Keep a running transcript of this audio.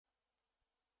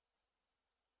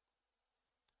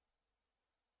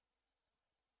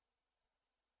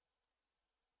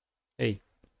Hey,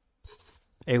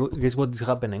 guess what is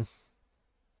happening?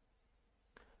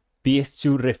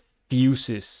 PS2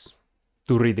 refuses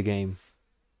to read the game.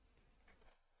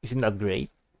 Isn't that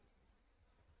great?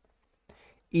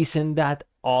 Isn't that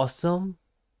awesome?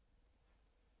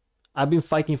 I've been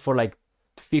fighting for like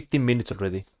 15 minutes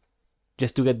already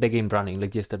just to get the game running,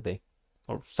 like yesterday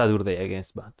or Saturday, I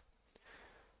guess. But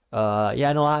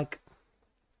yeah, no, like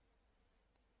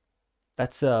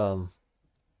that's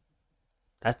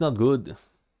that's not good.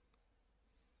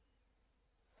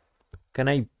 Can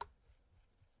I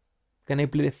play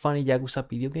the funny Yakuza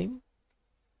video game?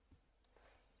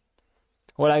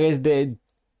 Well, I guess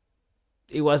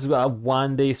it was a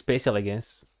 1 day special, I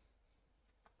guess.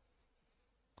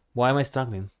 Why am I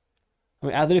struggling? I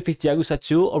mean, I don't know if it's Yakuza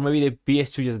 2 or maybe the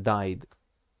PS2 just died.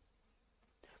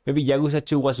 Maybe Yakuza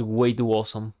 2 was way too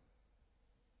awesome.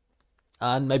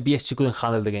 And my PS2 couldn't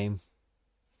handle the game.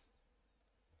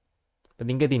 I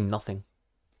didn't getting nothing.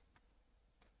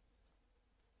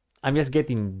 I'm just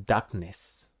getting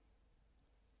darkness.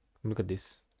 Look at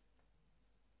this.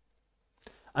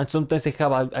 And sometimes I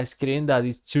have a screen that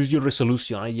is choose your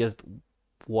resolution. I just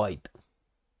white.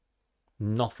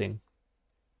 Nothing.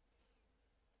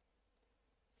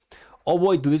 Oh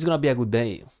boy, today is gonna be a good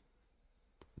day.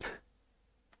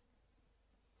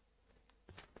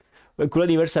 Well, cool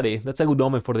anniversary. That's a good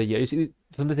omen for the year. You see,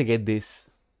 sometimes I get this.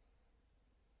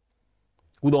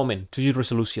 Good omen. Choose your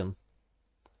resolution.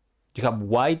 You have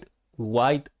white,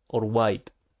 white, or white.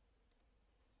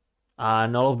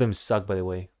 And all of them suck, by the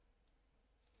way.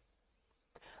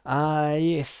 Ah,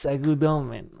 yes, a good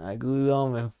omen. A good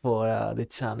omen for the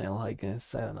channel, I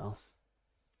guess. I don't know.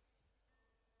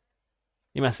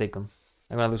 Give me a second.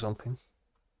 I'm gonna do something.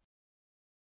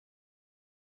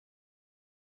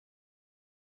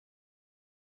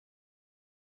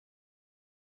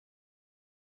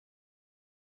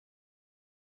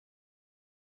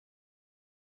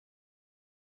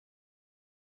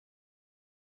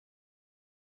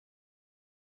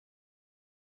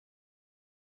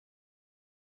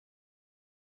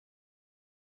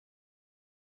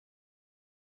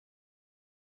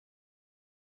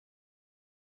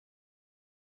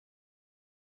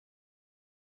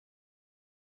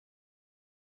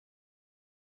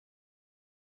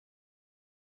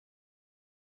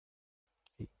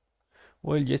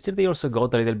 Well, yesterday also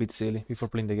got a little bit silly before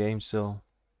playing the game, so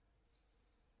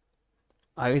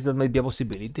I guess that might be a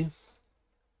possibility.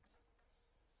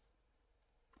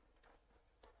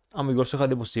 And we also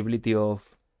had the possibility of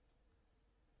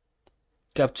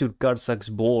capture Karzak's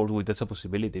board, which that's a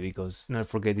possibility because never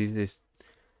forget this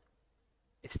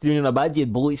streaming on a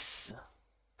budget, boys.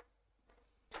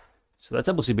 So that's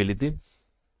a possibility.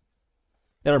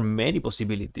 There are many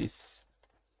possibilities.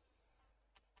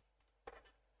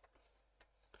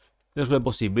 There's the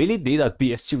possibility that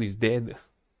PS2 is dead.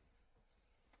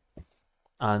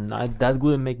 And that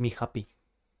wouldn't make me happy.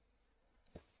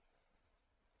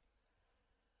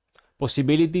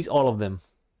 Possibilities, all of them.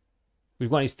 Which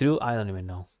one is true? I don't even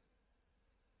know.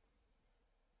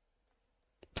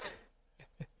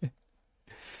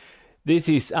 This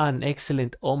is an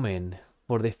excellent omen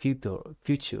for the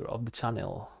future of the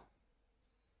channel.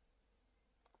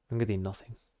 I'm getting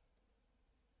nothing.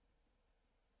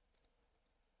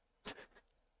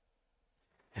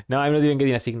 No, I'm not even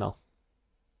getting a signal.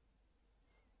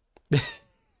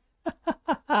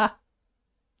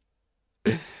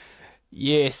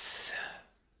 Yes.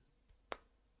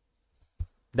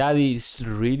 That is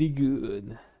really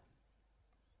good.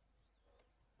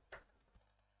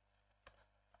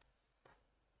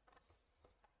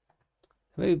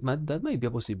 Wait, that might be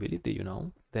a possibility, you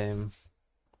know? Then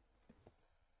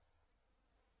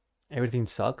everything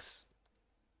sucks.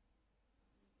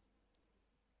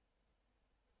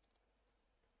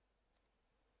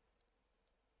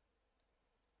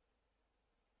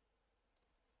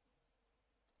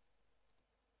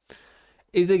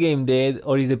 Is the game dead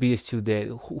or is the PS2 dead?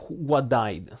 What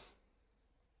died?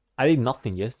 I did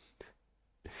nothing, yes?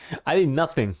 I did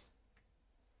nothing.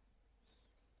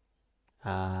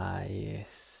 Ah,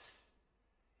 yes.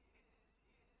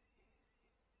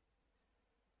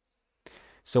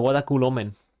 So what a cool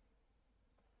omen.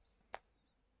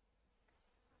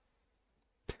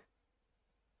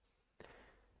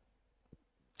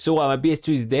 So what, my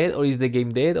PS2 is dead or is the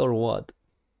game dead or what?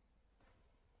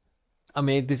 I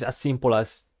mean, it is as simple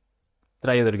as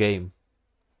try other game.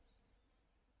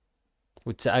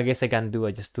 Which I guess I can do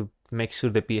just to make sure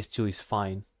the PS2 is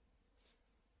fine.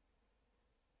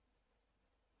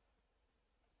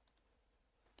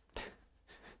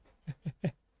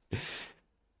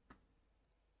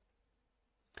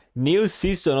 New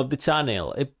season of the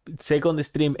channel. Second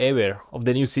stream ever of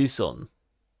the new season.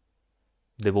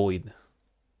 The Void.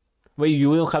 Wait,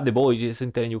 you don't have the Void, you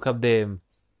have the...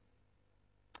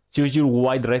 Choose your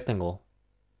white rectangle.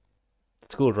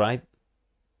 That's cool, right?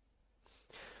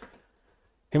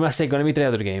 Give me a second, let me try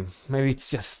another game. Maybe it's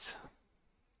just...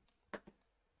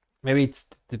 Maybe it's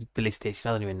the PlayStation,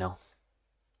 I don't even know.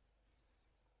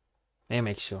 Let me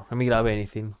make sure. Let me grab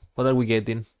anything. What are we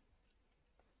getting?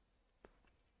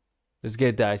 Let's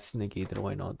get that Snake Eater,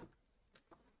 why not?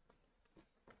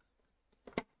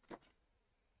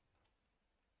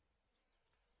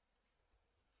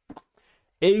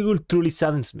 Eagle truly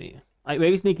saddens me.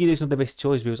 Maybe Snake Eater is not the best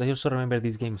choice because I also remember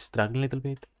this game struggling a little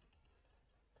bit.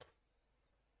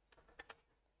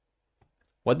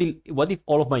 What if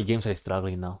all of my games are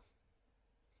struggling now?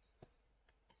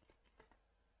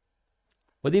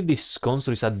 What if this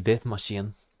console is a death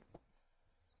machine?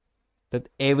 That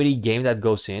every game that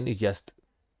goes in is just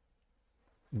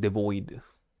the void.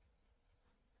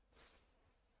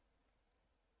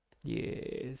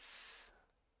 Yes.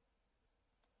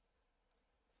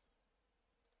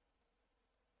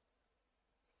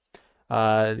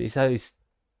 This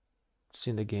is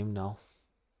in the game now.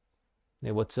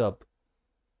 Hey, what's up?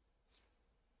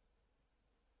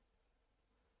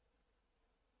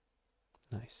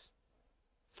 Nice.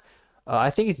 I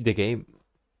think it's the game.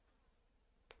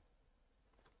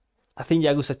 I think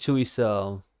Yakuza 2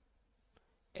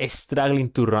 is struggling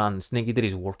to run. Snake Eater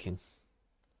is working.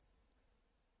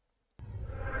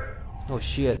 Oh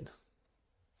shit.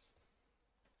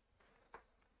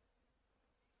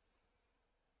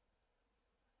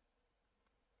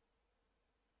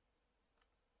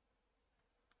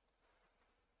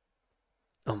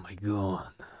 Oh my god.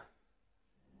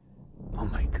 Oh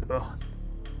my god.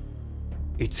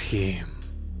 It's him.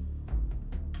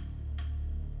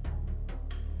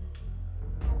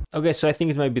 Okay, so I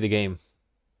think it might be the game.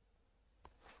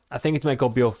 I think it's my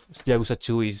copy of Yakuza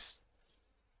 2 is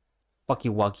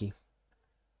fucking wacky.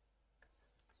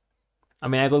 I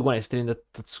mean, I got one stream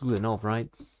that's good enough, right?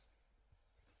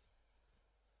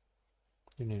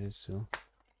 You need a Sue.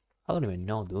 I don't even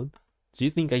know, dude. Do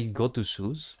you think I go to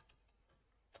Sue's?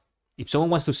 If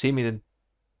someone wants to see me, then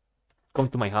come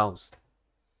to my house.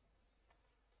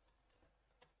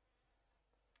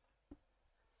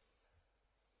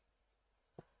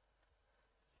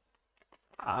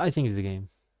 I think it's the game.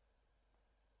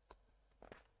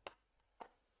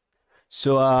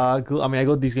 So, I mean, I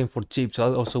got this game for cheap,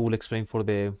 so I also will explain for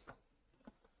the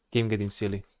game getting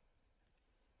silly.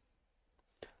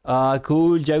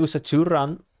 Cool, Yakuza 2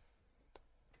 run.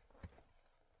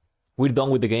 We're done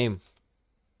with the game.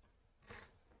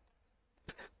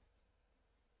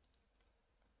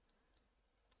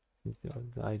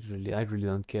 I really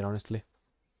don't care, honestly.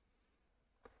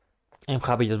 I'm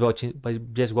happy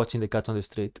just watching the cat on the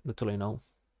street. That's all I know.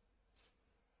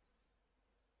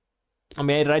 I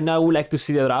mean, right now I would like to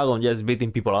see the dragon just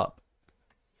beating people up.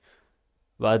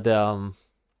 But yeah,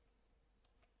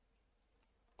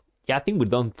 I think we're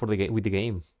done for the with the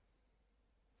game.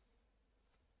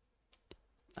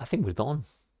 I think we're done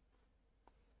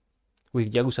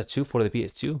with Yakuza 2 for the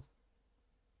PS2.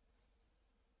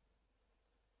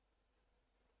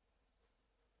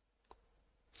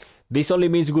 This only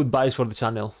means goodbyes for the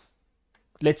channel.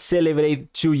 Let's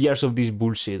celebrate 2 years of this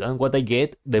bullshit. And what I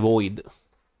get? The Void.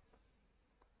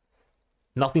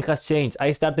 Nothing has changed.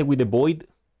 I started with the Void.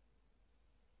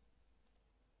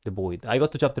 The Void. I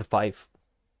got to chapter 5.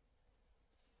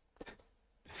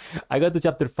 I got to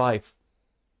chapter 5.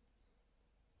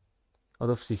 Out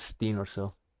of 16 or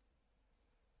so.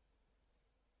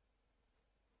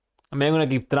 I mean, I'm gonna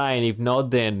keep trying. If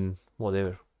not, then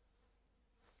whatever.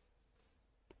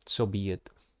 So be it.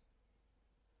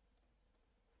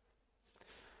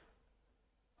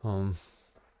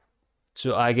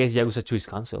 So I guess Yakuza 2 is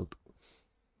cancelled.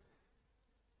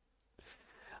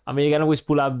 I mean, you can always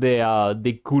pull up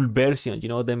the cool version, you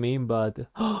know what I mean? But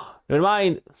never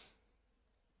mind.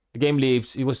 The game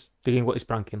lives. The game is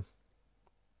pranking.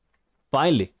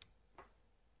 Finally.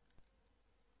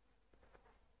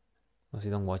 No, you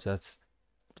don't watch. That's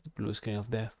the blue screen of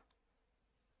death.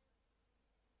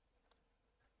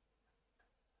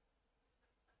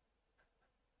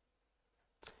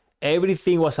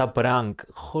 Everything was a prank.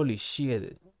 Holy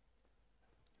shit.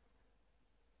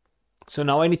 So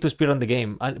now I need to speedrun the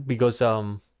game because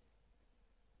I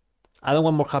don't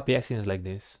want more happy accidents like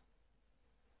this.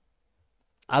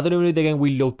 I don't even know if the game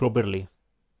will load properly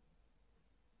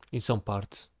in some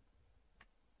parts.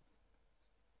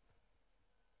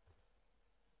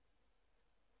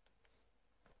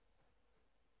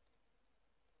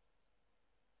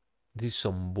 This is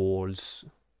some balls.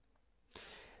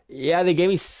 Yeah, the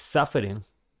game is suffering.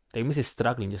 The game is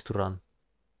struggling just to run.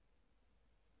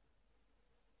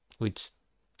 Which,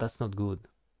 that's not good.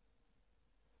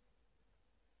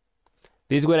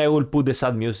 This is where I will put the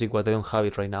sad music, but I don't have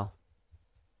it right now.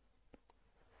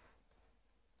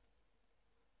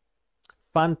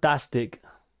 Fantastic.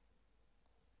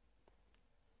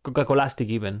 Coca-Colastic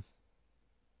even.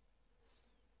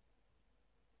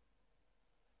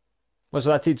 Well, so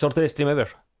that's it. Shortest stream ever.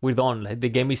 We're done. Like,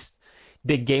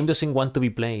 the game doesn't want to be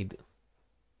played.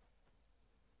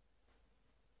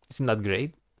 Isn't that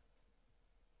great?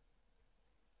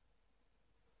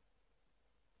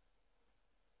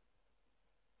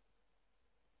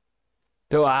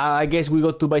 So I guess we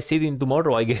got to buy sitting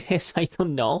tomorrow. I guess I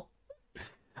don't know.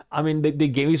 I mean, the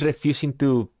game is refusing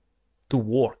to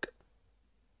work.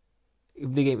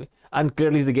 If the game and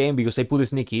clearly it's the game because I put a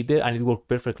sneak eater and it worked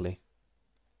perfectly.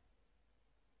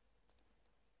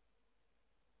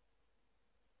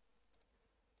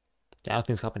 Yeah,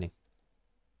 nothing's happening.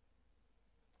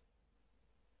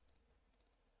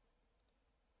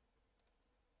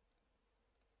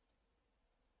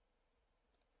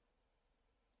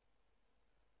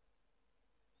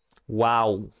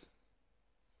 Wow.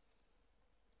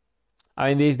 I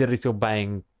mean, this is the risk of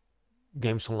buying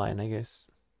games online, I guess.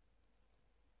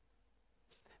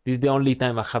 This is the only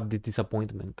time I have this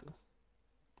disappointment.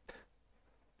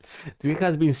 This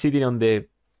has been sitting on the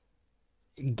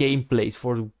gameplays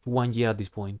for 1 year at this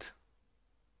point.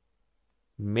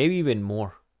 Maybe even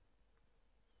more.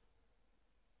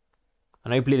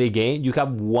 And I play the game. You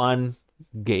have one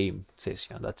game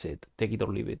session. That's it. Take it or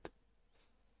leave it.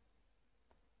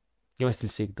 Game still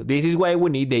sick though. This is why we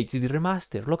need the HD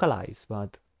remaster, localize.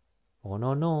 But oh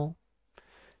no.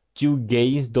 You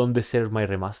games don't deserve my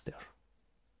remaster.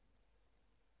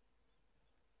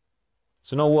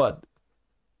 So now what?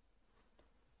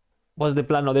 What's the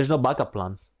plan? No, there's no backup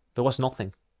plan. There was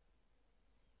nothing.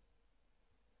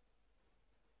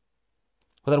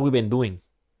 What have we been doing?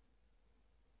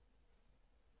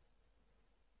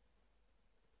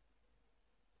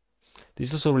 This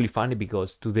is also really funny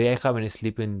because today I haven't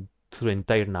sleeping through the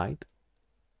entire night.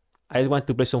 I just want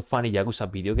to play some funny Yakuza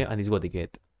video game, and this is what I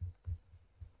get.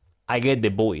 I get the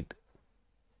void.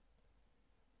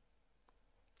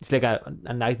 It's like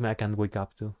a nightmare I can't wake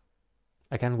up to.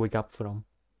 I can't wake up from.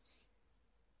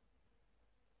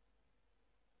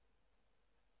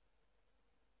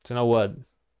 So now what?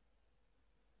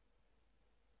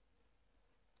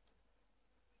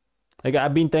 Like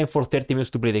I've been trying for 30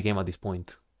 minutes to play the game at this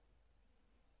point.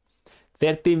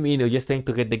 30 minutes just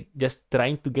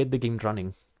trying to get the game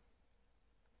running.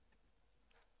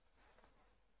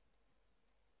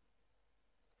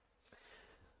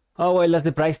 Oh well, that's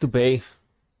the price to pay.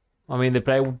 I mean, the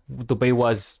price to pay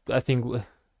was, I think it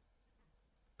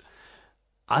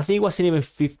wasn't even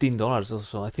 $15 or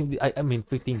so. I mean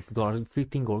 $15,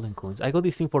 15 golden coins. I got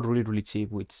this thing for really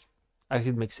cheap, which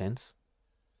actually makes sense.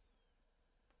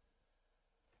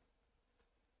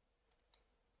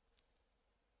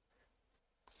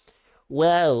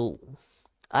 Well,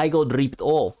 I got ripped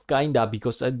off, kinda,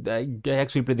 because I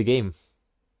actually played the game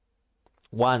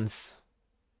once.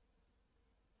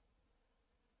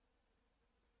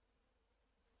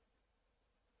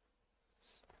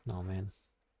 No, man.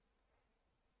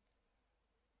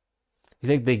 It's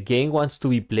like the game wants to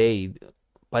be played,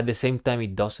 but at the same time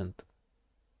it doesn't.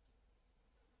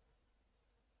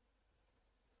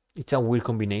 It's a weird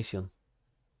combination.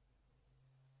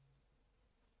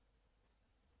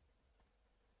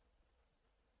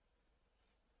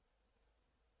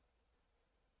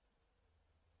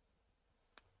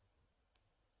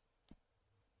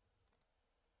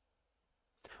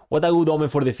 What a good omen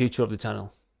for the future of the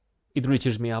channel. It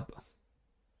reaches me up.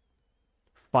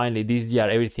 Finally, this year,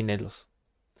 everything else.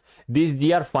 This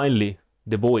year, finally,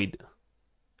 the void,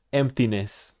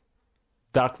 emptiness,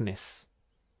 darkness.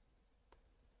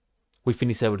 We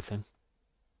finish everything.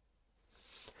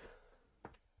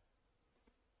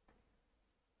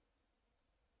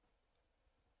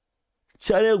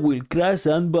 Channel will crash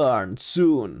and burn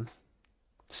soon.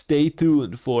 Stay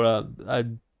tuned for a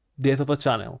death of a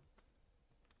channel.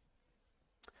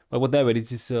 But whatever, it's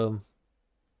just what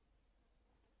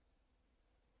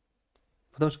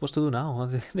am I supposed to do now?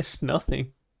 There's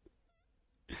nothing.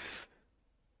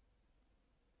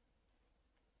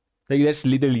 Like there's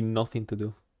literally nothing to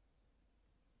do.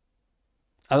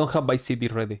 I don't have my city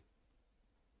ready.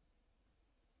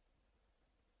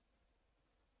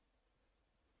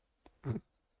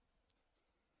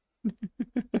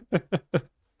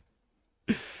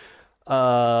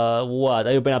 What?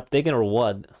 Are you been uptaken or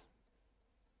what?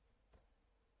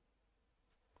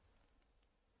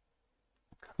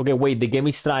 Okay, wait, the game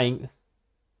is trying.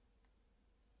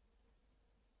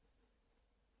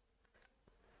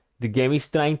 The game is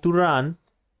trying to run,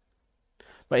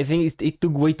 but I think it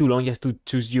took way too long just to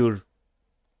choose your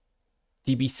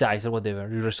TV size or whatever,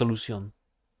 your resolution.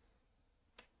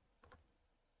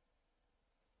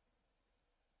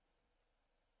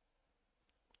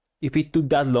 If it took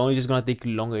that long, it's just gonna take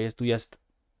longer just to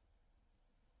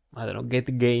I don't know, get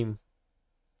the game.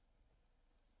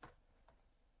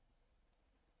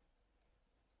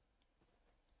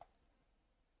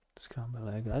 Scramble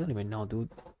egg. I don't even know, dude.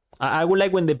 I would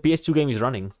like when the PS2 game is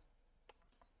running.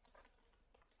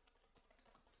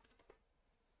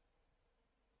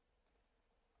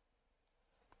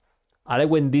 I like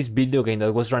when this video game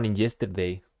that was running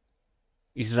yesterday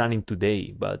is running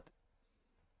today, but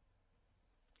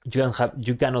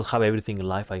you cannot have everything in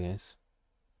life, I guess.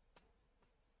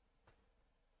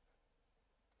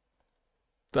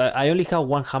 I only have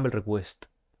one humble request.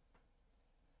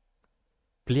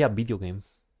 Play a video game.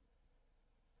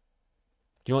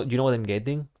 You know what I'm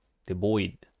getting? The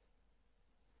Void.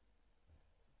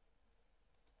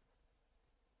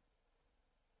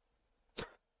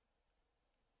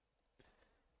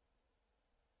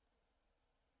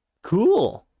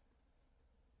 Cool.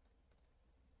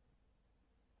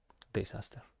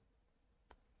 Disaster.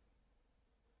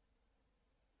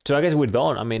 So I guess we're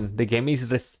done. I mean, the game is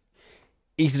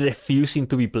refusing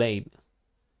to be played.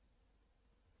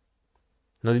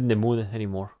 Not in the mood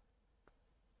anymore.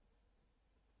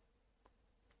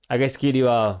 I guess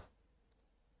Kiryu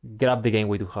grabbed the game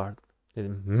way too hard.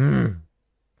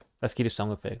 That's Kiryu's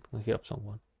sound effect. I'll hear up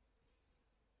someone.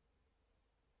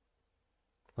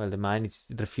 Well, the man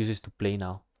refuses to play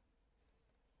now.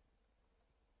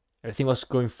 Everything was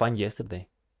going fine yesterday.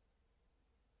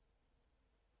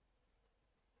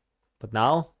 But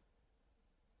now,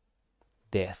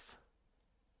 death.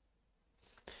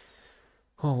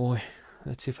 Oh boy.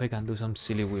 Let's see if I can do some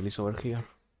silly willies over here.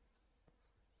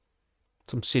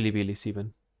 Some silly billies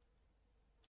even.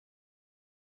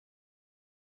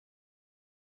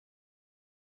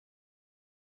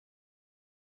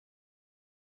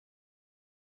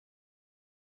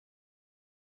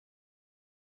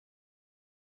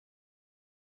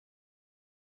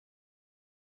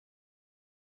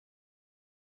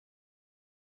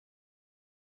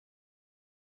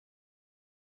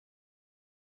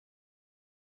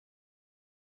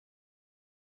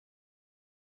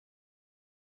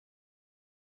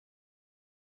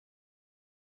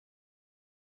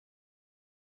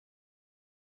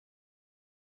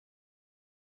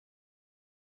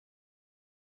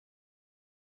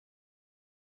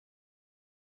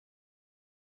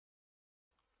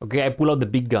 Okay, I pull out the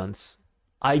big guns.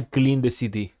 I clean the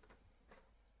city.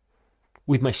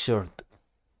 With my shirt.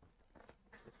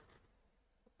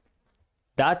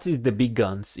 That is the big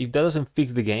guns. If that doesn't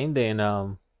fix the game, then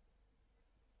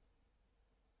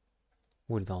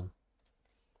we're done.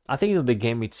 I think that the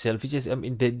game itself is just, I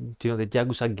mean, the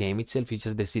Yakuza game itself is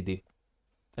just the city.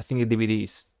 I think the DVD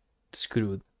is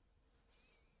screwed.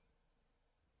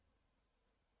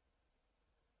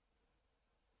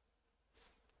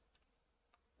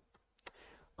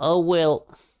 Oh well.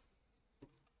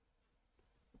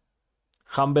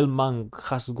 Humble man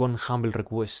has one humble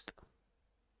request.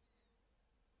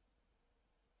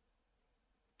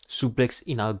 Suplex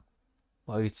in a,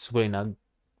 well, it's wearing a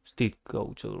street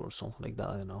coach or something like that.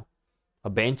 I don't know. A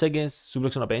bench, I guess.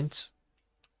 Suplex on a bench.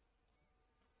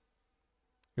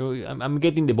 I'm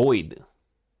getting the Void.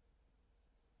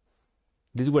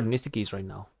 This is where Nistik is right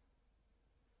now.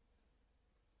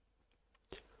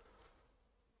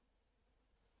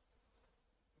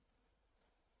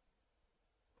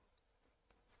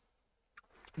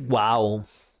 Wow.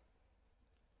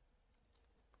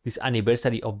 This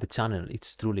anniversary of the channel,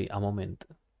 it's truly a moment.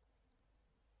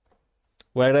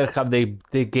 Where I have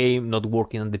the game not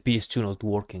working and the PS2 not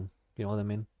working. You know what I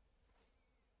mean?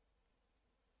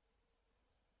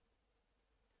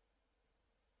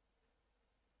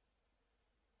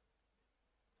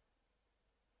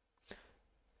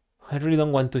 I really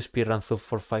don't want to speedrun through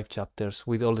for 5 chapters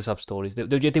with all the sub stories. The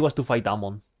objective was to fight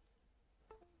Amon.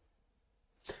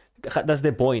 That's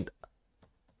the point.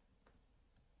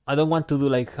 I don't want to do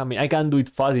like, I mean, I can do it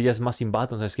fast, just mashing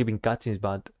buttons and skipping cutscenes,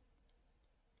 but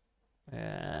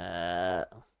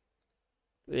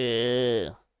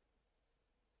it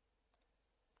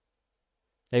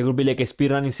would be like a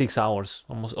speedrun in 6 hours,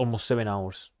 almost 7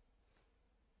 hours.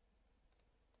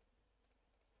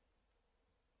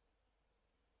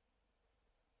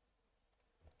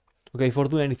 Okay, before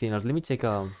doing anything else, let me check.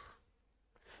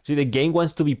 See, the game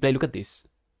wants to be played. Look at this.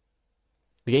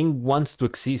 The game wants to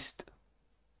exist.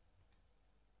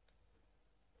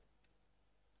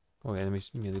 Okay, let me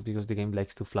mute it because the game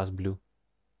likes to flash blue.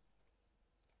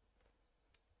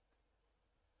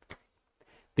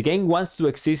 The game wants to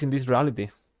exist in this reality,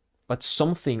 but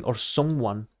something or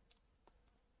someone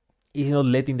is not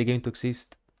letting the game to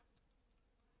exist.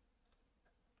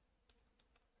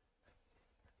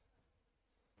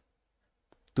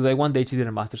 Do I want the HD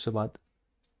remaster so bad?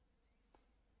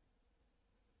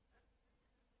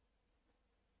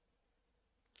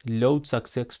 Load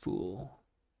successful.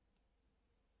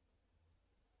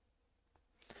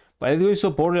 But it's doing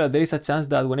so poorly that there is a chance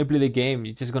that when I play the game,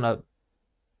 it's just gonna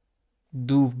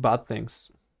do bad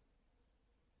things.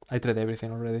 I tried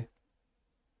everything already.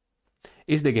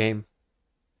 It's the game.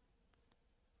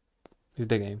 It's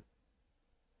the game.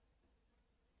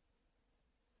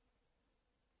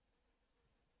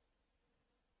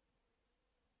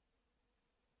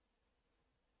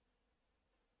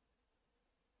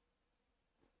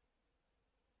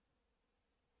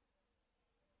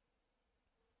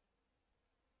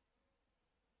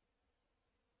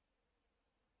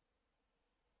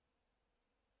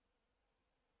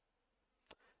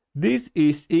 This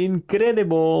is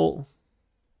incredible.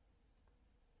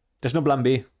 There's no plan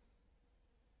B.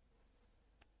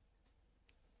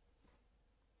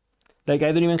 Like,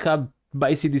 I don't even have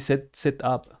Vice City set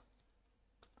up.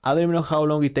 I don't even know how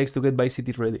long it takes to get Vice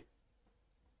City ready.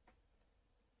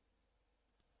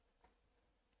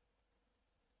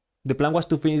 The plan was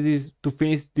to finish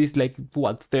this like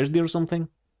what, Thursday or something?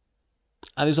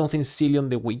 And do something silly on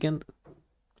the weekend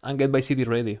and get Vice City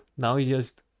ready. Now it's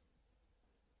just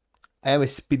I have a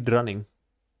speed running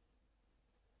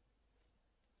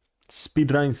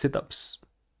setups.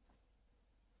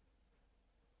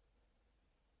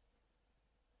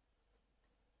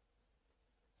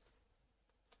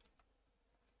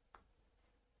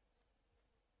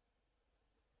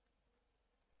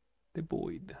 The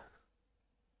void.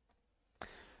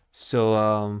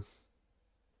 So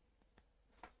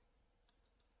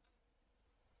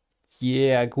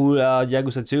yeah, cool.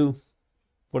 Yakuza 2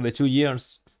 for the 2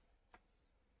 years.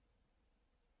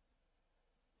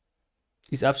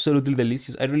 It's absolutely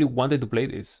delicious. I really wanted to play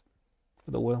this.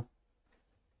 But oh well.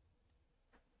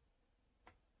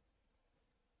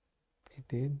 It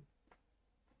did.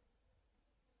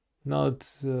 Not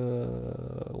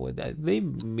what they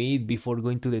made before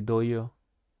going to the dojo,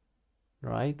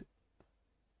 right?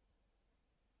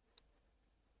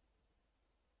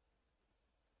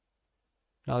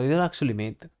 No, they don't actually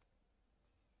meet.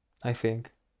 I think.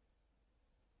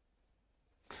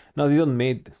 No, they don't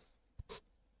meet.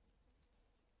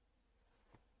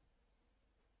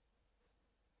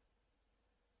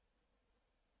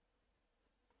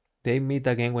 They meet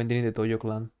again when they're in the Toyo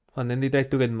clan. And then they try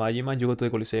to get Majima and you go to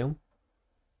the Coliseum.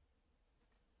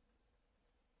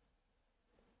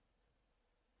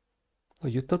 Oh,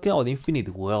 you're talking about Infinite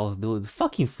World, dude.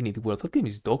 Fuck Infinite World. That game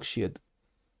is dog shit.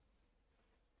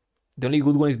 The only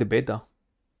good one is the beta.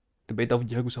 The beta of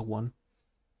Yakuza 1.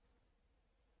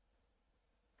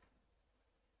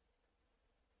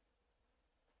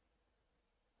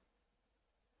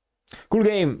 Cool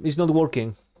game. It's not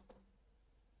working.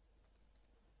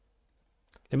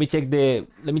 Let me check the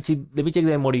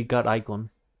memory card icon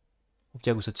of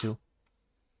Yakuza 2.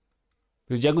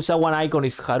 Because Yakuza 1 icon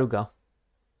is Haruka.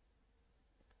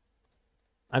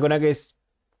 I'm gonna guess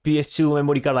PS2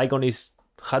 memory card icon is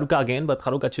Haruka again, but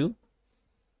Haruka 2.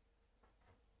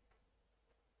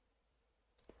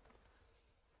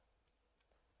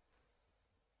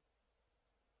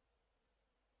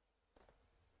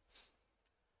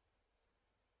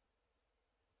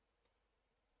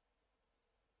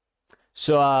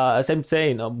 So as I'm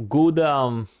saying, good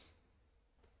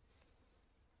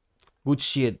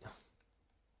shit.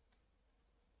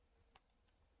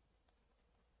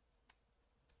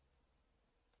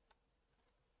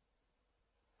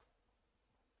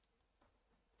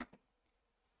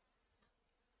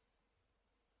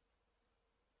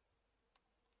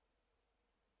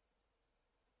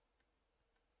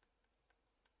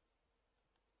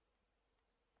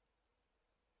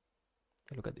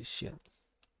 Look at this shit.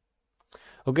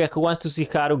 Okay, who wants to see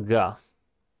Haruka?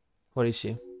 Where is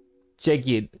she? Check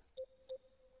it.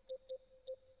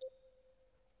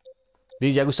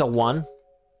 This is Yakuza 1.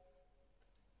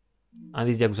 And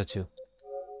this is Yakuza 2.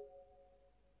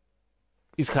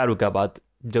 It's Haruka, but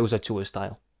Yakuza 2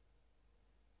 style.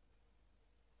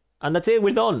 And that's it,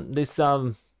 we're done. This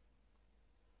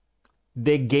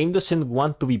the game doesn't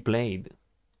want to be played.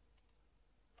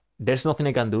 There's nothing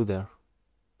I can do there.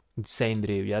 Insane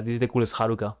drift, yeah, this is the coolest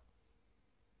Haruka.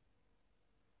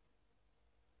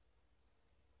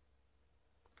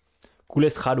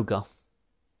 Coolest Haruka.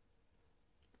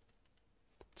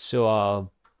 So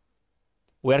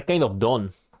We are kind of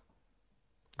done.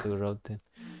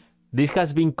 This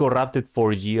has been corrupted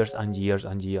for years and years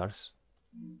and years.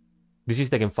 This is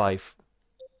Tekken 5.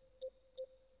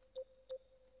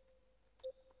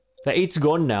 It's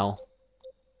gone now.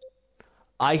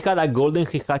 I had a golden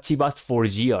Heihachi bust for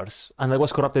years, and that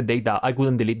was corrupted data. I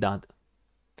couldn't delete that.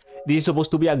 This is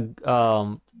supposed to be a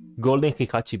golden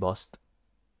Heihachi bust.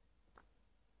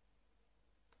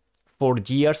 For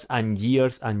years and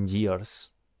years and years.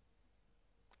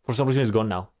 For some reason it's gone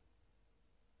now.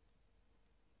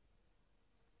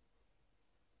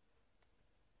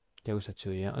 Yakuza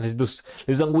 2, yeah. Let's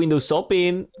do some Windows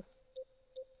shopping.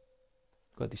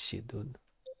 Got this shit, dude.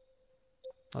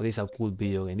 Oh, this is a good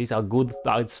video game. This is a good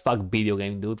as fuck video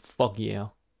game, dude. Fuck yeah.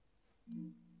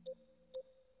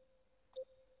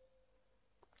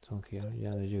 So here, yeah,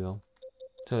 there you go.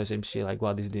 So the same shit, like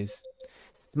what is this?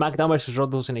 SmackDown vs. Raw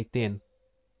 2018.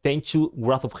 Tenchu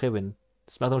Wrath of Heaven.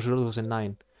 SmackDown vs. Raw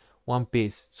 2009. One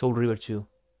Piece. Soul River 2.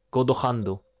 Godo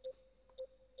Hando.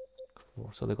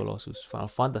 So the Colossus. Final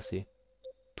Fantasy.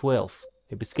 12.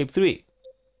 Escape 3.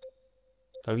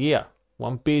 Metal Gear.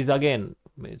 One Piece again.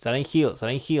 Silent Hill.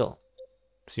 Silent Hill.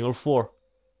 Single 4.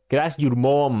 Crash Your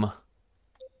Mom.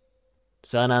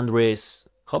 San Andreas.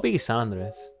 How big is San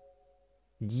Andreas?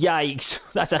 Yikes!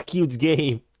 That's a huge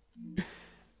game.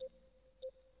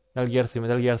 Metal Gear 3,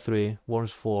 Metal Gear 3,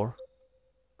 Worms 4,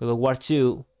 God of War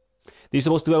 2. This is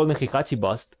supposed to be a golden Heihachi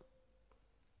bust.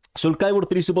 Soul Calibur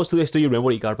 3 is supposed to destroy your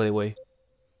memory card, by the way.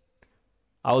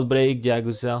 Outbreak,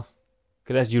 Yakuza,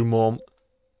 Crash Your Mom,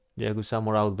 Yakuza,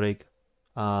 more Outbreak,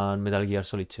 and Metal Gear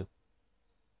Solid 2.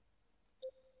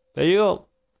 There you go.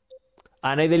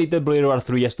 And I deleted Blade Runner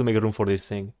 3 just to make room for this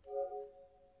thing.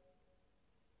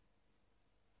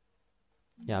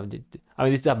 Yeah, I mean,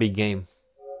 this is a big game.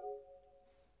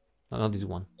 No, not this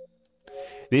one.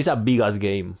 This is a big ass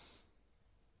game.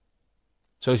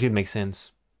 So it should make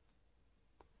sense.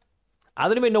 I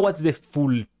don't even know what's the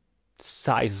full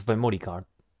size of memory card.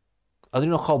 I don't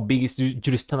know how big is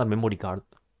your standard memory card.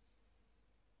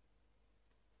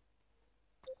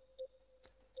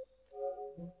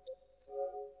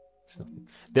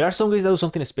 There are some guys that do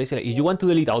something special. If you want to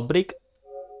delete Outbreak,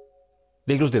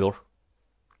 they close the door.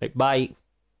 Like, bye.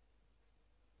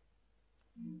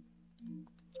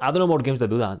 I don't know more games that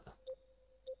do that.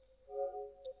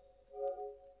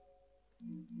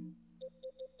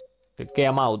 Okay,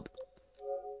 I'm out.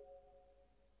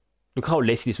 Look how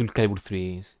lazy Soul Calibur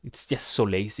 3 is. It's just so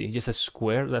lazy. Just a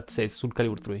square that says Soul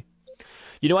Calibur 3.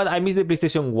 You know what? I miss the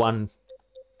PlayStation 1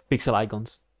 pixel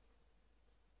icons.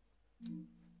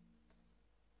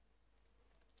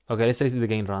 Okay, let's test the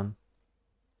game run.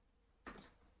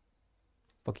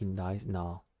 Fucking dice.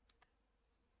 No.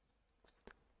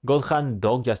 God Hand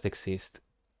Dog just exists.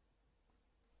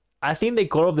 I think the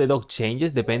color of the dog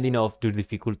changes depending on your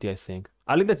difficulty, I think.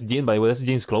 I think that's Jean, by the way. That's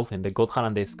Jean's clothing. The God Hand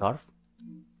and the scarf.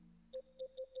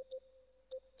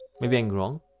 Maybe I'm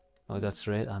wrong. No, that's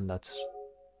red and that's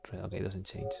red. Okay, it doesn't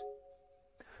change.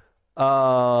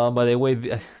 By the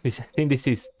way, I think this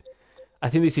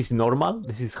is normal.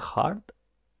 This is hard.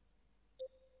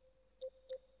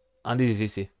 And this is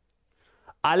easy.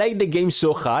 I like the game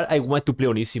so hard, I want to play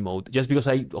on easy mode. Just because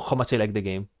how much I like the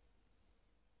game.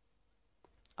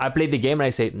 I played the game and I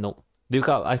said, no.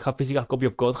 I have physical copy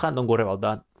of God Hand? Don't worry about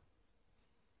that.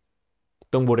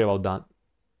 Don't worry about that.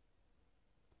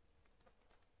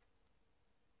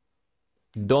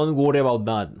 Don't worry about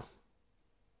that.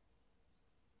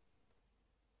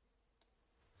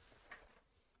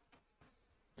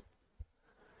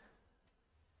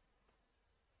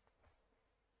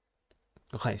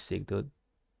 Oh, I'm sick, dude.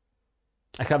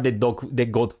 I have the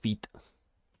god feet.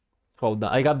 Hold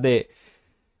on. I have the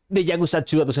Yakuza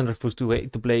 2 that doesn't refuse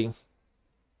to play.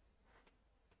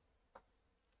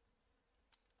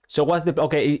 So what's the...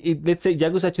 Okay, let's say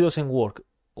Yakuza 2 doesn't work.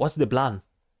 What's the plan?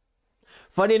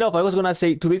 Funny enough, I was gonna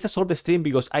say, today's a short stream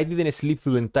because I didn't sleep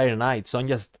through the entire night. So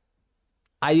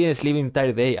I didn't sleep the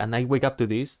entire day and I wake up to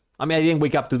this. I mean, I didn't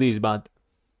wake up to this, but...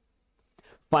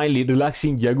 Finally,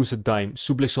 relaxing Yakuza time.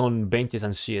 Suplex on benches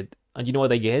and shit. And you know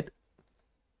what I get?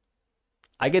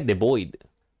 I get the void.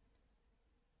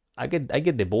 I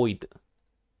get the void.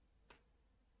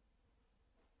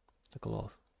 Take a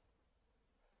look.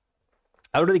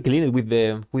 I already cleaned it with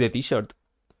the t-shirt.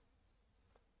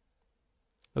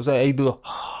 So I do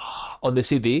on the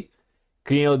CD,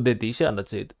 clean out the t-shirt and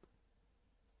that's it.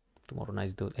 Tomorrow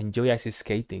nice, dude. Enjoy ice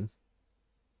skating.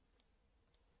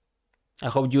 I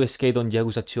hope you skate on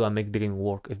Yakuza 2 and make the game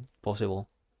work if possible.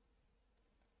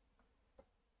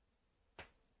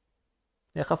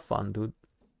 Yeah, have fun, dude.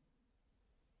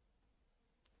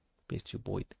 PS2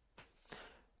 void.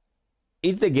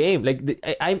 It's the game. Like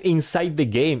I'm inside the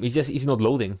game. It's not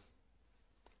loading.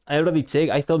 I already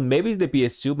checked. I thought maybe it's the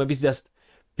PS2. Maybe it's just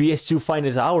PS2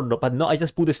 finds out. But no, I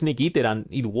just put a Snake Eater and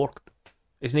it worked.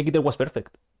 Snake Eater was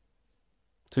perfect.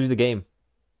 So it's the game.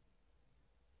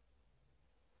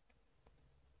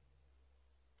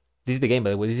 This is the game, by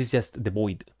the way. This is just the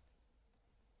void.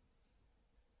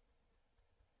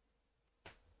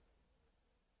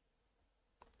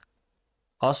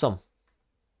 Awesome.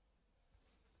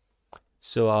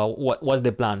 So what's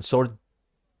the plan? Sort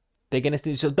taking a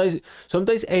stage.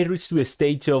 Sometimes I reach to a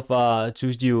stage of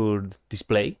choose your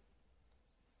display.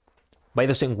 But it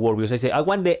doesn't work because I say I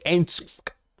want the end,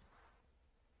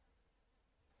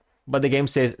 but the game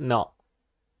says no.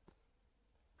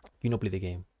 You know, play the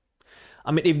game.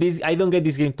 I mean, if I don't get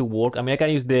this game to work, I mean, I can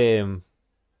use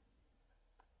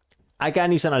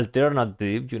an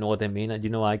alternative. You know what I mean? You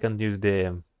know, I can use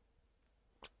the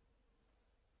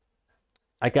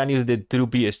true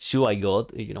PS2 I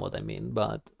got. You know what I mean?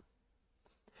 But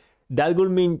that would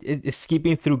mean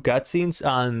skipping through cutscenes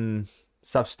and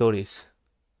sub stories.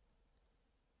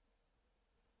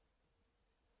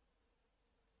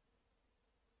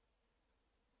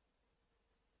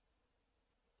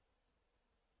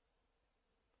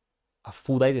 A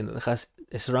food item that has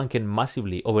shrunken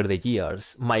massively over the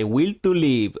years. My will to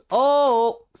live.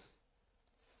 Oh!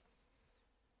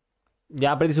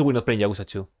 Yeah, pretty sure we're not playing Yakuza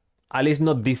 2. At least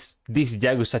not this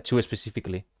Yakuza 2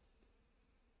 specifically.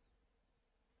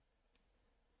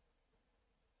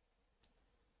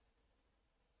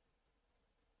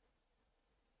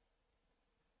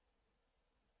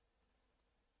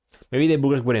 Maybe the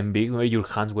burgers weren't big, maybe your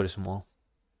hands were small.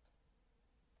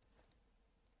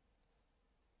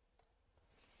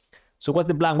 So what's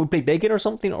the plan? We play Taken or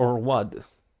something, or what?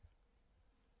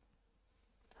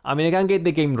 I mean, I can get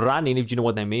the game running if you know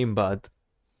what I mean, but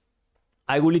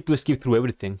I will need to skip through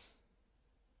everything.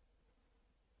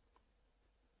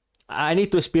 I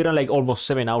need to speedrun like almost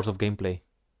 7 hours of gameplay.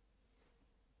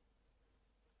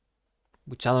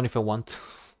 Which I don't know if I want.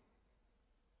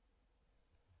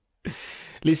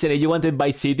 Listen, if you wanted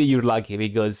Vice City, you're lucky,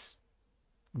 because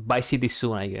Vice City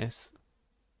soon, I guess.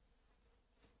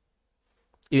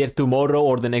 Either tomorrow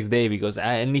or the next day, because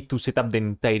I need to set up the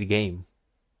entire game.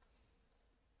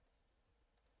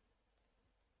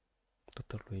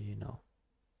 Totally, you know.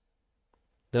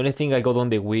 The only thing I got on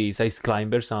the Wii is Ice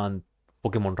Climbers and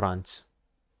Pokemon Ranch.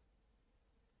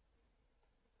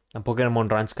 And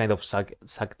Pokemon Ranch kind of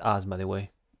sucked ass, by the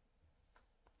way.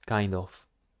 Kind of.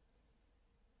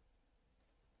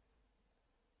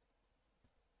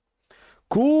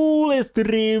 Cool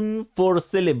stream for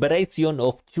celebration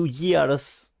of 2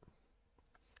 years.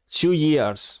 2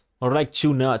 years. Or like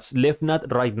 2 nuts. Left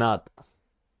nut, right nut.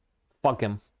 Fuck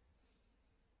him.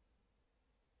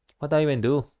 What do I even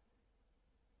do?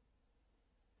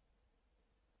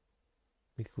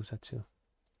 Yakuza 2.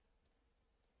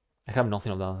 I have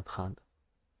nothing of that at hand.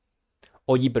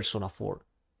 OG Persona 4.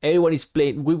 Everyone is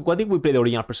playing. What if we play the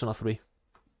original Persona 3?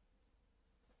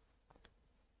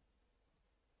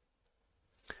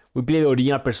 We play the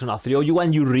original Persona 3. Oh, you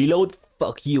want you reload?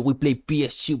 Fuck you. We play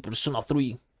PS2 Persona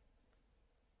 3.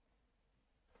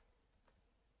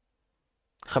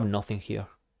 I have nothing here.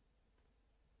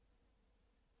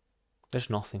 There's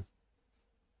nothing.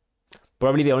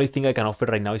 Probably the only thing I can offer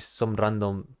right now is some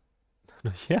random...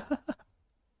 Yeah.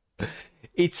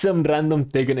 It's some random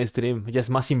Tekken stream. Just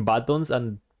mashing buttons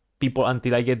and people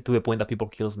until I get to the point that people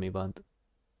kills me, but...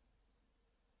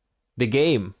 The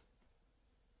game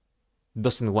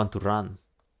doesn't want to run.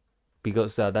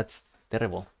 Because that's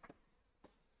terrible.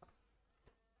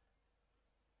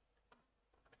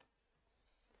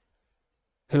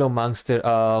 Hello, Mangster.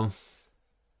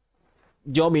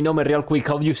 Yo, mi nombre real quick.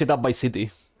 How do you set up Vice City?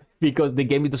 Because the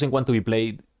game doesn't want to be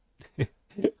played.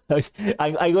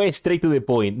 I go straight to the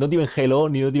point. Not even hello,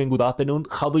 not even good afternoon.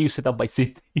 How do you set up Vice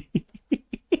City?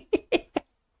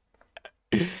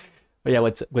 But yeah,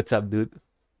 what's up, dude?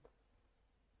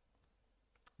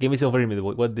 Game is over in the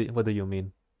what do you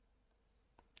mean?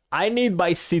 I need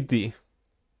Vice City.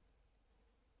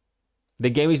 The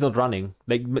game is not running.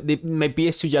 Like my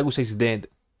PS2 Yakuza is dead.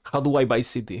 How do I Vice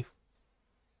City?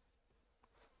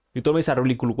 You told me it's a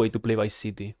really cool way to play Vice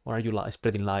City. Or are you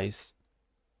spreading lies?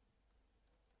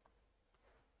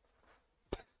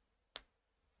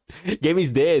 Game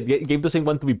is dead. Game doesn't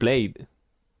want to be played.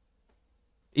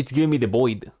 It's giving me the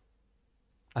void.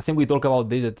 I think we talk about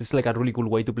this. That it's like a really cool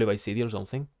way to play Vice City or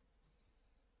something.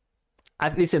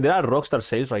 Listen, there are Rockstar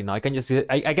sales right now. I can just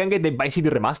I can get the Vice City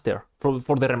remaster for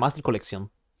the remaster collection.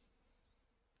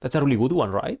 That's a really good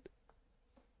one, right?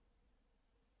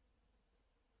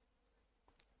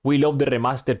 We love the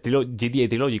remastered GTA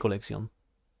Trilogy collection.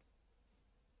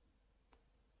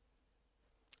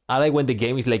 I like when the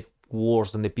game is like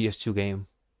worse than the PS2 game.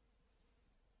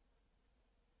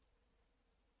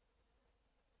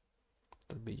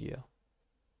 That'd be, yeah.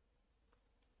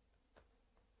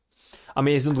 I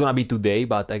mean, it's not gonna be today,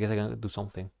 but I guess I can do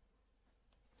something.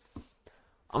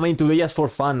 I mean, today just for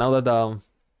fun. Now that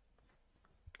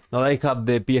I have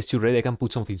the PS2 ready, I can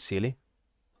put something silly.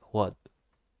 What?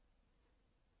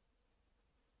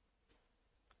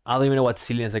 I don't even know what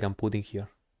silliness I can put in here.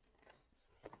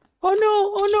 Oh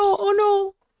no! Oh no! Oh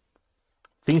no!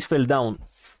 Things fell down.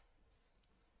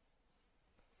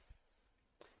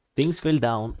 Things fell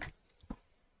down.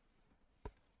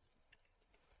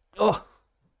 Oh!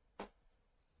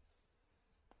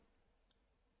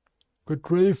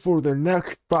 Get ready for the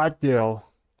next battle.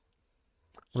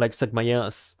 Like, suck my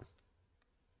ass.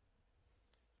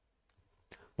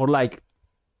 Or like,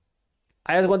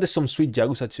 I just wanted some sweet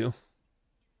Yakuza too.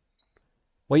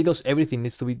 Why does everything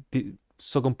needs to be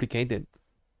so complicated?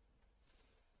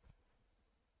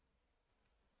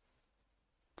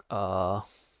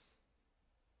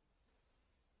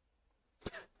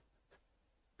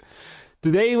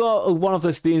 Today was one of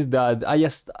those things that I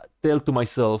just tell to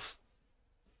myself,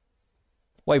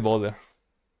 why bother?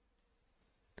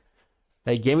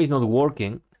 Like, game is not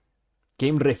working.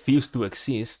 Game refused to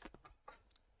exist.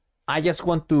 I just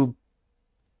want to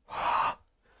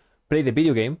play the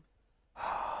video game.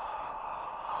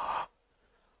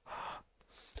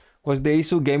 Because the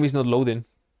issue, game is not loading.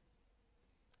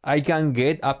 I can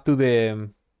get up to the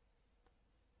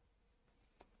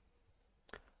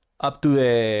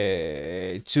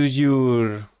choose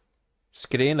your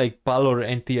screen, like PAL or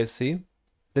NTSC.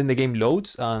 Then the game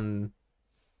loads and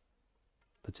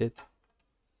that's it.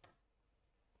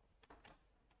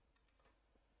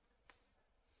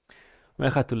 I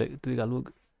have to take a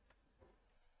look.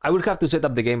 I will have to set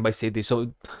up the game by city.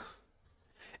 So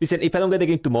listen, if I don't get the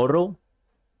game tomorrow,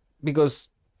 because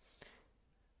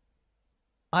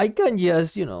I can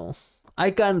just, I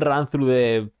can run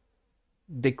through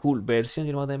the cool version,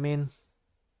 you know what I mean?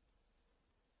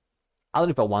 I don't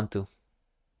know if I want to.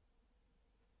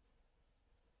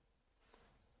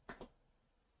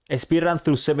 A speed run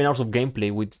through 7 hours of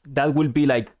gameplay, which that will be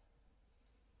like.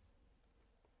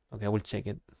 Okay, I will check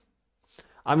it.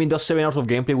 I mean, those 7 hours of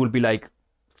gameplay will be like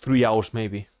 3 hours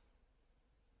maybe.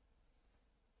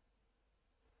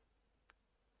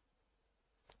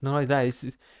 No, like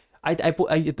that. I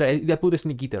put a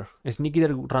sneak eater. A sneak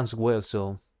eater runs well,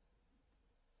 so.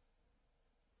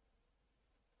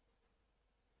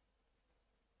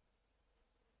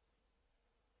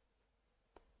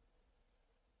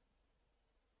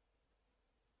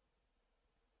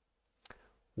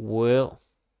 Well.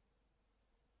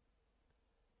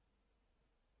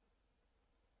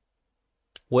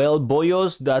 Well,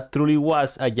 boyos, that truly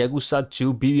was a Yakuza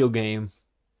 2 video game.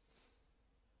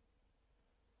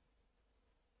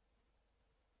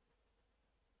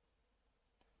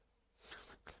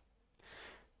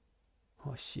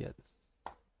 Oh shit.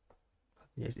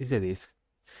 Yes, it's a disc.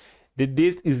 The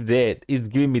disc is dead. It's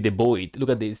giving me the void. Look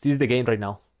at this. This is the game right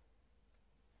now.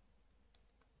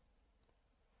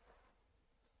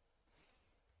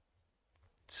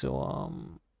 So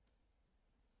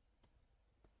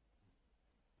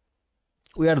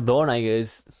we are done, I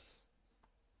guess.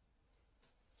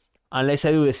 Unless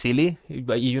I do the silly,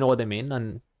 you know what I mean,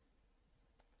 and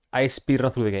I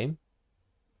speedrun through the game.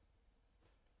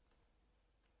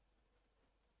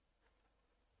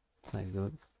 Nice,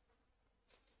 dude.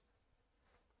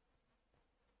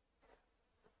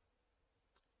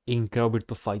 Incredible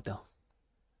to fighter.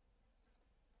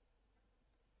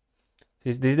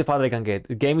 This is the farther I can get.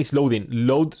 The game is loading.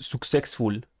 Load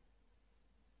successful. And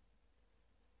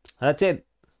that's it.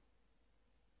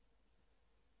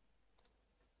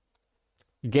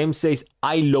 Game says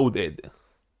I loaded.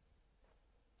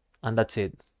 And that's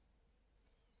it.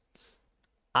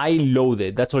 I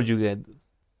loaded. That's all you get.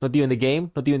 Not even the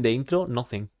game, not even the intro,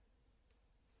 nothing.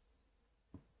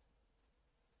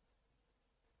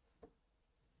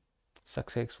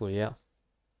 Successful, yeah.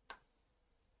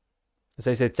 As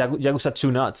I said, Yakuza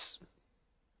 2 nuts.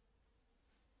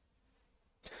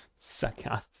 Suck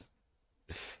ass.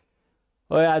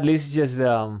 Oh yeah, at least just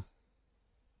I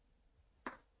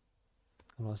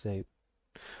don't say.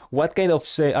 What kind of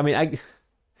say? I mean,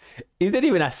 is there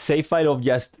even a save file of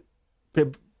just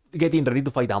getting ready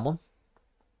to fight Amon?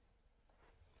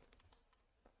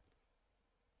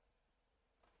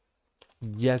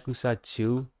 Yakuza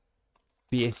 2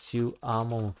 PS2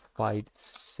 Amon fight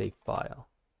save file.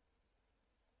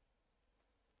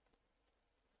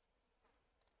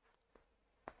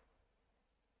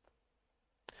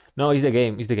 No, it's the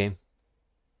game. It's the game.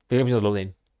 The game is not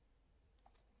loading.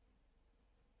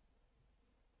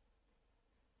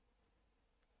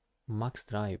 Max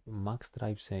drive. Max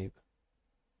drive save.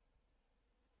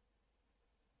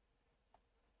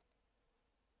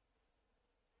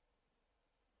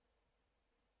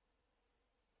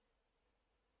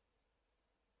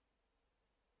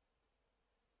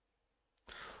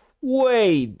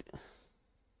 Wait.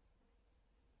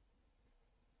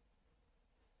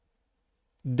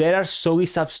 There are soggy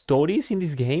sub stories in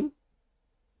this game?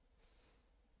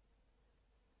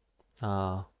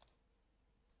 I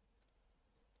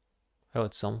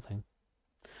got something.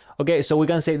 Okay, so we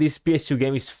can say this PS2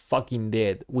 game is fucking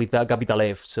dead with a capital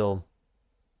F, so.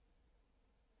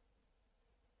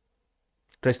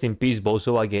 Rest in peace,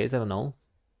 Bozo, I guess. I don't know.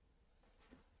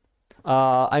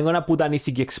 I'm gonna put an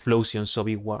easy explosion, so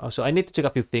so I need to check a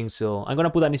few things, so I'm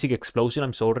gonna put an easy explosion,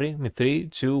 I'm sorry. In 3,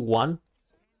 2, 1.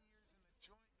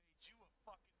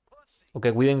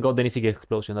 Okay, we didn't got the easy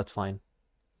explosion, that's fine.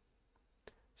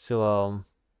 So,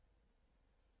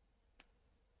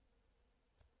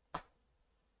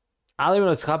 I don't know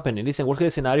what's happening. Listen, worst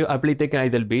case scenario, I play Tekken a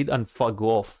little bit and fuck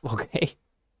off, okay?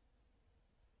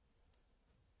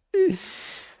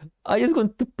 I just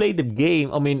want to play the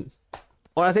game. I mean,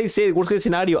 or as I said, worst case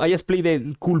scenario, I just play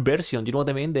the cool version. You know what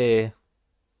I mean? The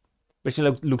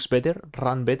version looks better,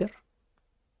 run better.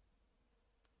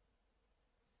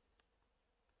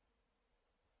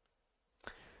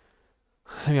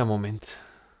 Give me a moment.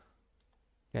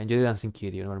 Yeah, enjoy the dancing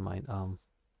kitty. Never mind. I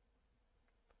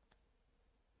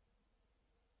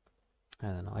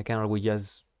don't know. I can always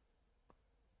just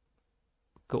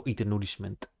go eat the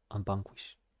nourishment and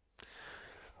vanquish.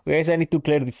 Okay, guys, I need to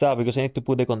clear this up because I need to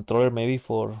put the controller maybe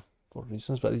for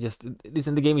reasons, but it's just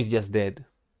listen, the game is just dead.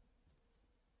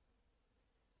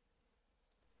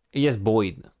 It's just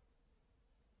void.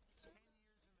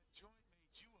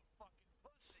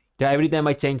 Yeah, every time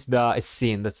I change the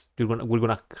scene, we're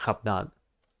gonna have that.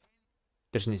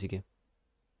 There's an easy game.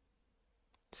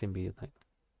 Same video time.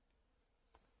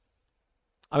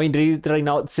 I mean, right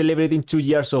now celebrating 2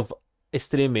 years of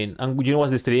streaming, and you know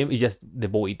what's the stream? It's just the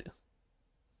void.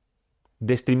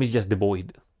 The stream is just the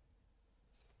void.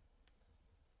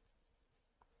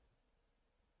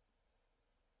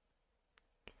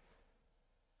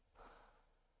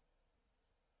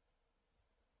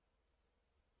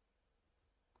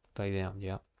 Idea,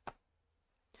 yeah.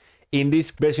 In this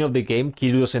version of the game,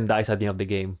 Kiryu doesn't die at the end of the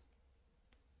game.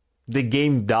 The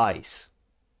game dies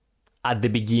at the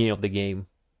beginning of the game.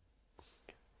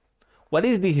 What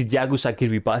is this Yakuza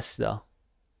creepypasta?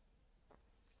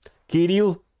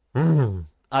 Kiryu,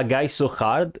 a guy so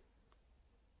hard,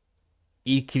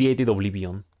 it created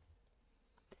oblivion.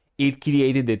 It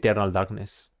created the eternal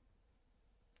darkness.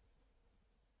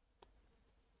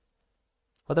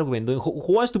 What are we doing?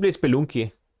 Who wants to play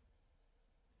Spelunky?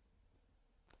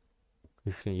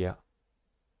 Yeah.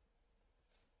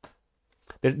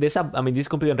 There's a, I mean, this is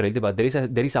completely unrelated, but there is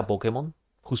a Pokemon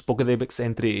whose Pokédex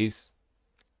entry is,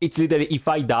 it's literally, if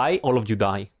I die, all of you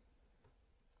die.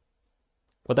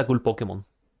 What a cool Pokemon.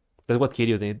 That's what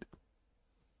Kiryu did.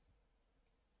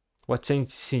 What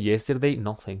changed since yesterday?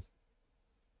 Nothing.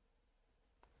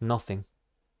 Nothing.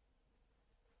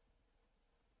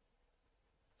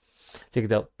 Check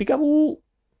it out. Peekaboo!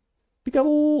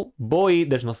 Peekaboo! Boy,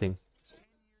 there's nothing.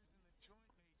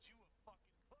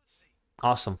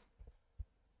 Awesome.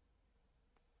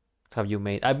 Have you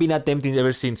made? I've been attempting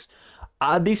ever since.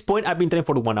 At this point, I've been trying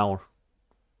for 1 hour.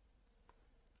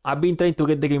 I've been trying to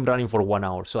get the game running for 1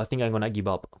 hour, so I think I'm gonna give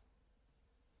up.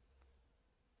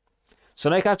 So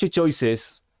now I have two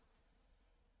choices.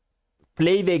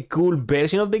 Play the cool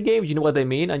version of the game, you know what I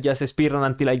mean, and just speedrun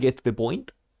until I get to the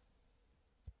point.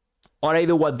 Or I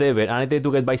do whatever, and I try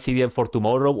to get by CDM for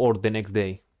tomorrow or the next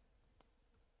day.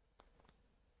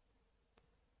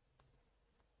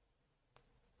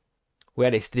 We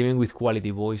are streaming with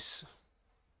quality voice.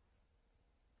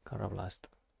 Carablast.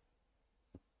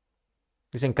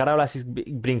 Listen,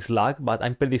 Carablast brings lag, but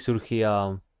I'm pretty sure he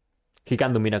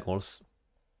can do miracles.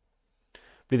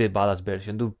 Play the badass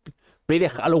version. Dude, play the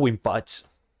Halloween patch.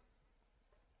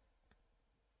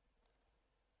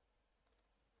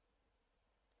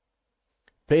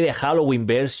 Play the Halloween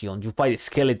version. You fight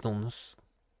skeletons.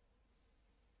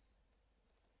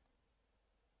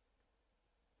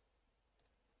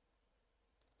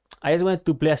 I just wanted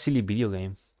to play a silly video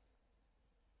game.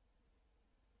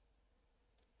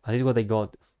 And this is what I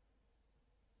got.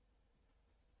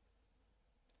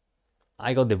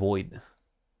 I got the void.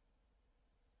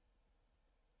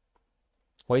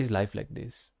 Why is life like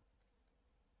this?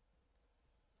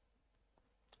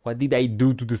 What did I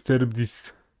do to deserve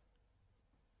this?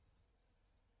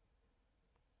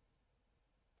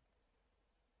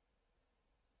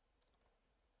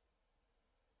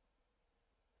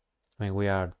 I mean,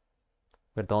 we're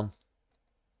done.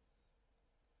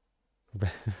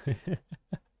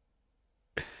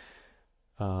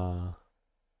 uh,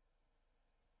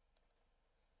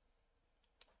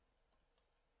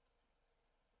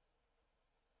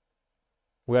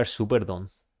 we are super done.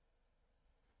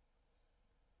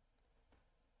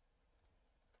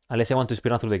 Unless I want to speed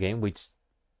run through the game, which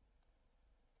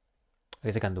I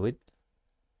guess I can do it.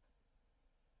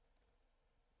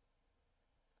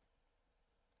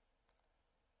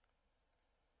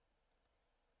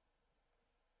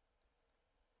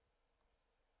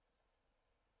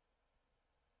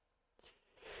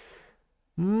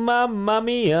 Mamma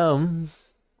mia.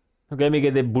 Okay, let me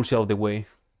get the bullshit out of the way.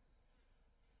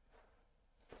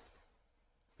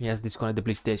 Yes, disconnect the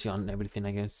PlayStation and everything,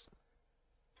 I guess.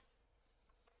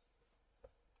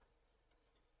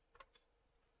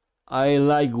 I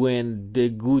like when the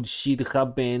good shit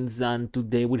happens, and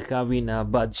today we're having a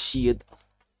bad shit.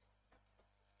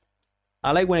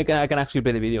 I like when I can actually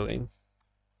play the video game.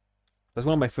 That's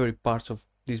one of my favorite parts of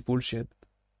this bullshit.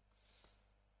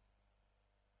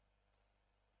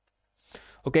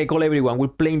 Okay, call everyone. We're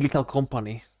playing Little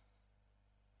Company.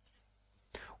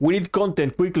 We need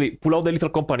content, quickly. Pull out the Little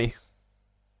Company.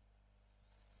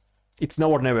 It's now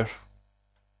or never.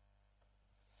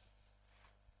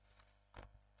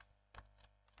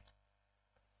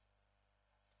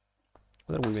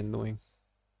 What have we been doing?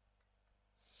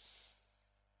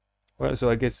 Well, so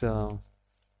I guess... Oh,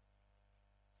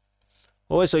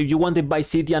 so if you wanted Vice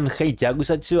City and hate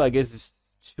Yakuza 2, I guess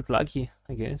you're lucky,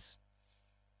 I guess.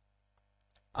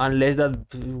 Unless that...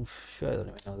 I don't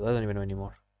even know. I don't even know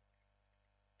anymore.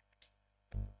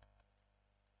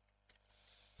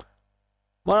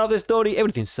 Moral of the story,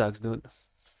 everything sucks, dude.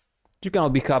 You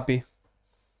cannot be happy.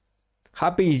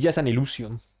 Happy is just an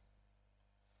illusion.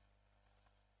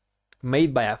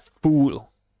 Made by a fool.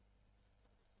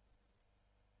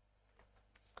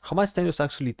 How much time does it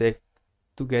actually take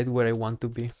to get where I want to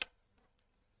be?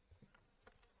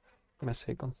 Give me a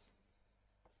second.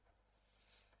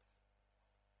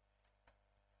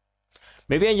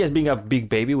 Maybe I'm just being a big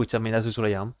baby, which I mean, that's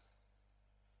usually I am.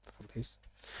 For this.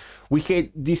 We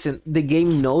hate this. The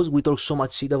game knows we talk so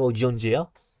much shit about John Jia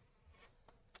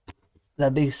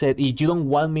that they said, if you don't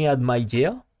want me at my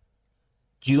jail,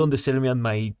 you don't deserve me at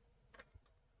my...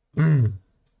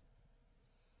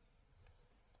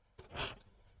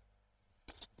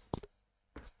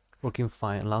 Working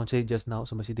fine. Launch it just now,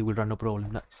 so my city will run no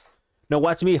problem. Nice. Now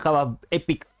watch me have a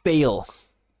epic fail.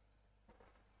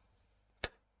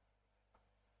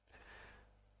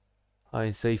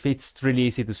 So if it's really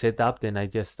easy to set up, then I'll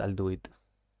do it.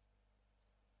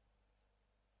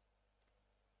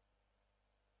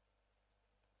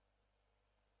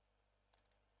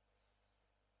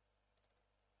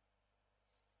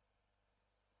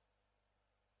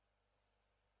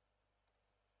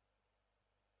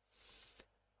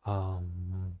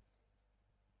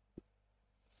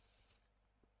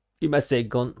 Give me a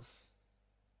second.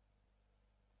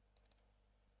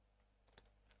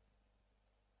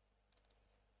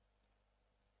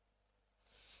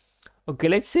 Okay,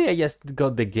 let's say I just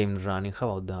got the game running.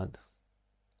 How about that?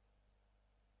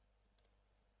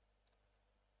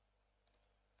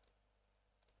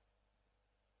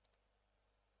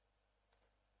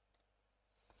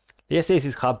 Yes, this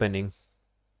is happening.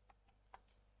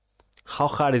 How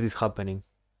hard is this happening?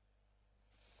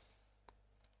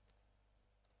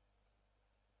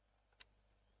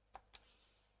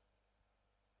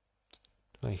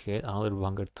 I hate another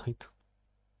banger type.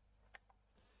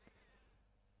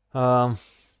 How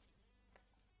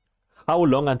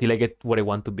long until I get where I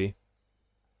want to be?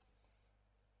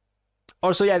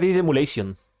 Also, yeah, this is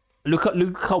emulation. Look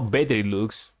how better it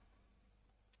looks.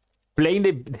 Playing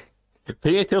it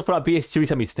still for a PS2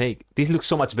 is a mistake. This looks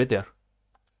so much better.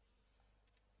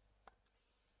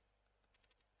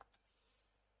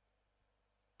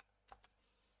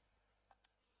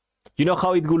 You know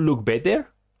how it would look better?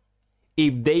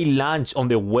 If they launch on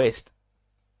the West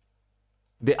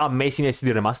the amazing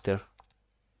HD remaster.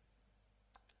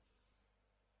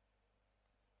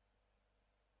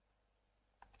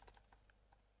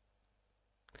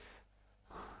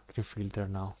 Green filter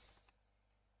now.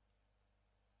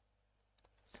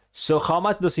 So how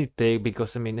much does it take?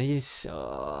 Because I mean, it's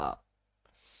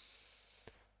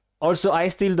also I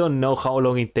still don't know how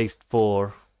long it takes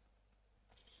to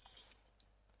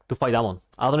fight Amon.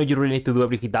 I don't know if you really need to do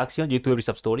every hit action, you need to do every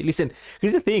sub story. Listen,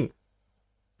 here's the thing.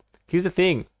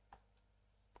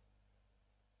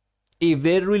 If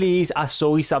there really is a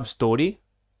Zoe sub story,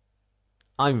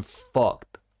 I'm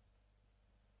fucked.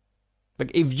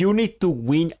 Like if you need to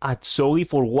win at Zoe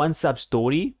for one sub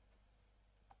story,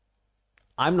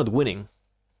 I'm not winning.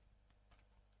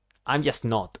 I'm just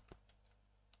not.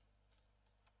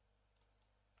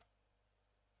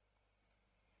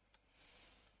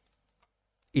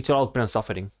 It's all about pain and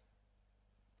suffering.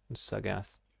 It's, I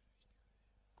guess.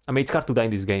 I mean, it's hard to die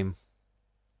in this game.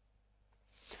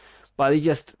 But it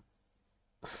just...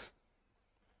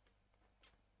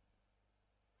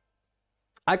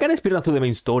 I can experience through the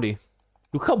main story.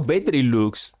 Look how better it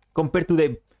looks compared to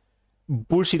the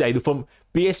bullshit I do from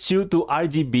PS2 to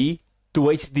RGB to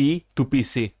HD to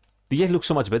PC. They just look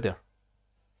so much better.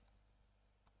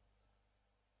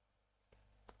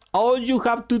 All you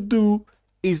have to do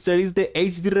is there is the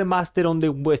HD remaster on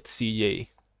the West, CJ.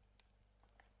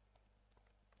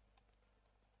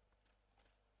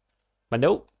 But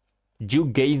no, you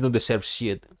guys don't deserve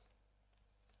shit.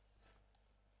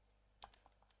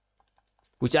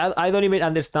 Which I don't even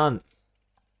understand.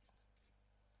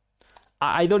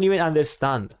 I don't even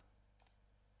understand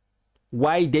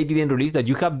why they didn't release that.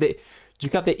 You have the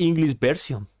English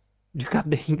version. You have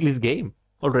the English game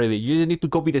already. You just need to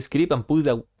copy the script and put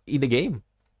it in the game.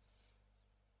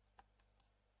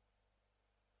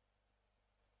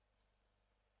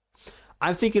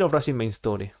 I'm thinking of rushing main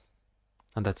story,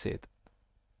 and that's it.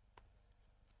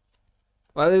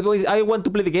 Well, boys, I want to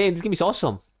play the game. This game is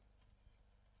awesome.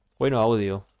 Bueno,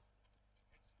 audio.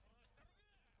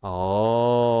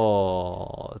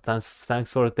 Oh, thanks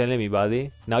for telling me,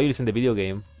 buddy. Now you listen to the video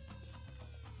game.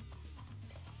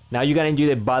 Now you can enjoy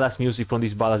the badass music from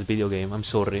this badass video game. I'm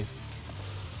sorry.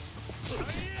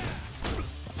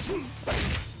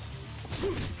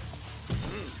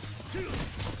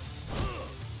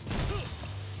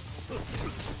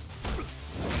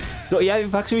 So yeah,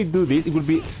 if I actually do this, it would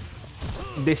be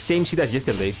the same shit as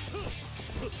yesterday.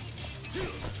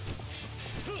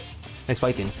 Nice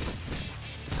fighting.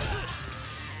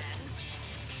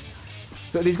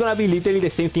 So this is gonna be literally the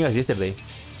same thing as yesterday.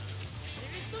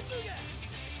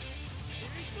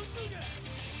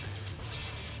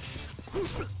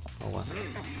 Oh wow.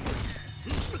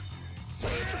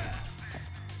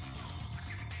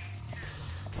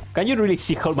 Can you really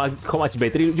see how much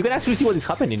better? You can actually see what is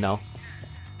happening now.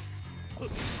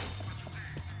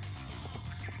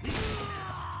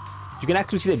 You can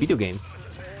actually see the video game.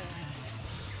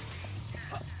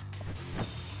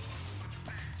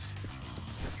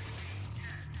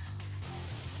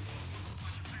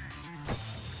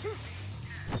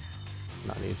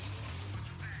 Nice.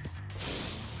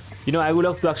 You know, I would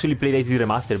love to actually play the HD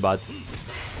remaster, but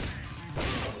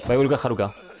I will get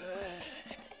Haruka.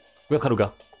 Get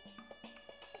Haruka.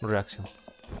 No reaction.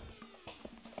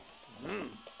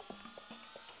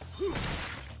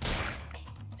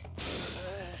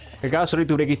 I'm sorry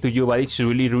to break it to you, but it's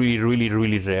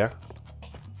really rare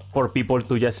for people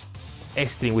to just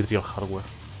stream with real hardware.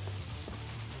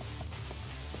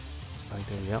 Right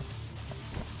there, yeah.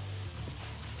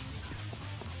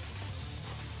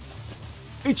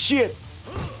 It's shit!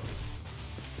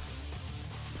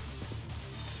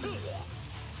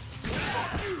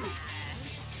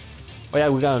 Oh yeah,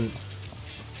 we can...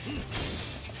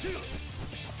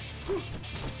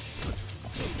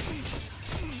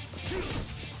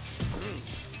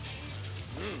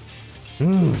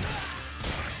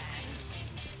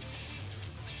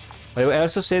 I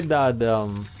also said that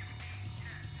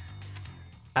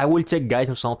I will check guys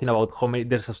or something about how many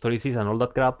there's a stories and all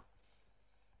that crap.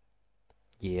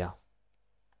 Yeah.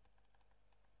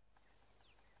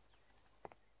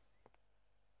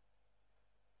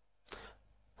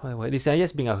 By the way, this I'm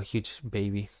just being a huge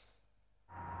baby.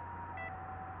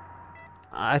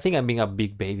 I think I'm being a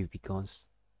big baby because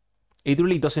it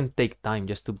really doesn't take time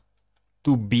just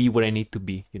to be where I need to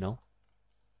be, you know?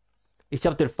 It's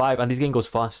chapter 5 and this game goes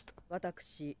fast.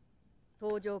 You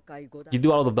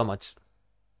do a lot of damage.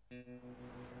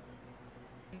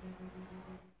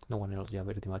 No one else, yeah,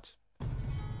 very much.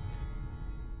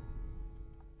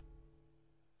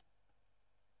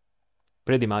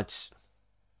 Pretty much.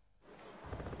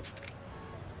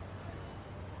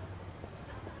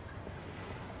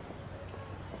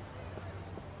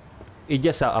 It's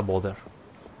just a bother.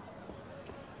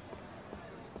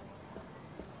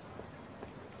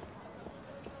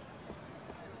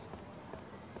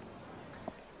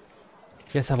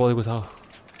 Yes, a bother without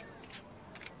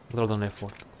an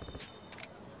effort.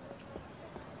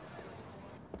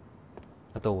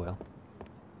 But oh well.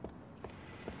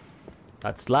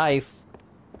 That's life.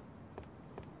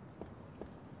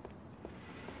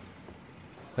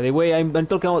 By the way, I'm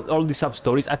talking about all these sub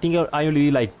stories. I think I only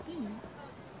did like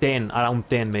 10, around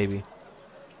 10 maybe.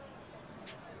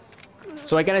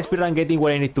 So I can experience getting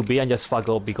where I need to be and just fuck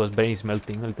up because brain is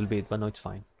melting a little bit, but no, it's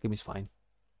fine. Game is fine.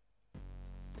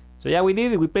 So yeah, we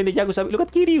did it. We played the Yakuza. Look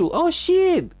at Kiryu. Oh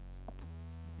shit.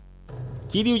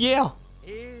 Kiryu, yeah.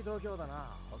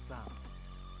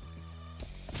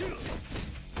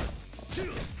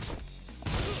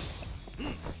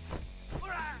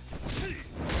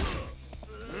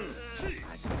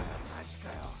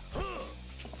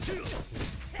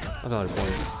 Another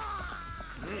point.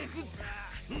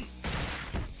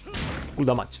 Full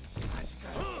damage.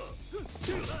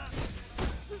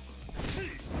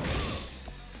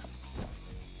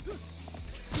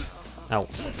 Ow.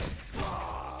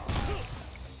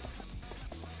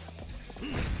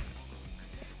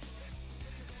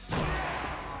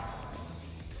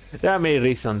 There are many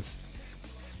reasons.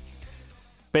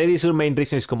 Predator's main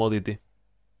reason is commodity.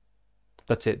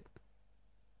 That's it.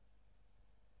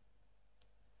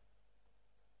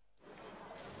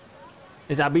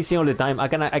 I've been saying all the time. I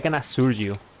can assure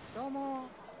you,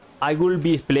 I will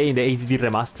be playing the HD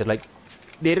remaster. Like,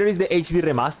 they release the HD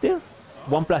remaster,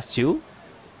 1+2.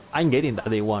 I'm getting that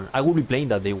day one. I will be playing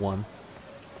that day one.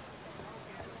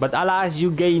 But alas,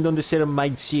 you game don't deserve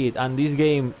my shit, and this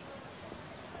game,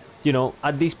 you know,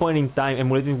 at this point in time,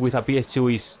 emulating with a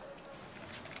PS2 is,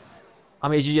 I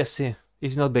mean, you just see,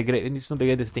 it's not the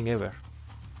greatest thing ever.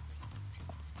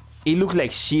 It looks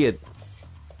like shit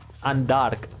and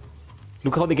dark.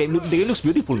 Look how the game looks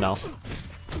beautiful now.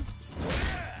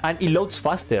 And it loads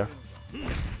faster.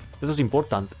 This was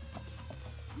important.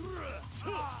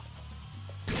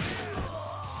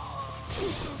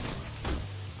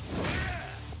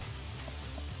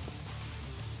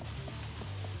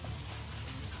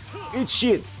 It's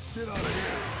shit.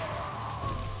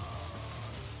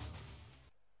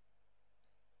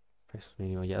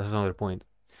 Yeah, that's another point.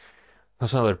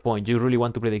 That's another point. You really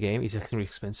want to play the game, it's extremely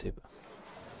expensive.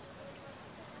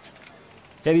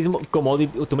 Yeah, this is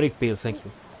commodity, turmeric pills, thank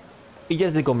you. It's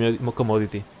just the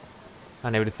commodity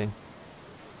and everything.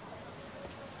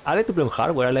 I like to play on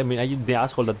hardware. I mean, I'm the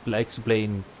asshole that likes to play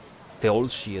in the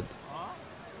old shit.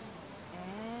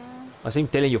 As I'm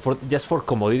telling you, just for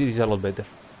commodity, it's a lot better.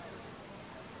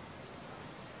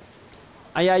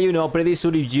 And yeah, you know, pretty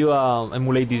soon if you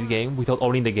emulate this game without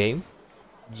owning the game,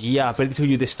 yeah, pretty soon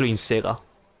you're destroying Sega.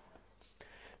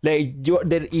 Like,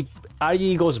 if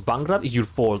RG goes bankrupt, it's your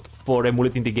fault for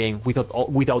emulating the game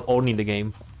without owning the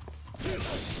game.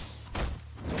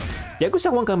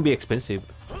 Yakuza 1 can be expensive.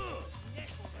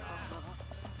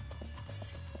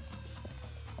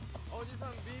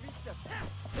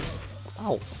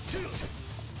 Ow.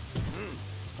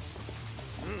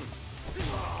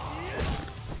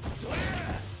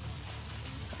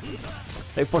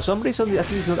 Like, for some reason, I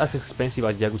think it's not as expensive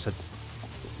as Yakuza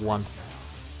 1.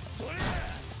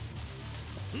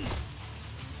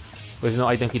 There's no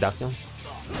item hit action.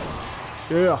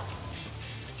 Yeah.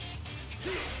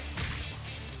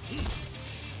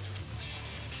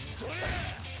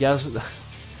 Yeah,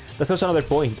 that's also another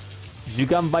point. You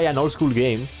can buy an old school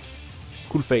game,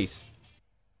 cool face,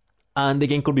 and the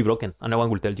game could be broken, and no one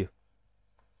will tell you.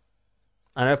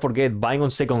 And I forget, buying on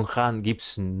second hand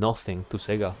gives nothing to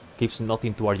Sega, gives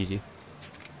nothing to RGG.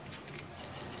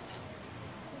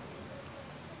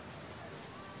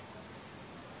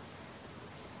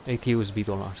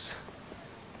 $80.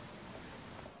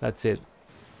 That's it.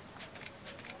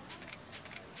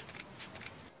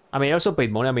 I mean, I also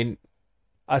paid money. I mean,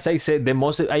 as I said, the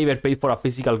most I ever paid for a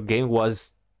physical game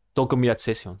was Tokyo Mirage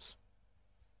Sessions.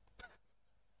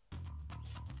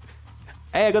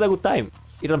 Hey, I got a good time.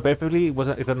 It ran perfectly,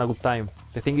 it ran a good time.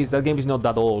 The thing is, that game is not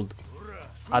that old.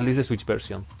 At least the Switch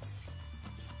version.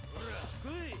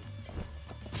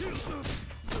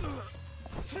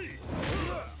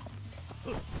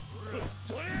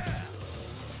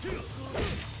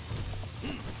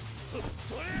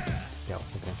 Yeah,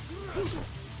 okay.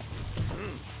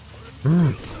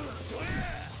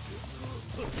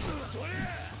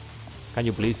 Can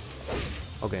you please?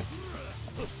 Okay.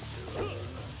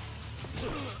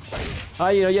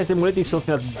 You know, yes, emulating is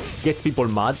something that gets people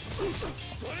mad.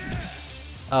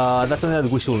 That's something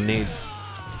that we should need.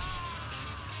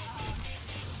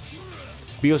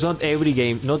 Because not every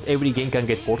game can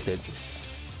get ported.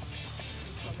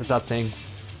 That's that thing.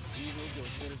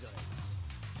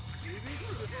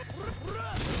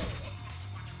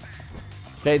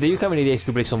 Like, do you have any ideas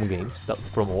to play some games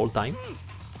from all time?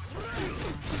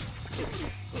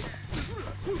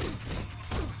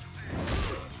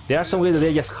 There are some games that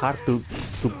they're just hard to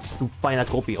find a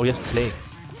copy or just play.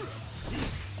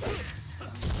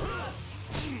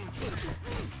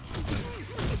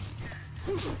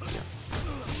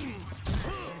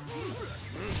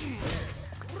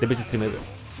 The best stream ever.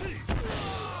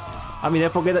 I mean, I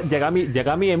forget that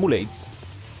Yagami emulates.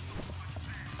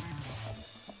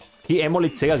 He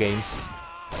emulates Sega games.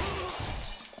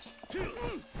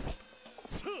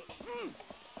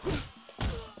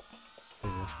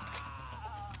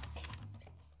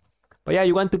 But yeah,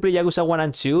 you want to play Yakuza 1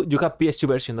 and 2, you have PS2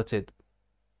 version, that's it.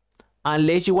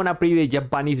 Unless you want to play the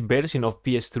Japanese version of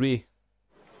PS3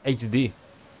 HD.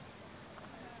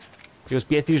 Because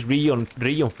PS3 is region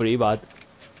free, but...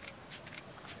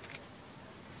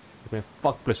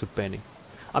 fuck Pressure Penny.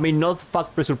 I mean, not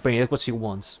fuck Pressure Penny, that's what she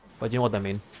wants. But you know what I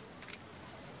mean.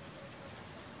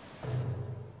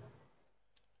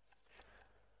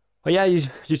 But yeah, you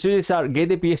should start, get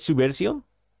the PS2 version.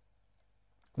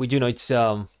 Which, you know, it's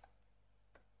the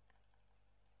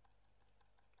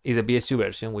PS2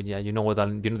 version, which, yeah, you know what,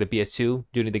 you know the PS2,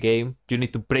 you need the game, you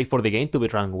need to pray for the game to be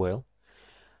run well.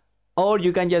 Or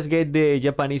you can just get the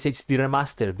Japanese HD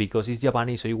remaster, because it's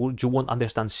Japanese, so you won't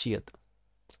understand shit.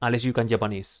 Unless you can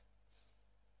Japanese.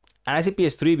 And I say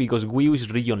PS3 because Wii U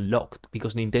is region locked,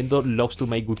 because Nintendo loves to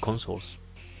make good consoles.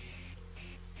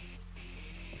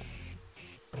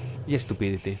 Just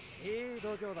stupidity.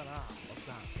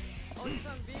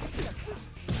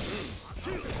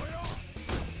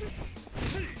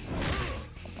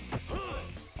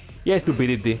 Yeah,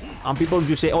 stupidity. And people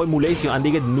just say, oh, emulation, and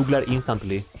they get nuclear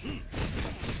instantly.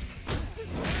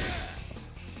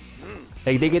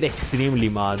 Like, they get extremely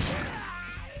mad.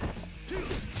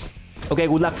 Okay,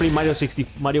 good luck playing Mario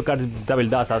Kart Double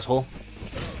Dash, asshole.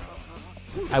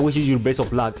 I wish you your best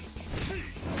of luck.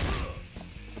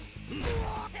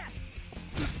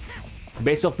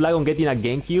 Best of luck on getting a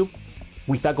GameCube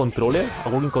with a controller, a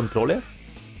working controller,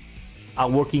 a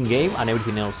working game, and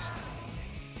everything else.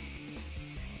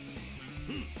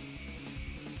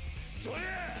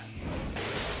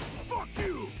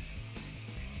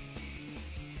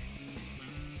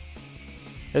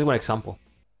 There's one example.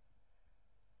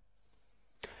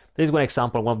 There's one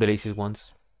example, one of the laziest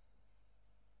ones.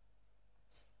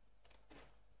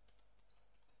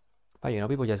 But you know,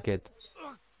 people just get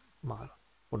mad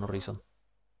for no reason.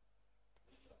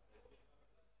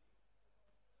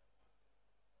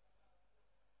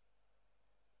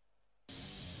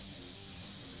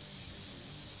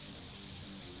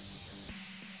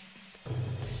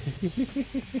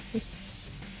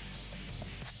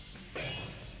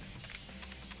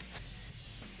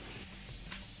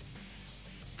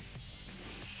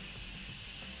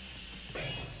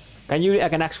 I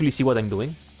can actually see what I'm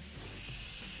doing.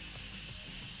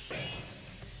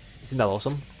 Isn't that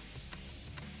awesome?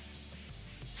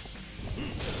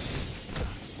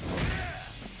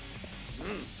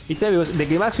 It's fair because the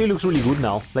game actually looks really good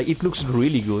now. Like, it looks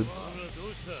really good.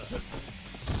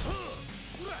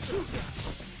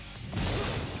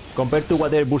 Compared to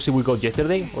whatever bullshit we got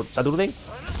yesterday or Saturday.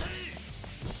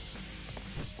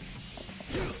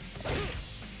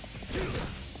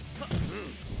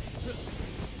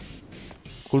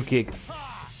 Cool kick.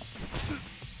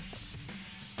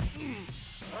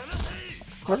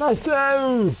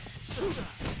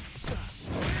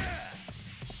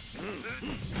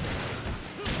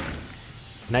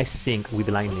 Nice sync with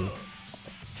lightning.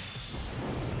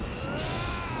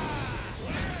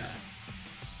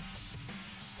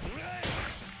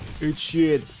 It's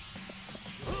shit.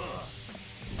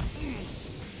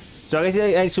 So I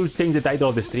guess I should change the title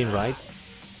of the stream, right?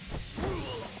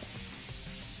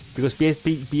 Because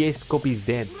PS copy is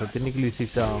dead, so technically this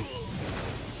is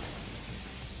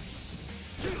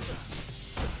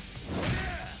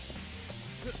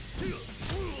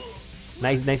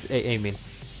nice aiming.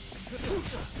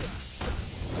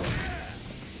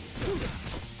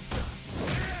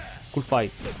 Cool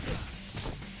fight.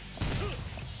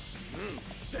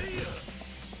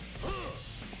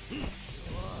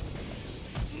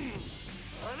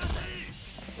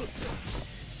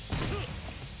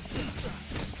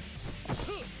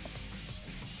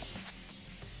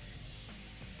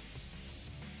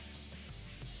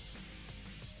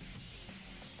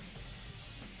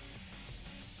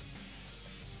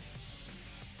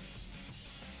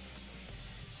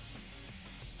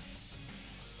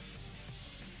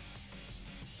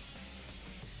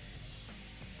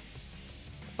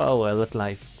 Oh well, that's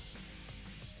life.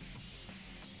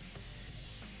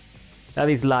 That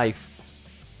is life.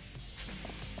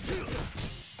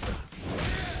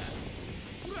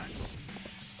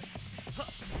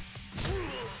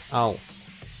 Ow.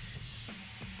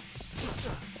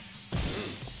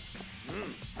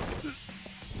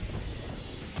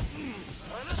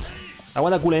 I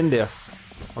want a cool end there.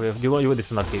 Okay, you get the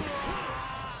standard kick.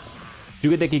 You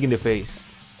get the kick in the face.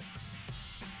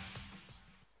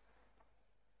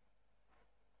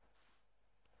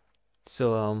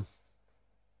 So,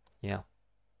 yeah.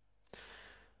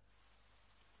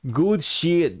 Good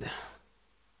shit.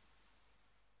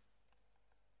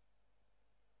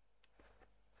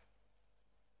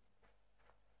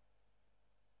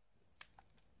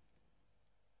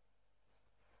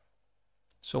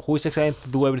 So who is excited to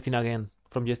do everything again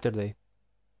from yesterday?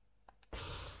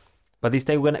 But this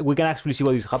time we can actually see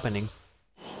what is happening.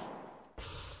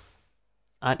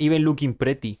 And even looking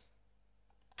pretty.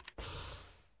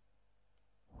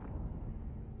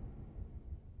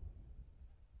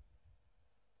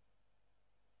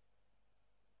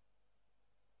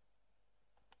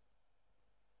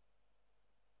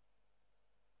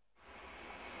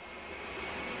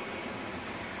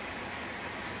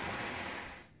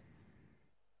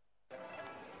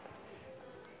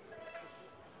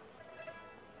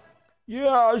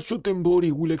 Yeah,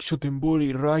 Shotenbori. We like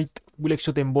Shotenbori, right? We like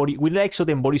Shotenbori. We like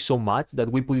Shotenbori so much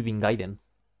that we put it in Gaiden.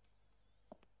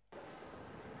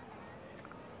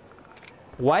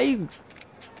 Why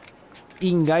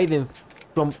in Gaiden,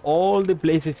 from all the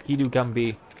places Kiryu can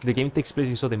be, the game takes place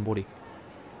in Shotenbori?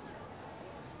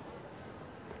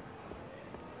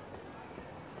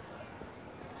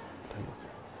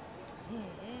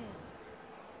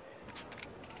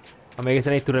 I guess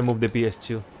I need to remove the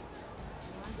PS2.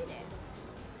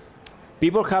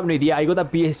 People have no idea, I got a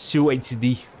PS2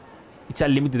 HD. It's a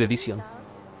limited edition.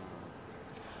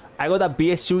 I got a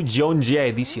PS2 John Gia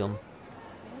edition.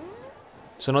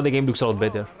 So now the game looks a lot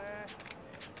better.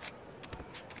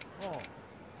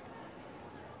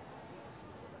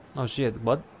 Oh shit,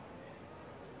 what?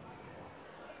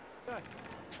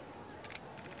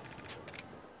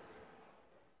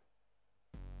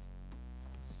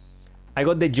 I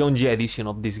got the John Gia edition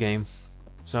of this game.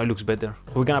 So now it looks better.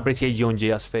 We can appreciate John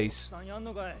Gia's face.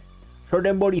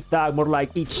 Certain body tag, more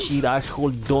like eat shit,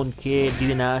 asshole, don't care,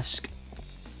 didn't ask.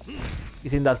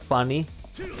 Isn't that funny?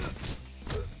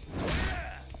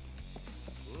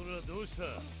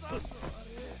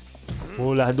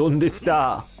 Hola, ¿dónde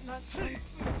está?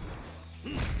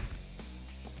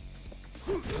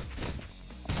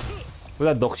 Look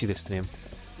at dog shit stream.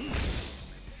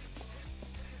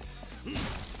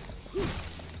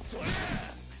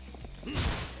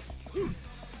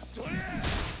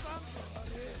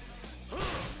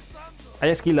 I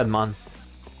just killed that man.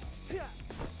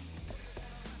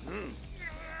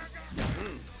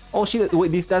 Oh shit,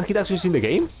 wait, that hit actually in the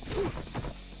game?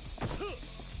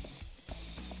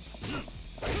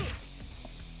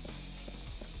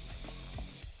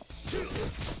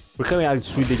 We're having a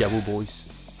sweet deja vu, boys.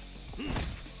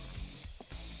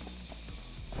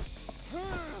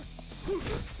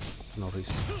 No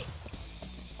reason.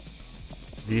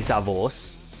 This is a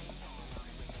boss.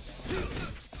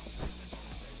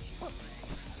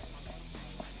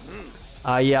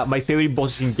 Yeah, my favorite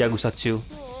bosses in Yakuza 2.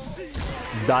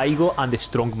 Daigo and the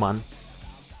Strongman.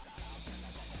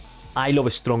 I love a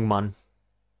Strongman.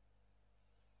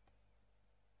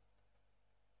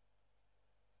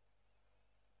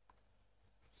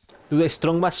 Dude, the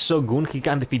Strongman's so good, he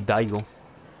can defeat Daigo.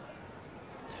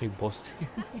 He bossed.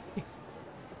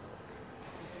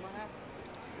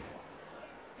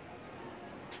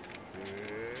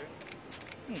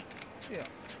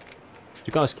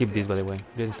 You can't skip this, by the way.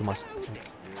 This is too much.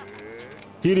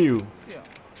 Kiryu.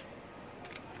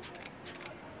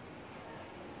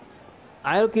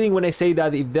 I'm not kidding when I say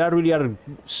that if there really are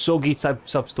so good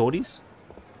types of stories,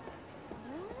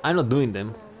 I'm not doing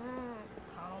them.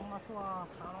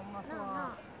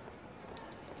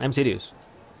 I'm serious.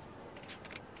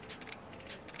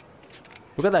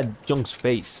 Look at that Jung's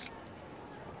face.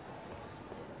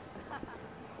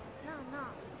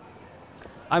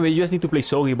 I mean, you just need to play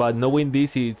Sogi, but knowing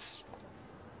this, it's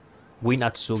win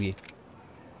at Sogi.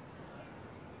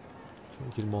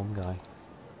 Your mom guy.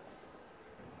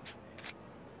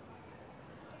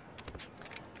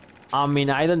 I mean,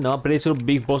 I don't know. Pretty sure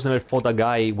Big Boss never fought a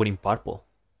guy wearing purple.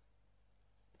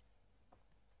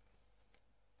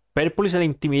 Purple is an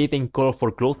intimidating color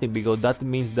for clothing because that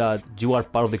means that you are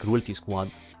part of the cruelty squad.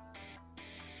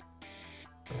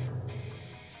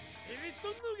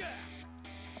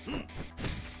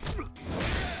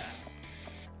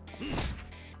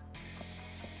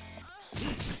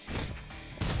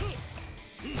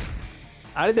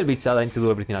 A little bit sad I need to do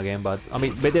everything again, but I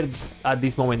mean, better at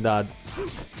this moment than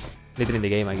later in the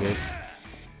game, I guess.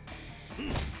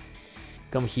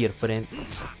 Come here, friend.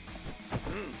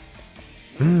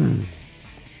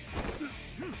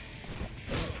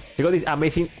 You got this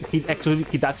amazing hit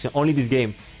action, only this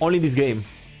game. Only this game.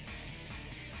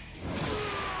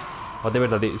 Whatever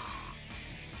that is.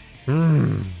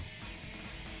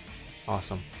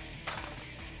 Awesome.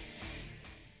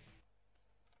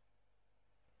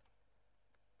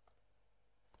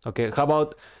 Okay, how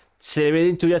about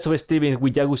celebrating 2 years of streaming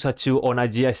with Yakuza 2 on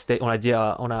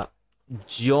a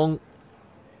John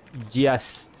Gia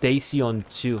Station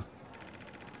 2.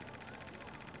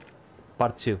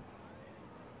 Part 2.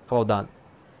 How about that?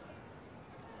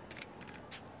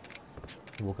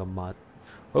 Look, I'm mad.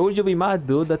 Why would you be mad,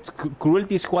 dude? That's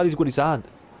Cruelty Squad is what it's at.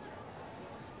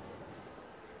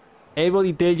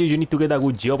 Everybody tells you need to get a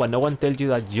good job, but no one tells you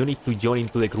that you need to join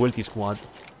into the Cruelty Squad.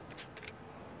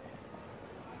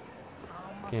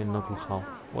 Yeah, no clue how.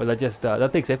 Well,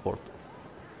 that takes effort.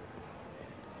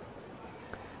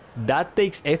 That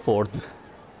takes effort.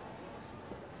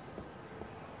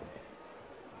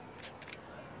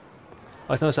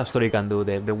 Oh, it's not a sub story you can do,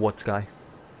 the watch guy.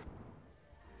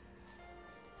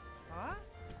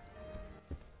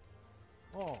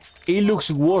 It looks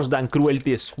worse than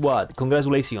Cruelty Squad.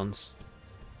 Congratulations.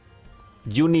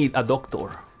 You need a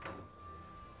doctor.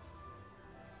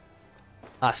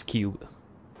 Ask Cube.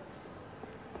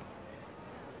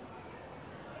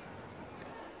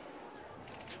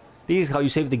 This is how you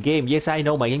save the game. Yes, I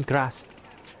know, my game crashed.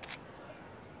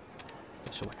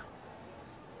 So, bueno.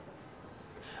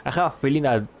 I have a feeling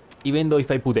that even though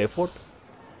if I put effort,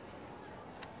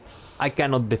 I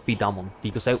cannot defeat Amon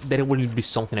because there will be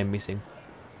something I'm missing.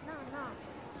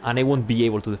 And I won't be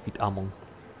able to defeat Amon.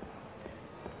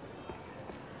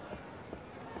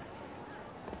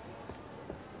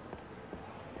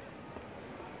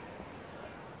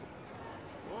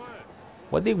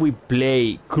 What did we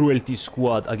play Cruelty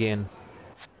Squad again?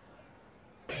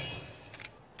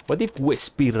 What if we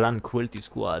speedrun Cruelty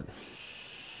Squad?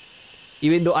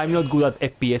 Even though I'm not good at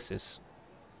FPSs.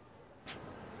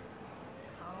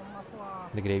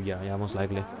 The graveyard, yeah, most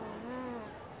likely.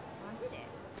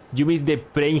 You miss the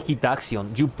praying hit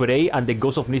action. You pray and the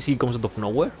Ghost of Nisi comes out of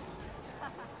nowhere.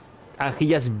 And he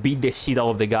just beat the shit out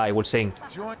of the guy while saying,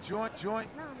 joint. No.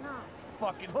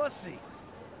 Fucking pussy.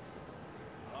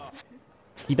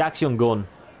 Hit action gone.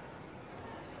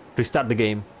 Restart the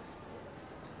game.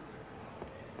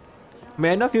 I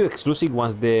mean, I know a few exclusive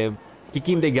ones. The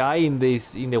kicking the guy in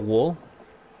the wall.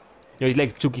 You know, it's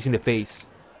like 2 kicks in the face.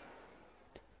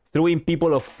 Throwing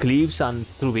people off cliffs and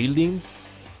through buildings.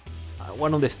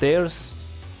 One on the stairs.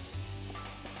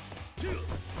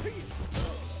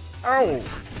 Ow!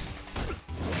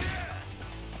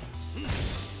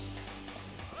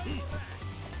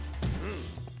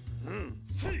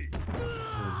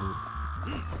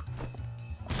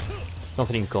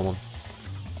 Nothing in common.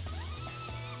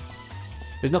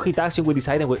 There's no hit action with this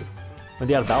item when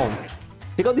they are down.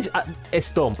 Check out this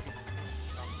stomp.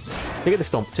 Check out the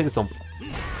stomp. Check the stomp.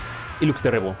 It looks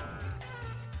terrible.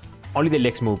 Only the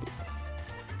legs move.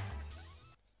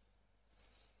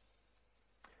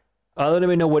 I don't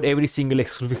even know what every single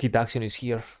exclusive hit action is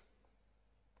here.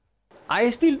 I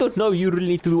still don't know if you really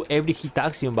need to do every hit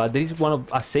action, but there is one of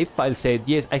a save file said,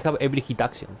 yes, I have every hit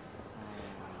action.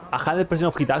 100%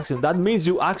 of hit action. That means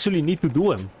you actually need to do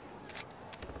them.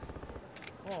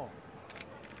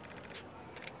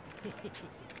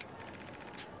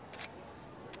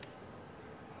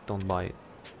 Don't buy it.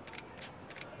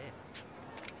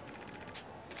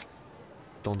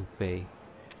 Don't pay.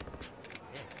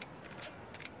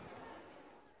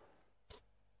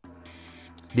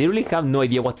 They really have no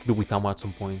idea what to do with Amon at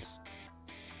some points.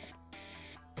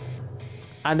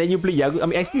 And then you play Yakuza. I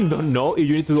mean, I still don't know if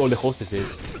you need to do all the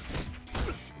hostesses.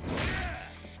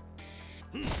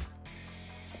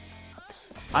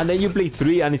 And then you play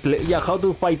 3 and it's like, yeah, how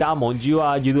to fight Amon? You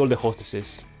do all the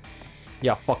hostesses.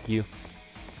 Yeah, fuck you.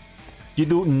 You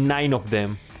do 9 of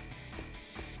them.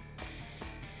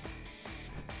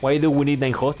 Why do we need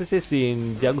 9 hostesses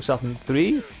in Yakuza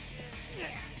 3?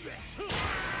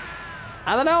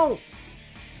 I don't know.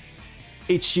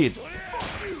 It's shit.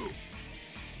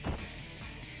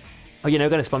 Oh yeah, now we're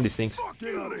gonna spam these things.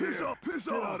 Get out of here. Piss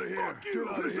out of here. Get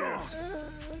out of here.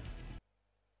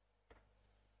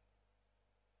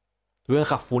 We're gonna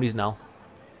have funnies now.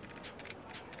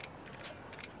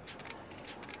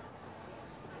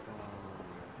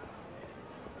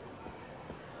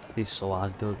 This is so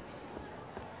ass, dude.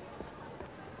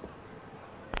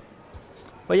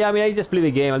 But yeah, I mean, I just play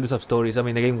the game, I'll do some stories. I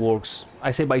mean, the game works.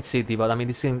 I say Vice City, but I mean,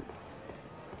 this game...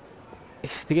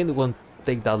 The game won't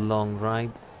take that long, right?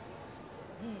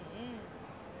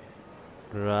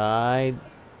 Right.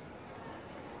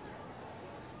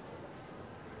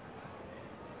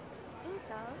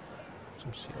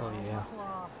 Oh yeah.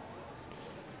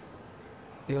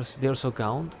 They also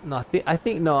count? No, I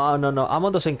think no.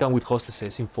 Amon doesn't count with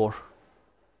hostesses in 4.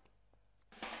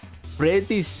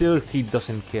 Pretty sure he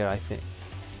doesn't care. I think.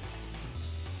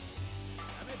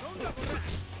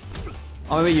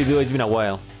 Oh, maybe you do. It's been a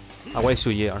while. A while,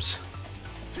 2 years.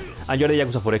 And you're the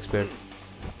Yakuza 4 expert.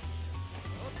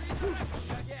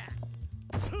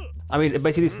 I mean,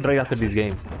 basically, it's right after this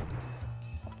game.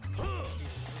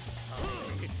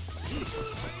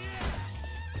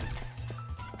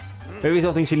 Maybe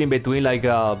something silly in between, like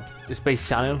Space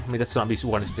Channel. I mean, that's gonna be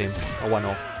one stream, or one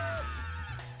off.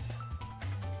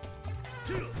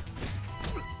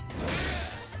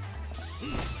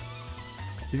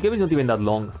 This game is not even that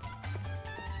long.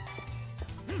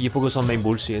 You focus on main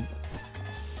bullshit.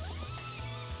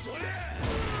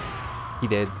 He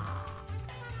dead.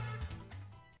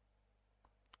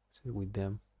 Stay with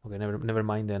them. Okay, never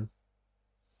mind then.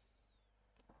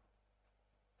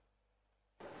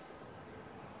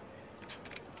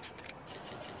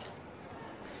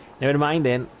 Never mind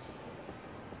then.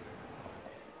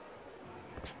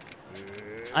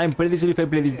 I'm pretty sure if I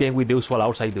play this game with the usual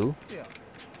hours I do,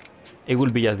 it will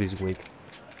be just this week.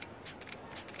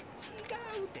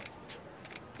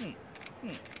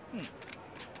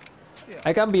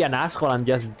 I can be an asshole and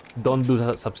just don't do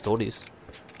sub stories.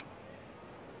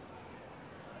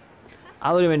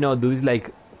 I don't even know, dude. It's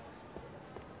like,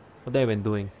 what am I even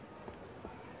doing?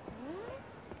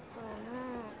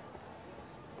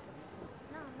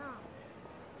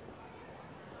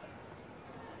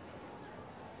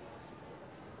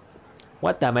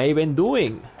 What am I even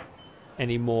doing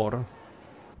anymore?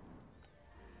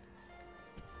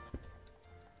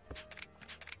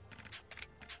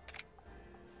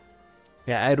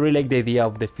 Yeah, I really like the idea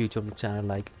of the future of the channel,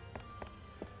 like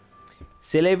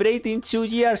celebrating 2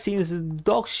 years since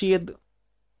dog shit,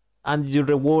 and your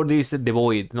reward is the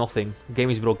void, nothing. Game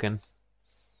is broken.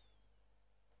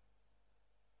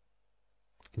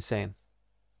 Insane.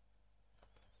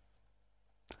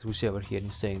 As we see over here,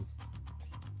 insane.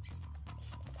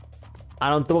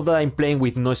 And on top of that, I'm playing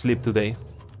with no sleep today.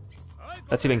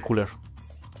 That's even cooler.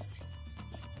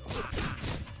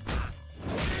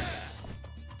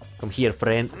 Come here,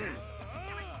 friend.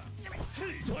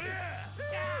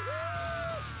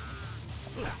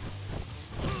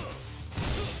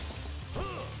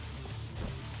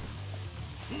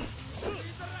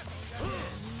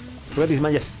 Look at this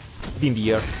man just in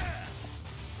the air.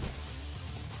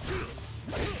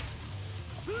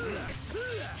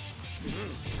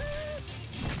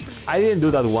 I didn't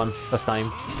do that one last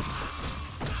time.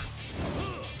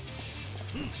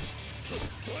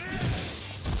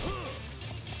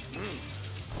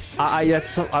 I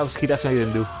was hit action I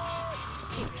didn't do.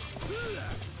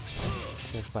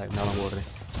 Year 5, now don't worry.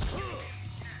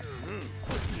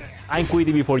 I'm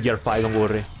quitting before year 5, don't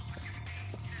worry.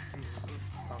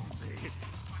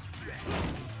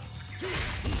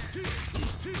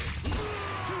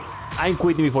 I'm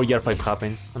quitting before year 5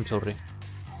 happens, I'm sorry.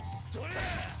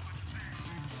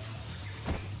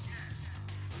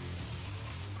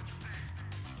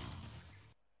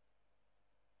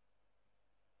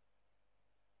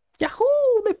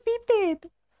 Yahoo!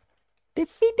 Defeated!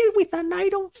 Defeated with an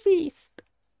iron fist!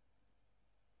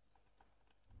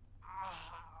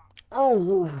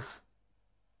 Oh!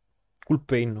 Cool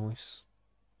pain noise.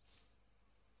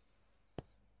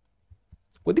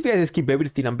 What if I just skip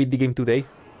everything and beat the game today?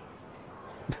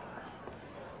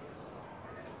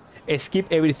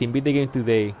 Skip everything, beat the game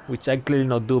today, which I clearly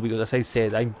not do because, as I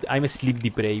said, I'm sleep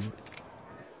deprived.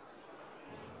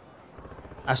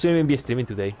 I shouldn't even be streaming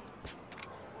today.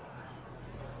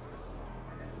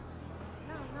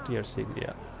 Tier 6,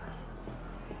 yeah.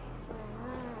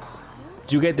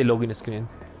 You get the login screen.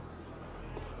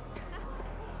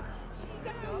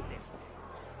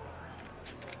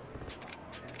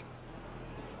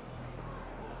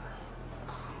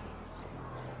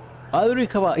 I don't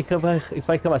know if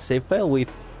I have a save file with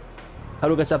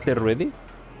Haruka chapter ready.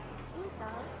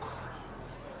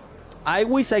 I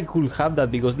wish I could have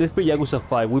that because let's play Yakuza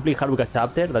 5. We play Haruka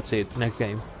chapter, that's it. Next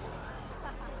game.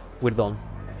 We're done.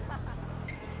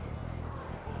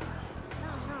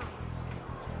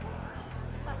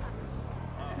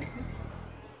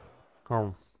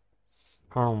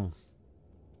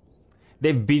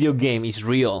 The video game is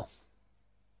real.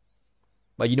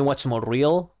 But you know what's more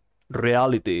real?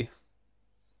 Reality.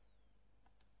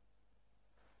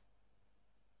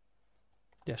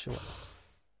 Yeah, sure.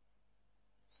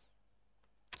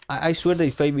 I swear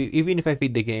that even if I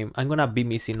beat the game, I'm gonna be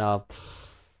missing up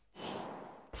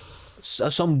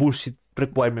some bullshit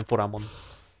requirement for Amon.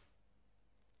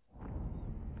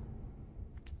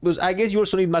 Because I guess you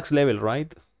also need max level,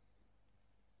 right?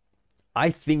 I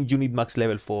think you need max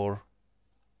level for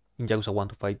in Yakuza 1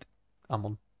 to fight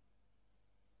Amon.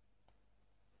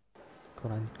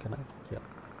 Can I? Yeah.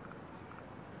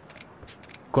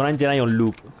 Koran Janai on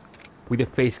loop. With the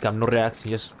face cam, no reaction,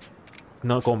 just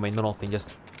no comment, no nothing, just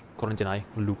Koran Janai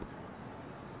on loop.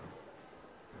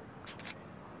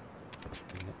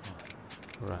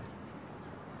 Right.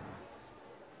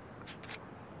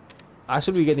 I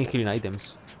should be getting healing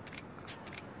items.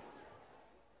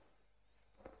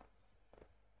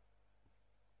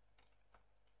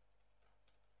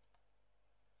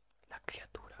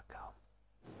 criatura, Cam.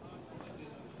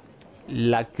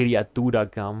 La criatura,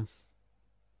 Cam.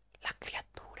 La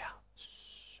criatura.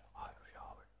 La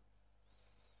criatura.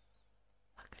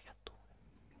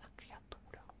 La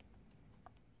criatura.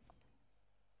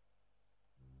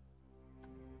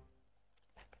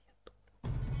 La criatura.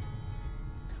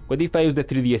 What if I use the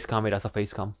 3DS camera as a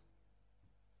face cam?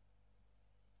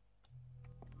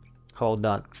 How about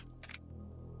that?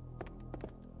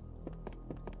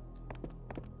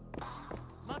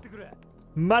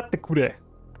 Matekure.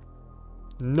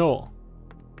 No.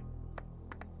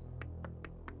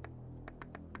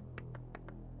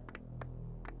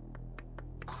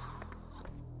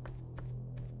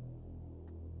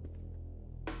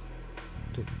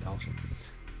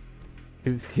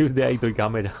 Here's the idle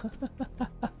camera.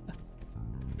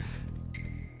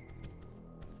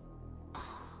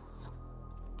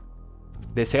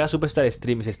 The Sega Superstar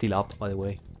stream is still up, by the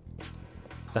way.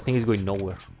 That thing is going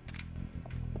nowhere.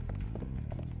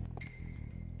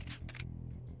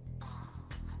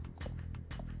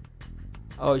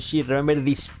 Oh shit, remember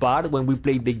this part when we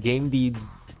played the game the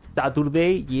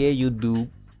Saturday? Yeah, you do.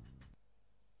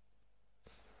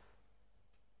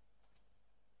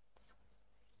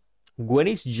 When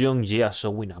is Young Jia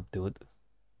showing up, dude?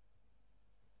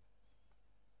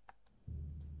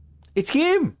 It's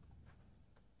him!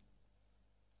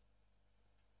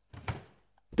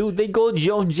 Dude, they got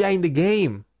Young Jia in the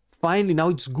game. Finally, now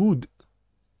it's good.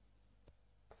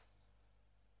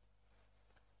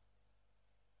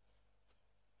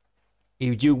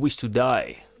 If you wish to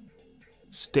die,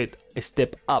 step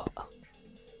up.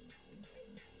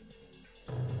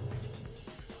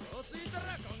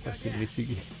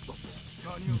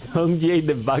 Young Jia in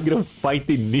the background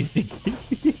fighting Nishiki.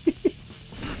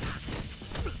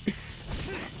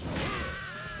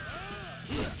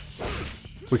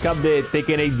 We have the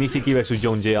Tekken 8 Nishiki versus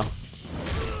Young Jia.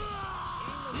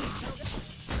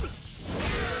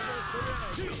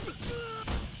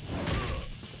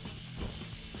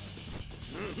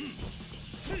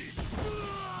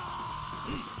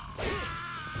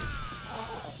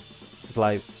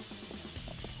 Live.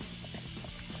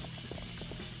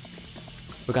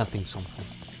 We can think something.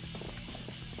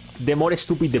 The more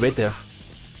stupid, the better.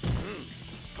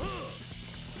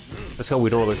 That's how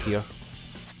we roll over here.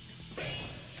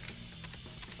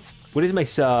 What is my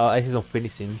item of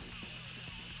finishing?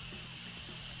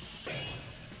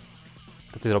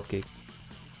 That's the dropkick.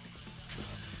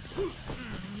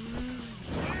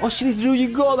 Oh shit, it's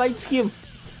Ryuji God, it's him!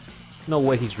 No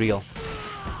way he's real.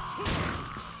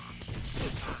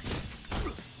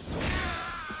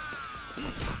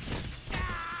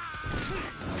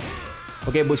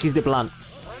 Okay, but here's the plan.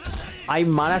 I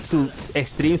managed to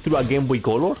stream through a Game Boy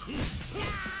Color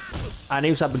and I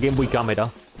use a Game Boy camera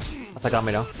as a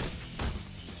camera.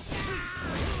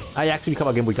 I actually have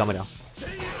a Game Boy camera.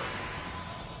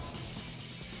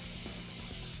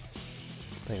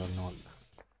 Pero no.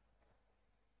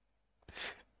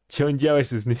 Chonja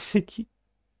versus Nishiki.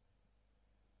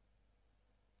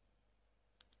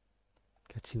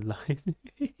 Catching line.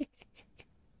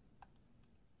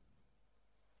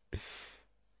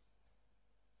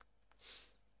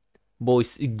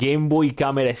 Boys, Game Boy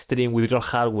camera stream with real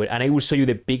hardware, and I will show you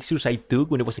the pictures I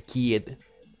took when I was a kid.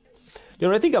 You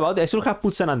know, I think about it, I should have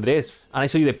put San Andres, and I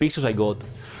show you the pictures I got.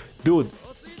 Dude,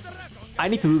 I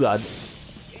need to do that.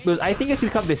 Because I think I still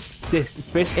have this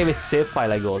first ever save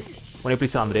file I got when I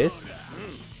played San Andres.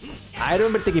 I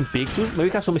remember taking pictures, maybe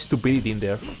have some stupidity in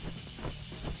there.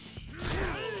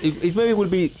 It maybe will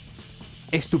be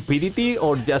a stupidity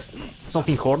or just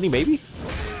something horny, maybe?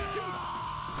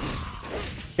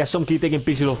 Yeah, some kid taking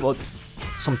pictures of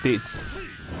some tits.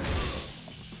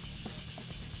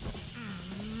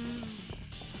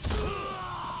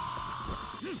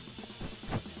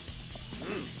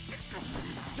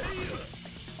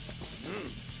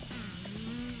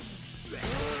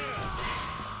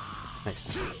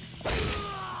 Nice.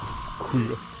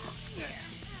 Cool.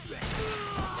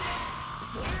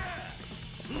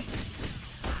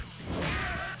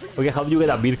 Okay, how do you get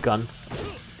a beer can?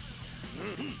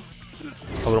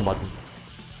 Wrong button.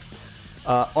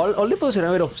 All the poses I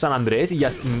remember of San Andres is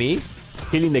just me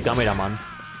killing the cameraman.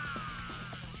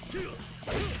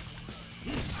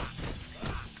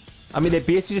 I mean, the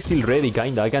PS is still ready,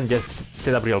 kinda. I can just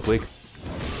set up real quick.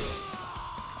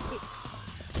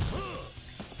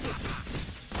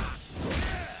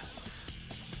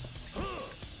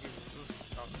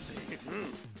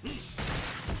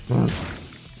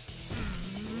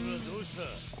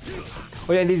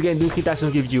 Oh yeah, in this game, do hit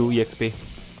actions give you EXP.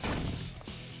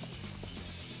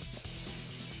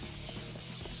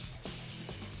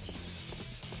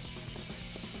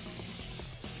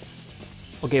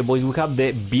 Okay, boys, we have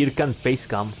the beer can face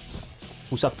cam.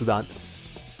 Who's up to that?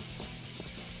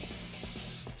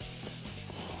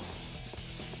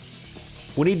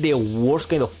 We need the worst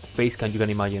kind of face cam you can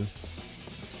imagine.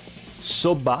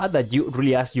 So bad that you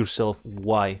really ask yourself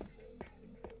why.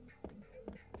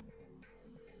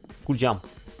 Cool jump.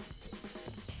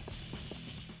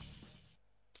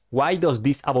 Why does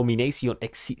this abomination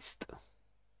exist?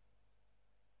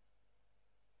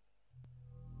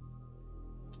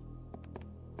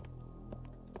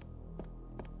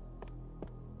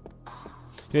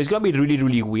 You know, it's gonna be really,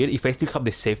 really weird if I still have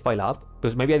the save file up.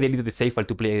 Because maybe I deleted the save file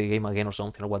to play the game again or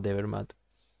something or whatever, man.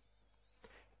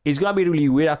 It's gonna be really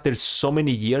weird after so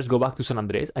many years go back to San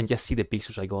Andreas and just see the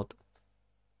pictures I got.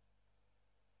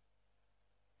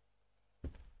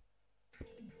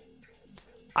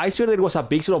 I swear there was a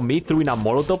picture of me throwing a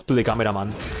Molotov to the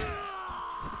cameraman.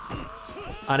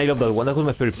 And I love that one. That was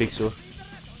my favorite picture.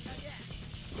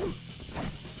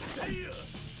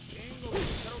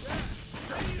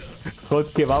 Hot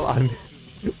kebab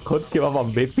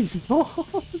and babies.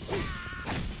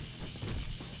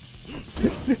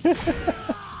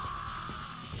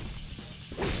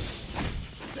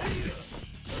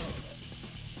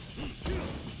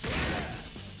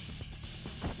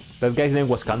 That guy's name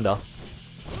was Kanda.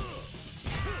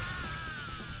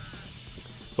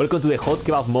 Welcome to the hot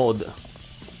kebab mode.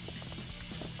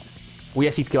 We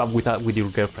just eat kebab with your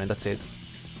girlfriend, that's it.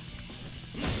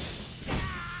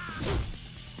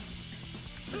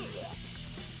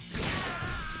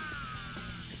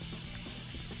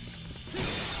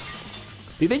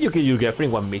 Didn't you kill your girlfriend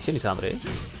in one mission, is Andres?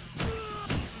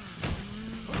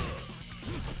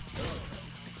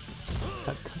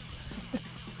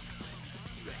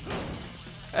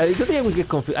 It's something I will get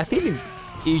confused. I think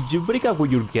if you break up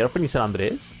with your girlfriend in San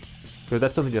Andres, because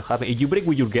that's something that happens. If you break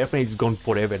with your girlfriend, it's gone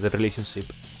forever, the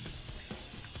relationship.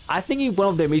 I think in one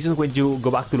of the missions when you go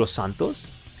back to Los Santos,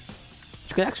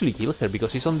 you can actually kill her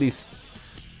because she's on this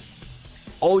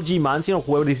OG mansion or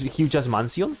whoever this huge ass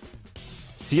mansion.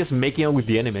 She's just making out with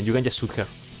the enemy and you can just shoot her.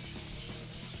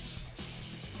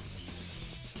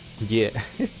 Yeah.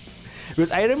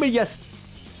 Because I remember just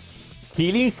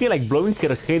killing her, like blowing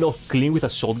her head off clean with a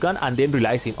shotgun and then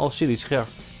realizing, oh shit, it's her.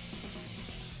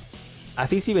 I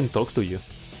think she even talks to you.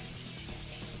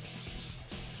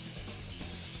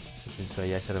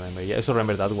 Yes, I remember. Yeah, I also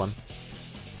remember that one.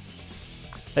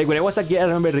 Like when I was a kid, I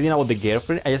remember reading about the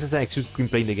girlfriend. I just had an excuse to keep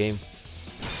playing the game.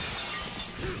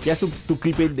 Just to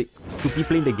keep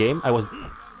playing the game, I was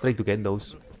trying to get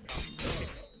those.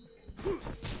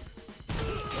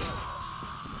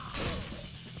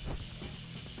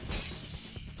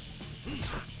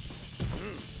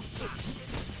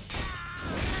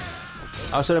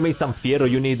 I also remember San Fierro,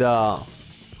 you need there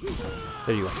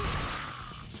you go.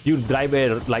 Your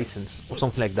driver license or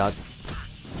something like that.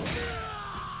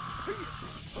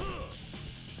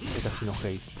 Casino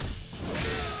haste.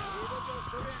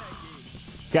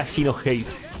 Casino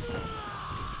haste.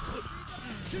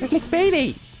 It's like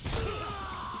payday.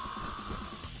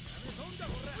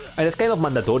 And it's kind of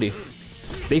mandatory.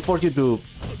 They force you to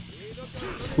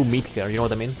meet her, you know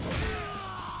what I mean?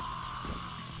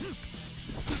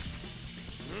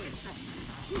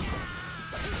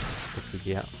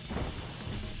 Yeah.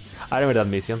 I remember that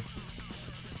mission.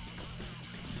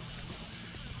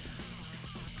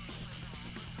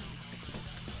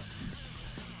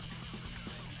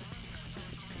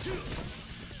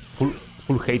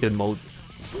 Full hated mode.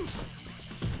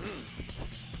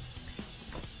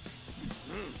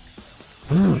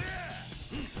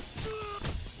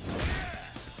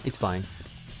 It's fine.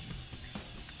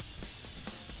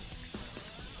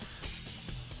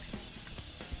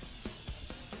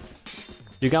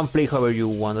 You can play however you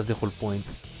want, that's the whole point.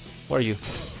 Where are you?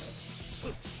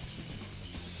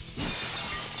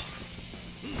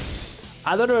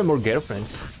 I don't remember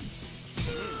girlfriends.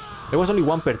 There was only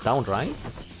one per town, right?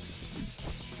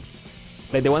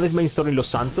 Like the one that's main story in Los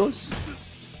Santos.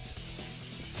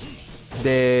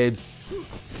 The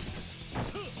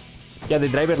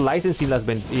driver license in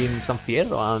San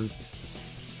Fierro, and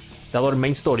the other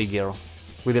main story girl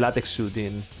with the latex suit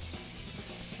in.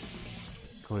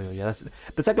 Oh, yeah,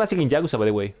 that's a classic in Yakuza, by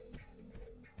the way.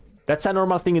 That's a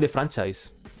normal thing in the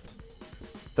franchise.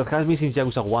 That has been since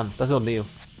Yakuza 1. That's not new.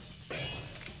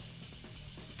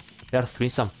 There are 3 in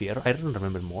San Fierro. I don't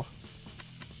remember more.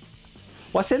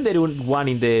 Wasn't there one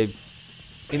in this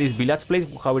village place,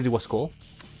 however it was called?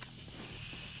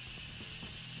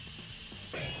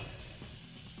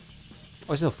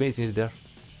 Oh, it's not finishing, is there?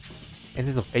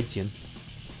 Instead of Aegean.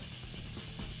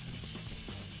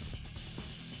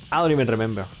 I don't even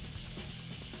remember.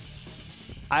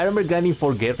 I remember grinding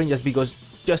for girlfriend just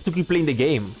just to keep playing the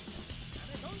game.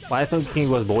 But I don't think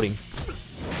it was boring.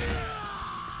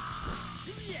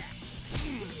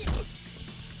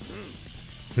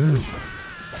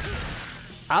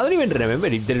 I don't even remember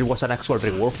if there was an actual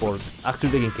reward for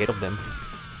actually taking care of them.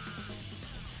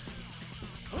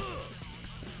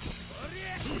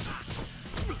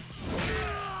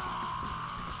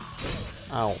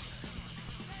 Ow.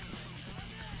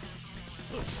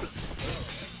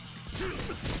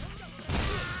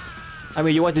 I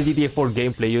mean, you watch the GTA 4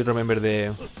 gameplay, you remember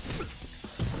the...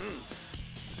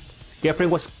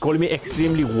 Girlfriend was calling me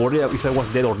extremely worried if I was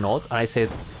dead or not, and I said,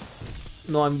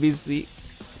 no, I'm busy.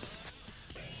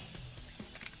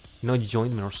 No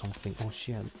jointment or something. Oh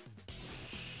shit.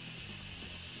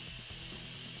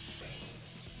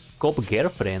 Cop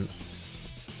girlfriend.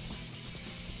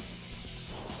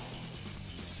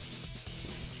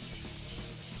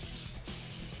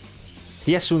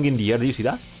 He just swinging in the air, do you see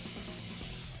that?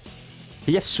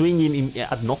 He just swinging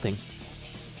at nothing.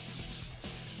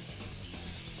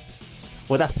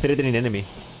 What a threatening enemy.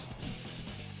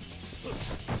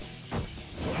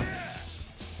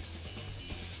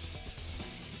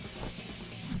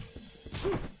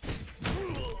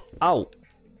 Ow.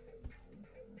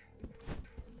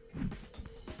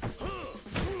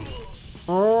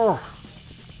 Oh.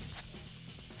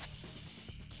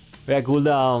 Very cool,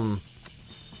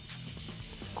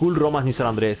 cool romance in San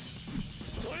Andres.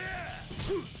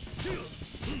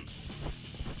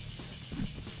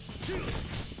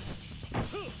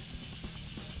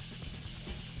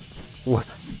 What?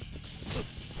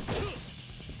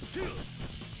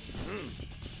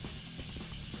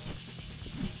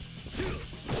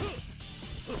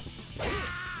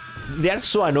 They are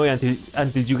so annoying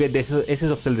until you get the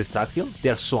essence of self-destruction. They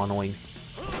are so annoying.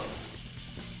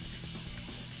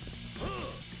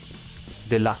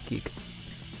 The luck kick.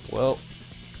 Well,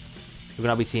 you're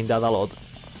gonna be seeing that a lot.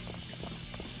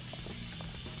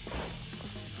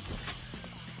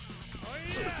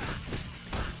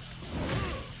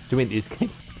 You mean this kick?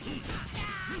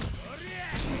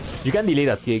 You can delay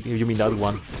that kick if you mean that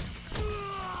one.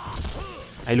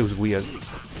 It looks weird.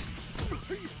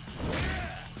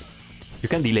 You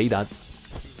can delay that.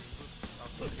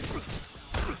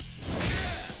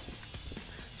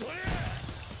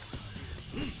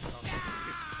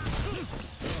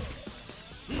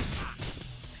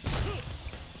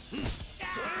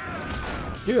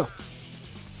 Yeah.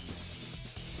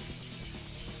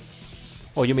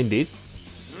 Oh, you mean this?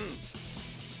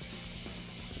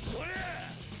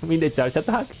 I mean the charge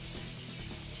attack?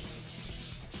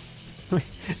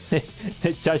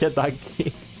 The charge attack.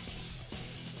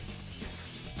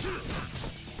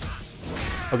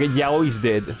 Okay, Yao is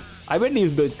dead. I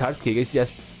believe the card kick is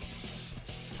just...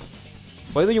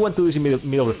 Why do you want to do this in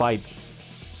middle of the fight?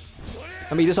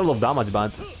 I mean, it does a lot of damage,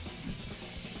 but...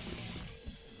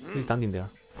 He's standing there.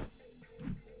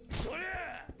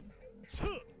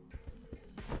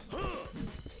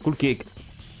 Cool kick.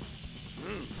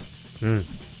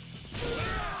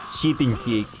 Cheating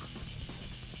kick.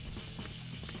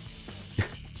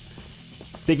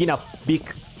 Taking a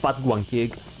big fat one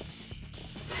kick.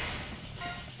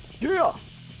 Yeah!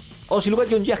 Oh, see, look at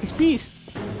John Jia, he's pissed!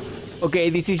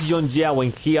 Okay, this is John Jia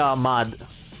when he are mad.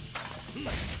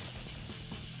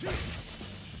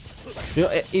 You know,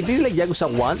 if this is like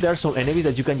Yakuza 1, there are some enemies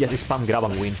that you can just spam grab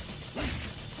and win.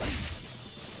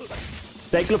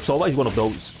 Cyclops Ova is one of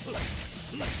those.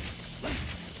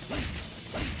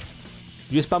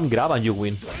 You spam grab and you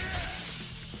win.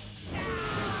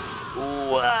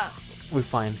 Ooh, we're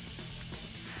fine.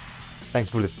 Thanks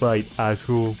for the fight,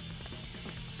 asshole.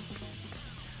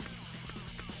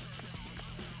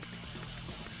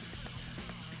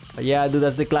 But yeah, dude,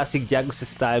 that's the classic Yakuza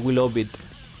style. We love it.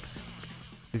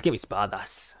 This game is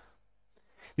badass.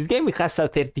 This game has a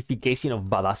certification of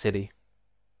badassery.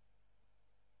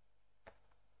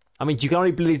 I mean, you can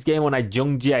only play this game on a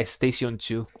Yongjia Station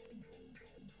 2.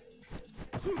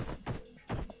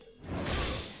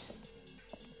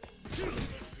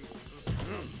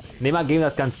 Name a game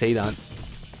that can say that.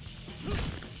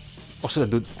 Also,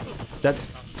 dude, that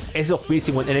S of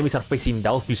piercing when enemies are facing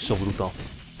down feels so brutal.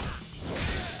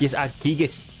 Yes, a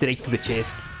kick straight to the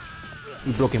chest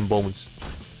with broken bones.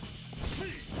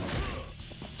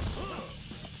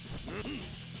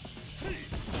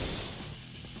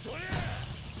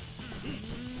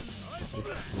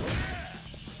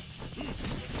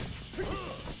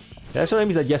 There are some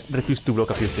enemies that just refuse to block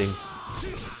a few things.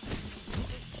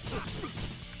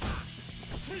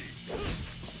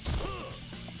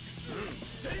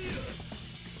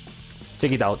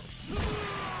 Check it out.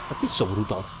 That feels so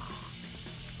brutal.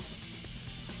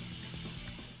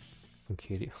 I'm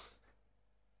curious.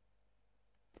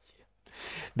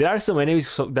 There are some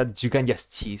enemies that you can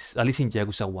just cheese, at least in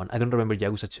Yakuza 1. I don't remember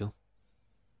Yakuza 2.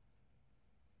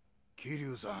 桐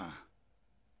生さん、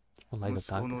 Online 息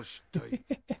子 attack. の失態。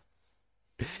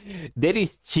 There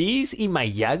is cheese in my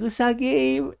Yakuza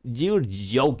game? You're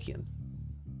joking.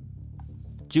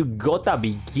 You gotta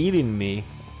be kidding me.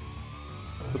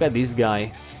 Look at this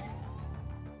guy.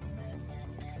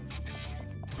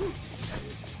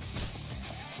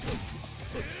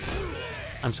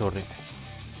 I'm sorry.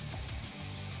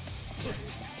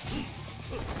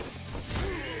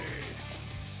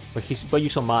 But you're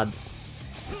so mad.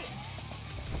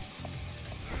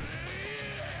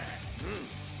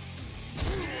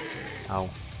 Ow.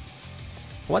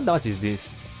 What damage is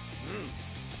this?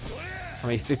 I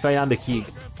mean, if I land the kick.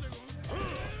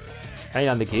 I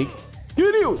land the kick.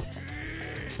 Get you!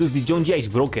 Dude, the John G is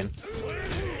broken.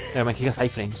 Never mind, he has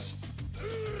iframes.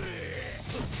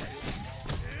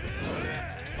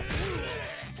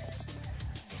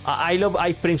 I love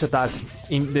iframes attacks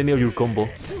in the near your combo.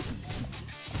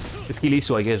 Skill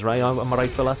issue, I guess, right? Am I right,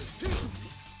 fellas?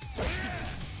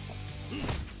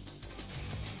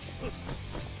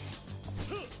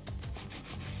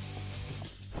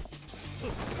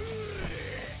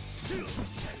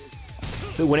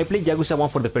 So when I played Yakuza 1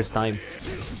 for the first time,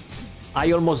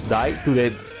 I almost died to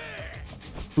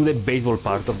the baseball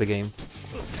part of the game.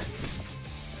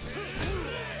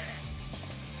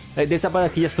 Like, there's a part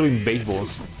that he just throwing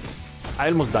baseballs. I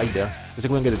almost died there, because I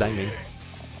couldn't get the timing.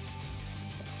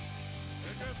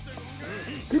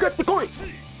 You got the coin!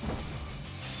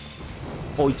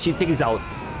 Oh shit, take it out.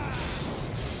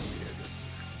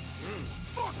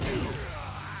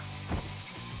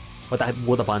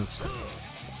 What a punch.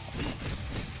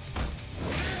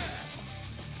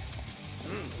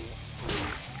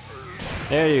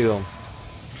 There you go.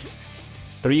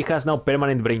 Ryu has now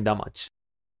permanent brain damage.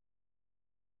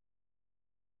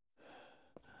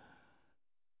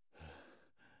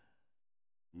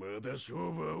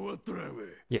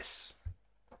 Yes.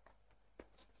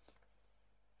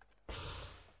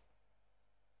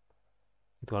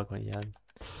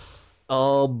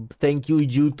 Oh, thank you,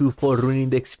 YouTube, for ruining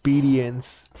the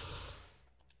experience.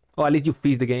 Oh, at least you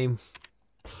finished the game.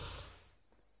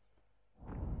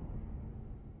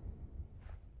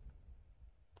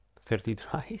 $30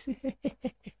 tries.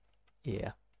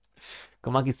 Yeah.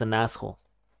 Komaki's an asshole.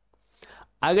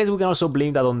 I guess we can also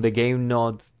blame that on the game,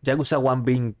 not Yakuza 1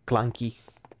 being clunky.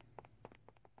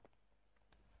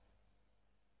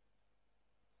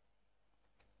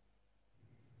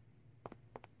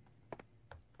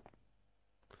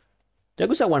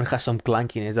 Yakuza 1 has some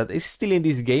clunkiness that is still in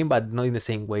this game, but not in the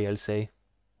same way, I'll say.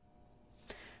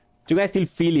 You guys still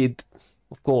feel it,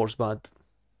 of course, but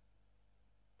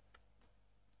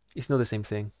it's not the same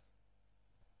thing.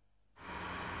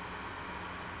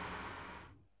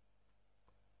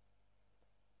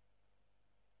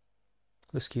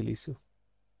 The skill issue.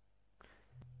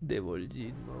 Devil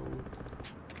Jin mode.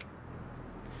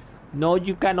 No,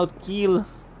 you cannot kill.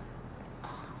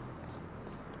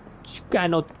 You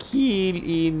cannot kill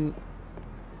in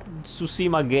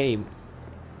Tsushima game.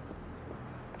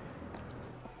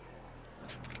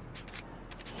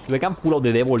 If I can pull out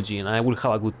the Devil Jin, I will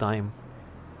have a good time.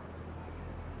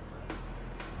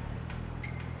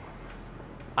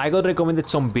 I got recommended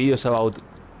some videos about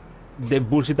the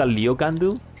bullshit that Leo can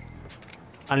do.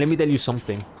 And let me tell you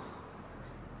something.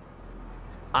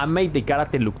 I made the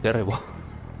character look terrible.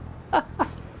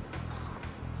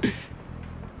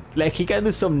 Like, he can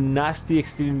do some nasty,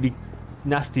 extremely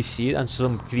nasty shit and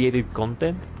some creative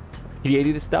content.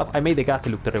 Creative stuff. I made the character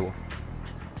look terrible.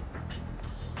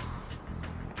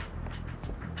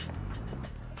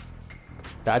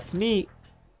 That's me.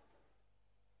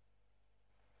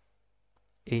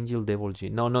 Angel Devil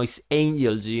Jin. No, no, it's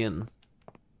Angel Jin.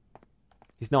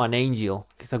 He's not an angel.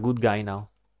 He's a good guy now.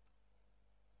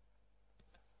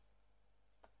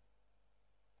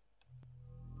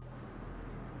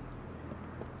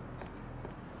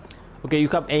 Okay, you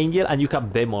have angel and you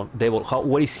have demon. Devil.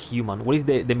 What is human? What is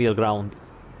the middle ground?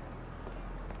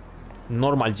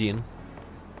 Normal Jin.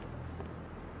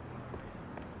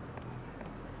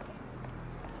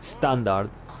 Standard.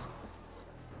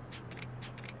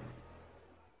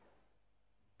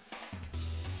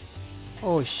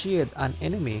 Oh shit, an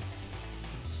enemy.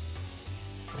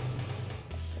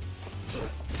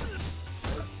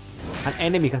 An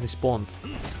enemy has spawned.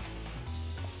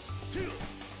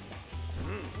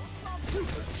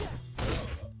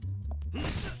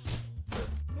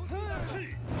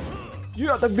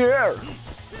 You attack there!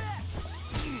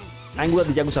 I'm good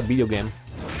at the Yakuza video game.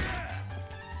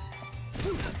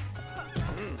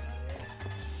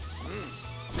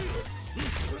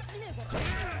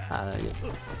 Yes.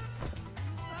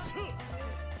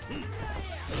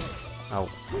 Ow.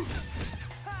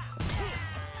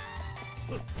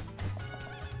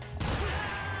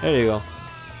 There you go.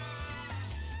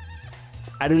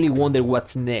 I really wonder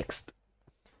what's next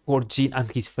for Jin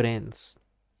and his friends.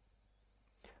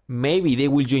 Maybe they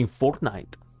will join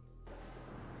Fortnite.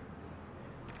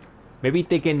 Maybe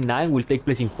Tekken 9 will take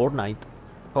place in Fortnite.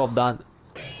 How about that?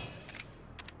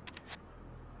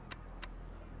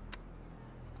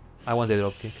 I want the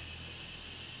dropkick.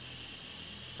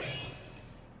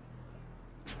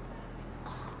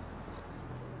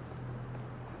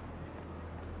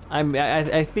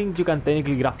 I think you can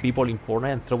technically grab people in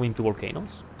Fortnite and throw into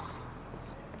volcanoes.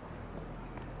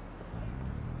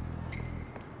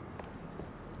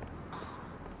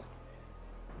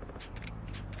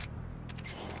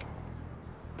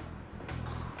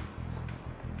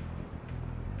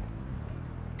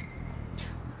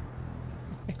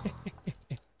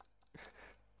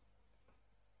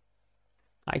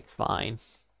 It's fine.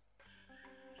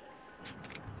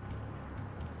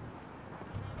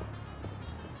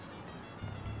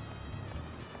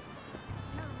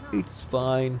 It's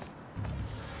fine.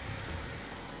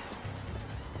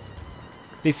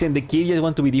 Listen, the kid just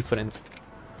want to be different.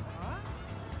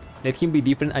 Let him be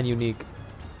different and unique.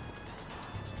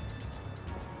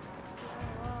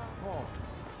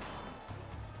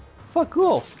 Fuck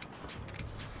off.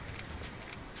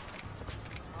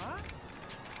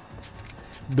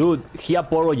 Dude, he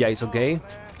apologized, okay?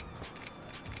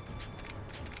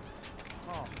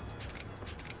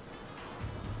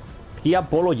 He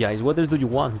apologized. What else do you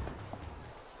want?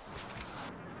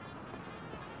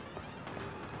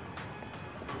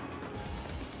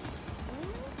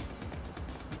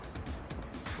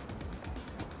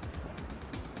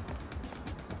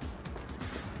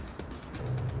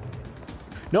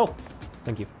 No,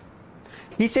 thank you.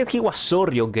 He said he was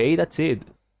sorry, okay? That's it.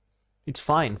 It's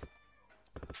fine.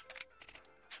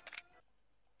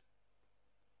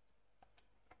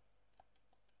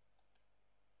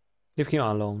 Leave him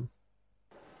alone.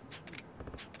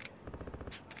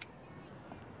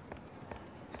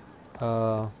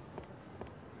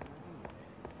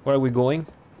 Where are we going?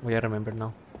 Oh, yeah, I remember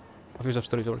now. A few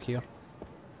sub-stories over here.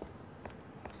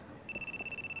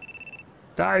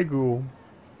 Daigo!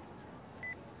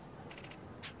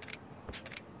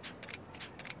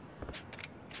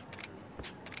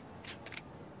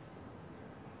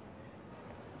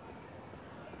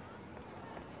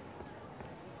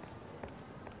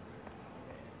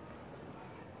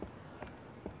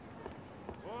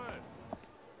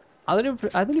 I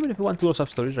don't even if I want to do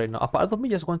sub-stories right now. Apart from me,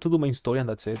 just want to do main story and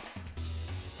that's it.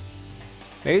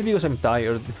 Maybe because I'm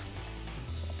tired.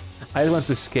 I just want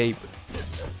to escape.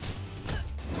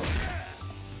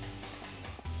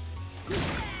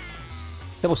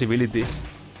 The possibility.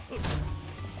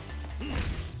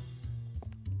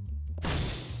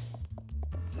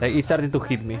 Like, it started to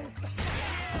hit me.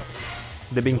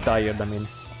 The being tired, I mean.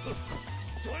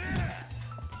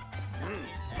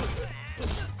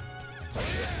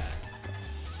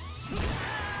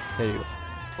 There you go.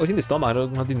 Oh, it's in the stomach,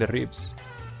 not in the ribs.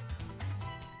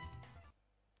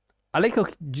 I like how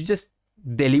you just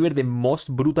deliver the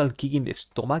most brutal kick in the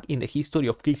stomach in the history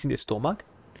of kicks in the stomach.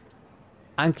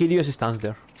 And Kiryu just stands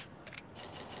there.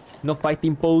 No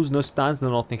fighting pose, no stance,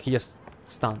 no nothing. He just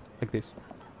stands like this.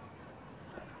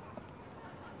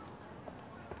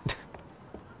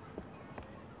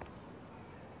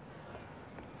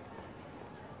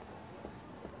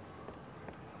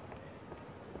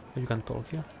 You can talk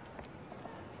here.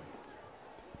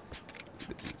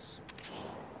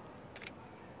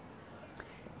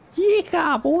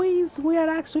 Yeah, boys, we are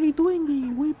actually doing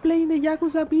it. We're playing the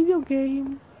Yakuza video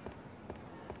game.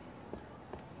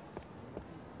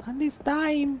 And this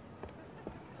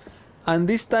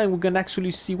time we can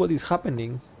actually see what is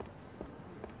happening.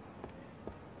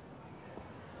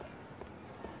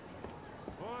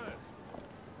 What?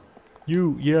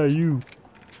 You, yeah, you.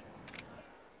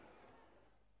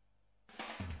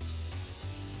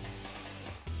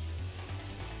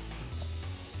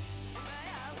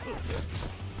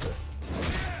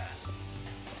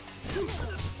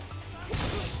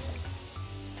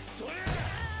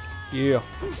 Yeah.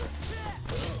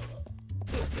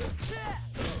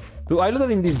 Dude, I love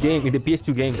that in this game, in the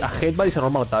PS2 games, a headbutt is a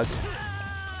normal attack.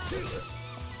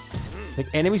 Like,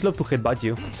 enemies love to headbutt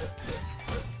you.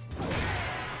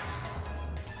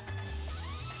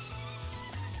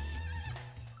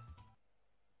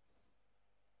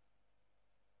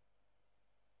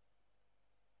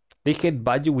 They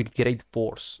headbutt you with great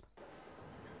force.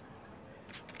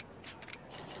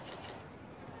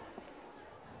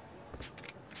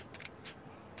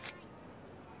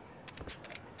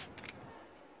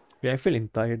 Yeah, I'm feeling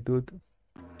tired, dude.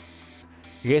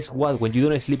 Guess what? When you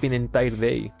don't sleep an entire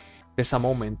day, there's a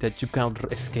moment that you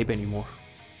cannot escape anymore.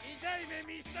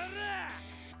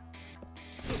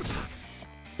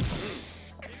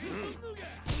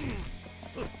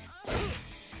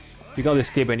 You can't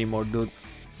escape anymore, dude.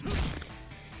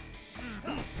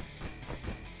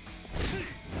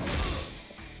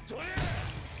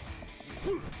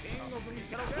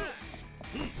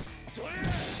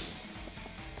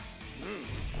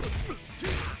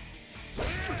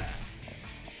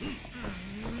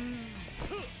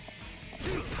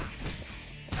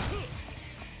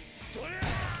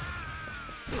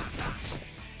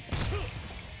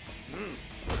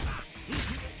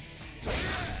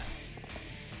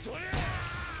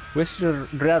 We're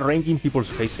rearranging people's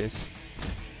faces.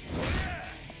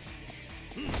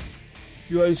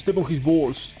 You guys step on his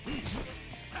balls.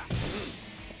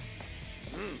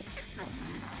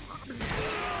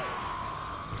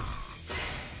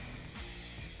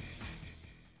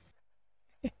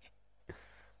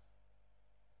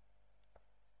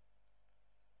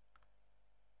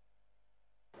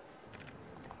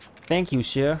 Thank you,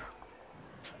 sir.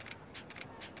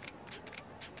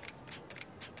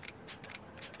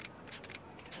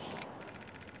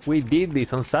 We did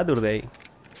this on Saturday.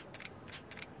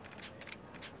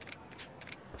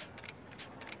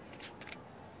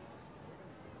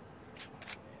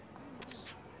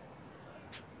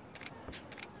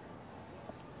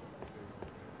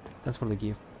 Thanks for the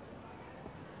gift.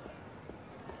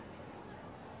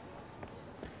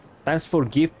 Thanks for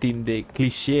gifting the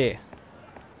cliché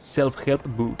self-help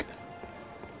book.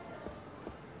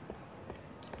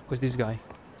 Who's this guy?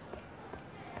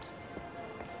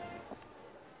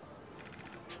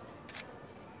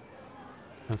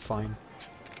 I'm fine.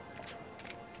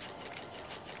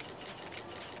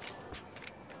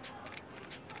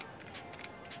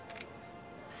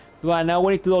 Well, now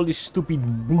we need to do all this stupid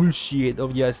bullshit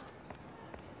of just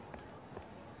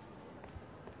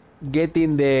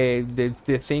getting the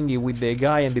thingy with the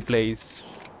guy in the place.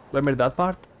 Remember that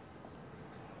part?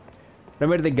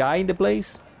 Remember the guy in the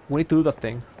place? We need to do that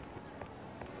thing.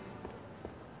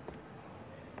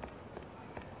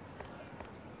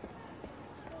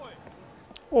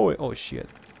 Oh shit.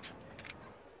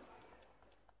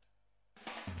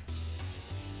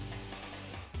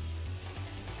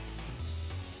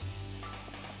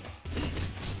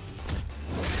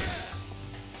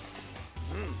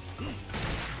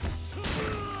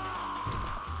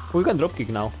 We can dropkick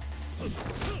now.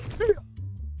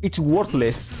 It's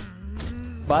worthless,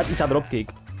 but it's a dropkick.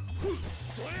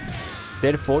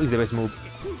 Therefore, it's the best move.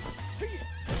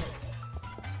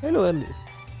 Hello, Andy.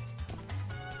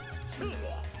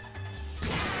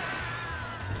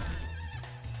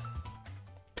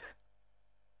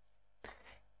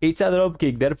 It's a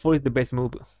dropkick, therefore it's the best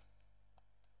move.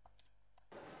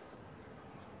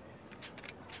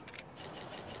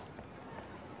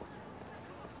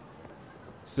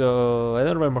 So I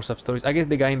don't remember more sub stories. I guess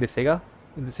the guy in the Sega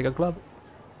club.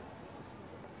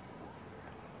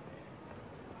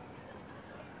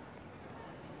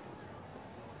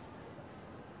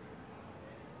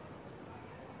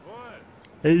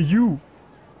 Hey you!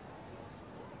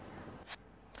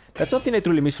 That's something I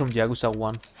truly miss from Yakuza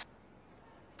 1.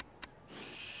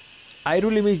 I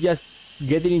really miss just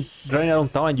getting in, running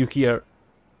around town and you hear,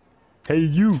 hey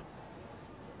you!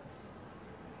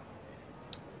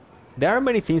 There are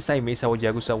many things I miss about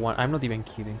Yakuza 1, I'm not even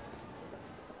kidding.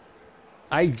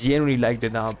 I genuinely like the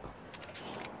dub.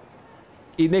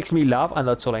 It makes me laugh and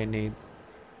that's all I need.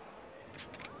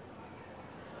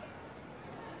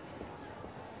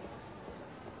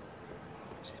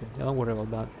 Don't worry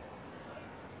about that.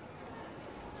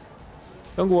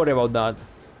 Don't worry about that.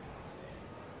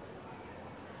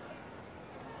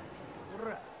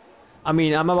 I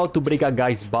mean, I'm about to break a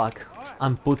guy's back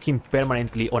and put him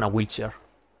permanently on a wheelchair.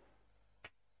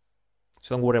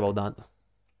 So don't worry about that.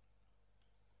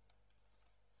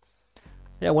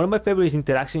 Yeah, one of my favorite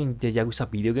interactions in the Yakuza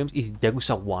video games is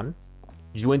Yakuza 1.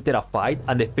 You enter a fight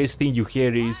and the first thing you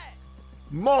hear is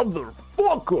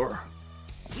motherfucker!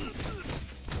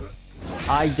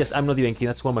 I'm not even kidding,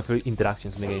 that's one of my favorite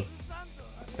interactions in the game.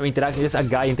 I mean, interaction is a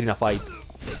guy entering a fight.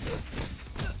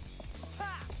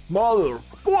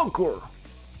 Motherfucker!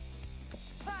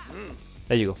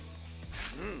 There you go.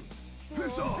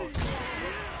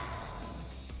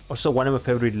 Also, one of my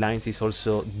favorite lines is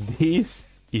also, this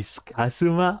is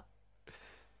Kazuma.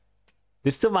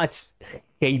 There's so much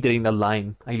hatred in that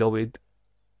line. I love it.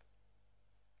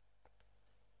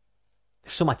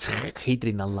 There's so much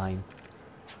hatred in that line.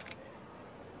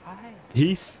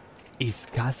 This is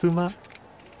Kazuma.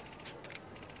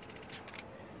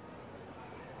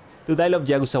 Dude, I love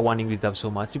Yakuza 1 English dub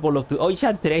so much. People love to, oh, it's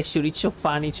a treasure, it's so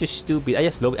funny, it's so stupid. I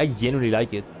just love it. I genuinely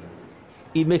like it.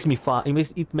 It makes me fun.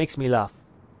 It makes me laugh.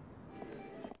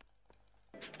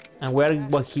 And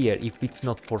we're here if it's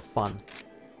not for fun.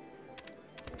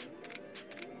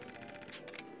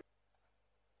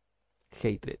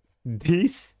 Hatred.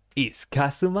 This is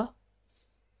Kazuma?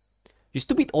 You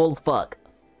stupid old fuck.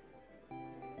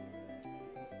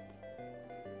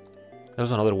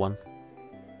 There's another one.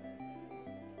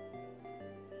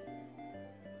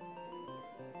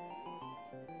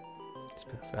 It's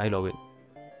perfect. I love it.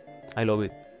 I love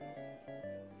it.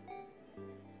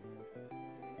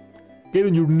 Get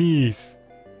on your knees.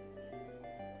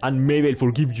 And maybe I'll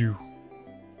forgive you.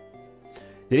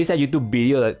 There is a YouTube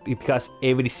video that it has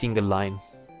every single line.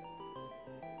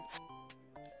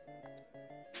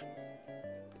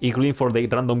 Including for the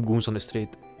random goons on the street.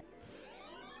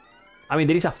 I mean,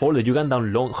 there is a folder you can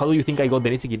download. How do you think I got the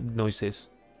Nitsiki noises?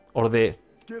 Or the...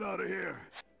 Get out of here.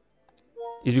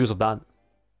 It's because of that.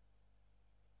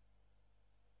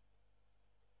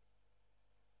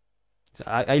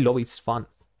 I love it, it's fun.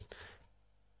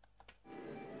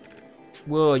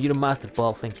 Whoa, you're a master,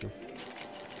 Paul, thank you.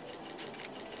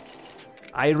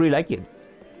 I really like it.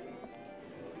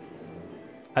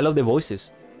 I love the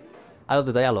voices. I love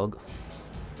the dialogue.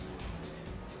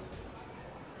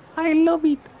 I love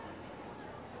it.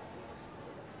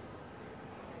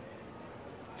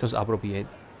 Sounds appropriate.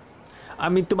 I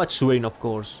mean, too much swearing, of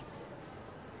course.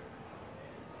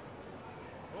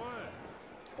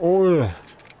 Oh.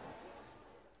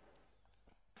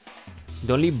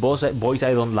 The only voice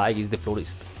I don't like is the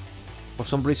florist. For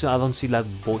some reason, I don't see that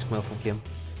voice coming from him.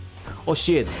 Oh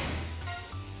shit!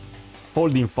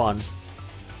 Holding fun.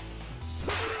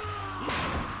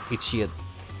 It's shit.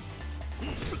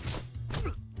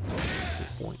 Good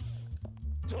point.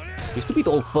 You stupid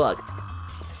old fuck.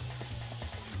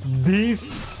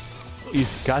 This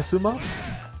is Kazuma?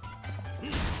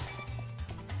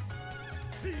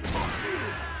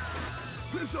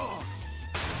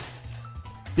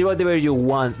 Do whatever you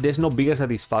want. There's no bigger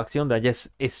satisfaction than just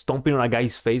stomping on a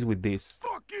guy's face with this.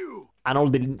 Fuck you. And all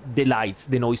the lights,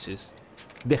 the noises.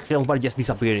 The health bar just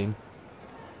disappearing.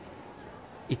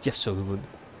 It's just so good.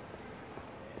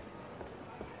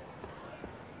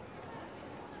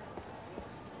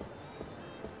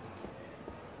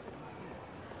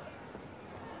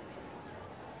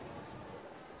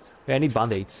 I need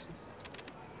band-aids.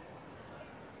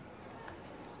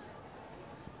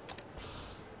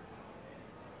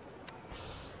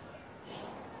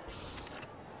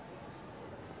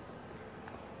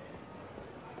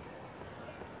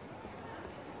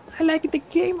 I like the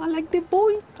game, I like the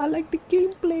voice, I like the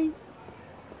gameplay.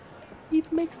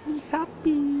 It makes me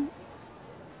happy.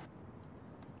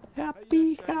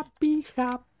 Happy, happy,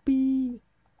 happy.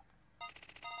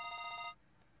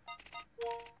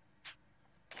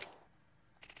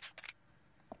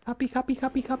 Happy, happy,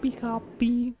 happy, happy,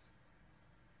 happy.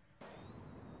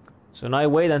 So now I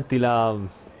wait until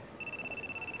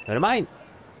never mind.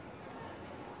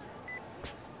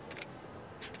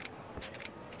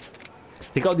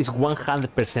 Check out this 100%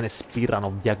 speedrun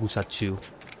of Yakuza 2.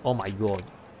 Oh my god.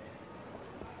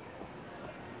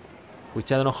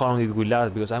 Which I don't know how long it will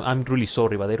last because I'm really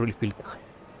sorry, but I really feel tired.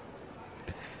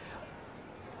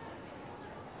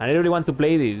 And I really want to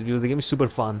play this because the game is super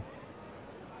fun.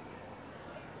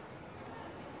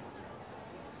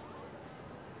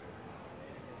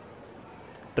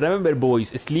 Remember, boys,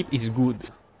 sleep is good.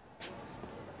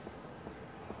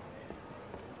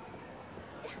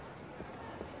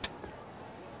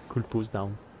 Cool push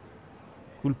down.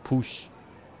 Cool push.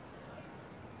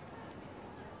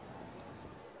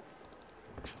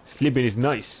 Sleeping is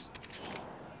nice.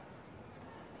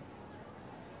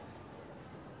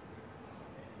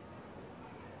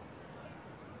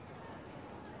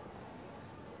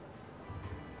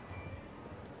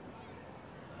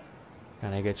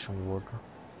 Can I get some water?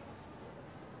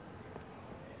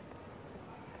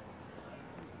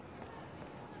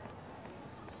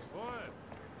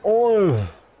 Oh,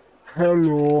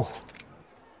 hello.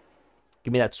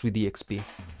 Give me that sweet EXP.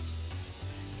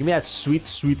 Give me that sweet,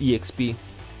 sweet EXP.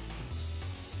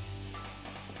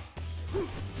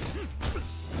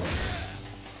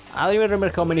 I don't even remember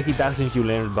how many hit actions you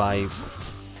learned by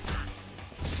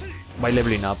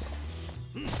leveling up.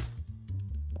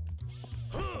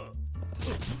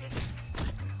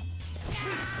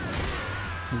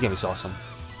 This game is awesome.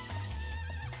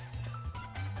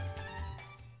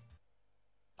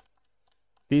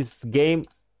 This game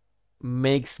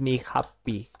makes me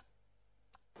happy.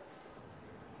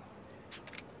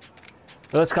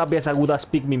 Not as happy as I would as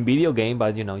Pikmin video game,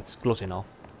 but you know, it's close enough.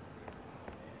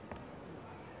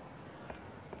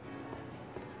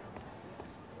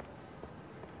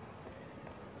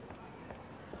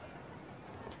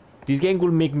 This game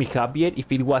would make me happier if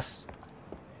it was...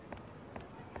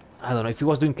 I don't know, if it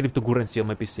was doing cryptocurrency on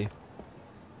my PC.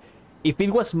 If it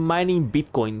was mining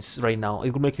bitcoins right now,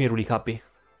 it would make me really happy.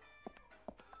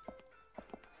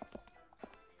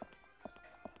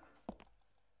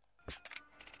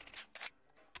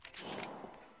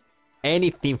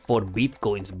 Anything for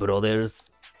bitcoins, brothers.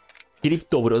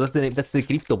 Crypto bros, that's the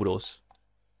crypto bros.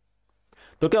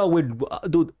 Talk about weird,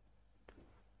 dude.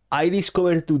 I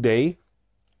discovered today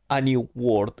a new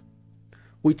word,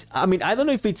 which, I mean, I don't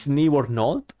know if it's new or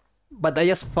not, but I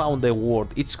just found the word.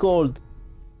 It's called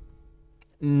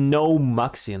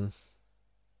no-maxing.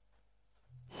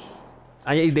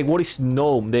 And the word is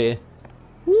gnome.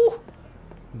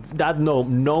 That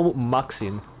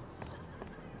no-maxing.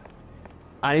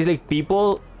 And it's like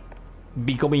people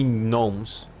becoming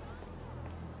gnomes.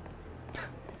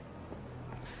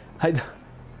 I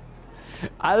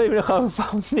don't even know how I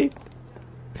found it.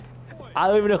 I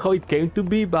don't even know how it came to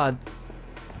be, but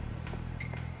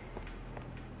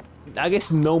I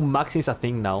guess no maxing is a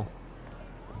thing now.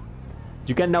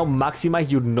 You can now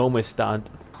maximize your gnome stat.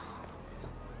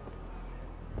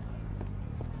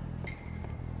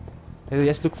 Let's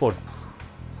just look for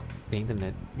the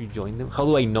internet. You join them. How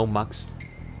do I know max?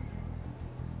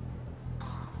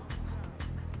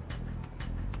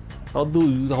 How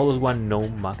does one know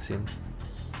maxing?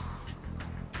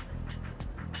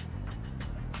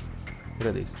 Look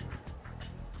at this.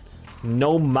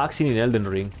 No maxing in Elden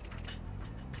Ring.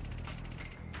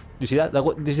 You see that?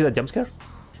 Do you see that jump scare?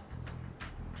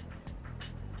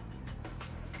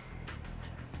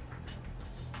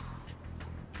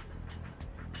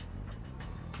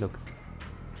 Look.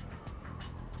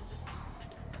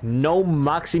 No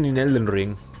maxing in Elden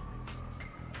Ring.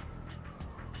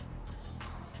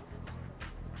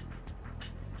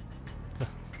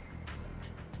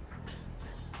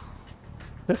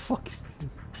 The fuck is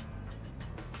this?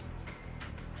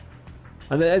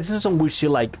 And then it's some weird shit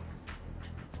like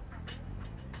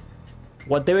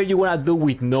whatever you wanna do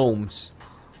with gnomes,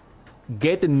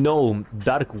 get a gnome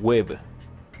dark web.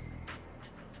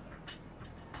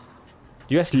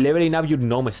 You guys leveling up your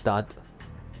gnome stat.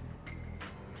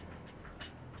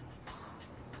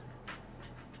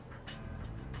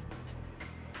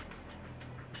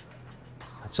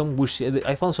 Some weird shit.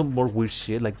 I found some more weird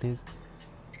shit like this.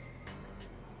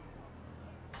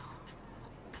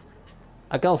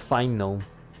 I cannot find gnome.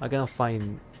 I cannot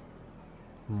find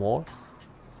more.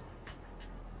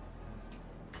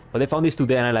 But I found this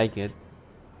today and I like it.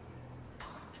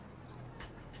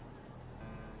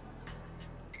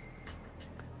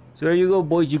 So there you go,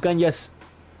 boys. You can just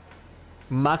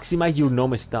maximize your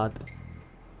gnome stat.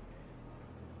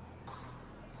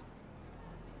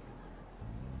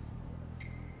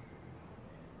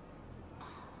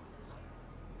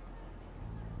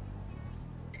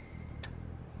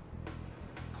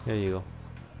 There you go.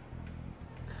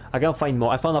 I can't find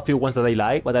more. I found a few ones that I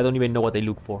like, but I don't even know what I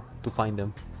look for to find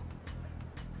them.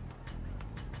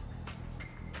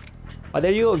 But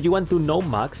there you go. If you want to know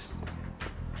max,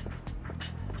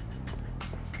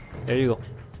 there you go.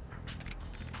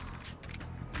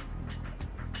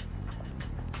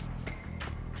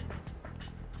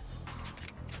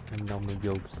 And now my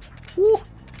jokes. Woo!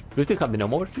 Do you still have the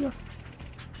gnome over here?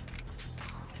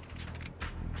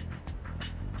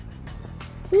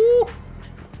 Woo!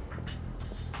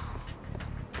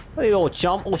 There you go,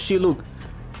 chump. Oh shit, look.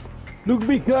 Look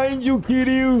behind you,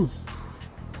 Kiryu.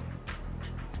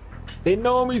 The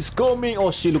gnome is coming.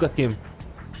 Oh shit, look at him.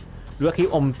 Look at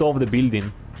him on top of the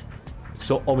building.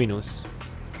 So ominous.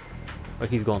 But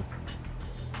he's gone.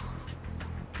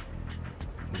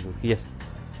 Yes.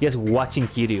 He's watching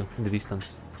Kiryu in the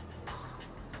distance.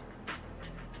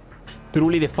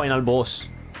 Truly the final boss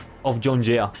of John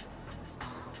Jea.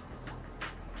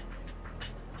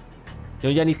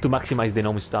 You just need to maximize the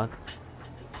gnome stat.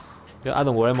 Yeah, I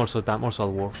don't worry, I'm also a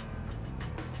dwarf.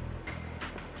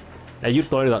 Yeah, you're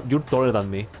taller than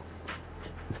me.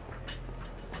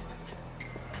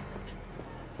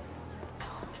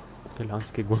 The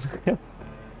landscape was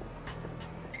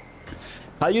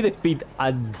how you defeat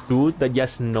a dude that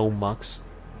just no max?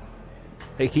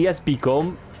 Like, he has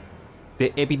become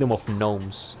the epitome of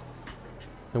gnomes.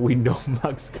 And we no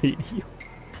max KD.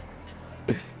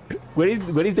 Where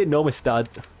is the gnome stat?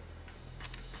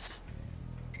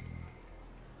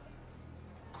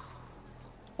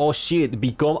 Oh shit,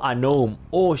 become a gnome.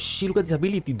 Oh shit, look at this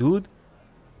ability, dude.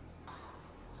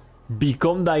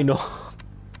 Become the gnome.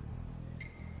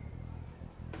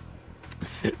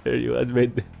 There you go,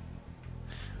 mate.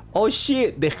 Oh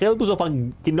shit, the helpers of a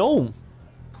gnome.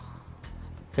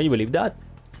 Can you believe that?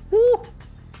 Woo!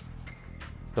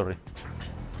 Sorry.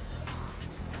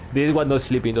 This one not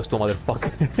sleeping, those two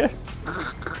motherfuckers.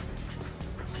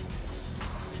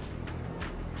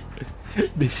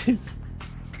 This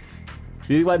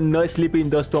one not sleeping,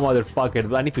 those two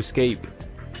motherfuckers. I need to escape.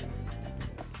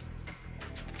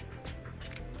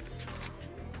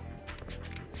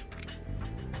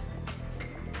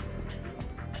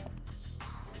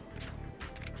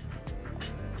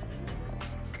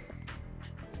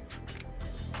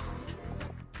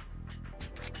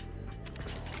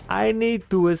 I need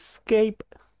to escape.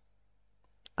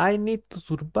 I need to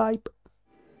survive.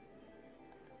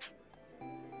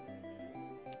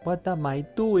 What am I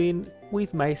doing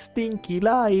with my stinky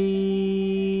life?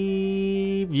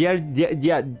 Yeah.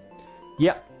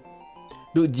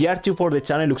 Dude, GR2 for the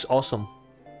channel looks awesome.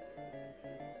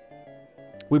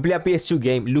 We play a PS2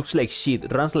 game, looks like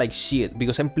shit, runs like shit,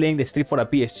 because I'm playing the stream for a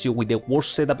PS2 with the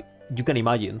worst setup you can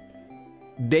imagine.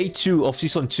 Day 2 of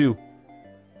Season 2.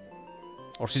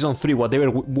 Or Season 3,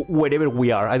 wherever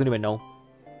we are, I don't even know.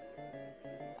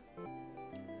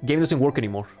 Game doesn't work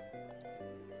anymore.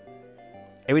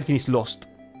 Everything is lost.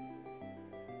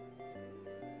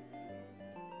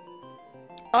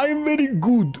 I'm very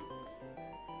good.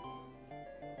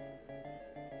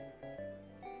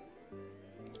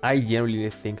 I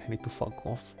genuinely think I need to fuck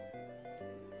off.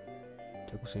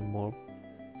 Yakuza more.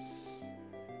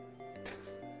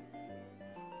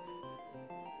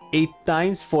 8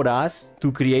 times for us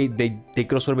to create the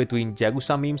crossover between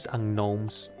Yakuza memes and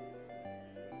gnomes.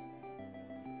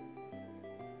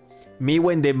 Me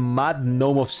when the mad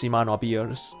gnome of Shimano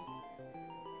appears.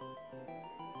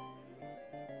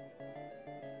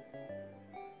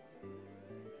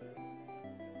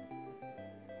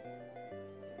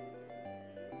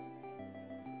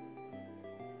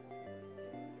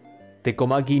 The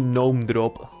Komaki gnome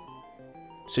drop.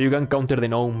 So you can counter the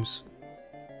gnomes.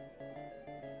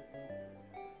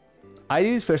 I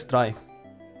did it first try.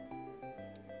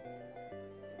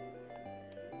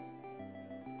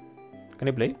 Can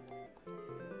I play?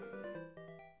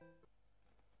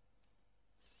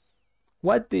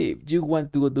 What if you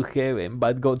want to go to heaven,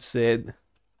 but God said...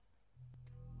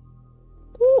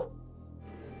 Woo!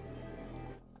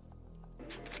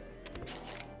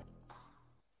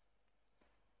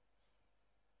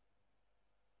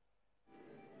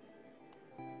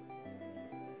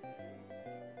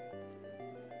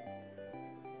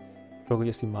 Probably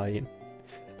just imagine.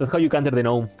 That's how you counter the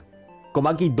gnome.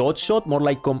 Komaki dodge shot, more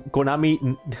like Komaki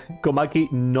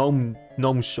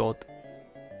gnome shot.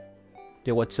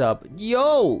 Yo, what's up?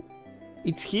 Yo!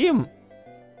 It's him!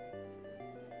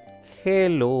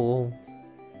 Hello.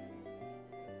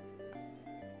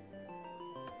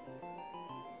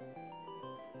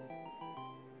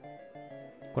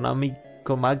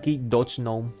 Komaki dodge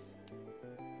gnome.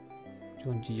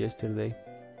 John G yesterday.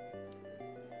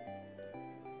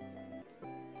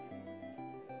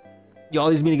 Yo,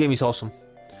 this minigame is awesome.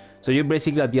 So you're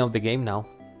basically at the end of the game now.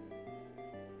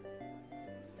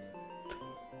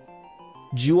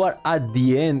 You are at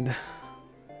the end.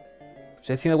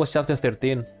 So I think that was chapter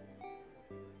 13.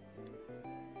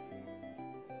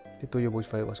 I told you voice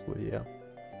fight was cool, yeah.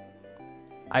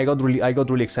 I got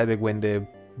really excited when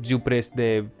you press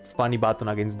the funny button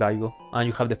against Daigo and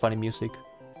you have the funny music.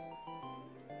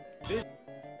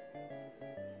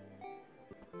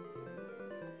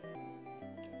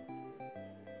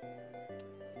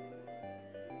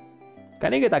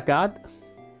 Can I get a cat?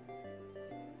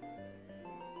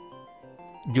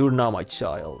 You're now my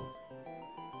child.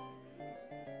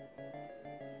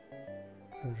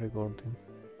 Recording.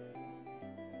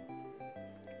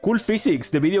 Cool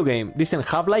physics, the video game. Listen,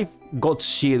 Half-Life got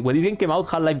shit. When this game came out,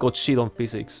 Half-Life got shit on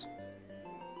physics.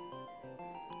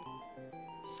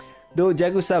 Though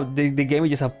Yakuza, the game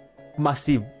is just a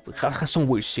massive... has some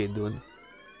weird shit, dude.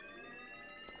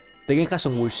 The game has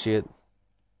some weird shit.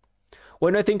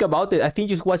 When I think about it, I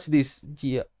think you watch this...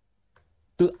 Yeah.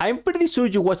 Dude, I'm pretty sure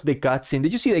you watched the cutscene.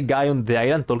 Did you see the guy on the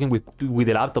island talking with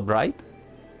the laptop, right?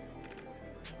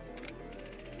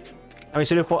 I mean,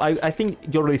 sorry, I think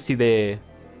you already see the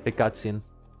cutscene.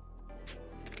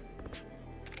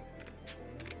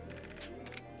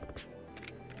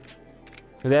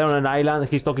 They're on an island,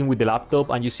 he's talking with the laptop,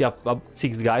 and you see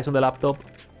 6 guys on the laptop.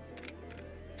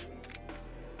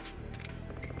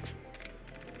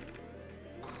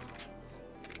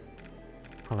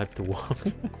 I like the wall.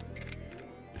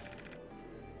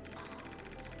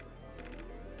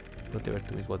 Whatever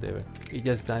to is whatever. It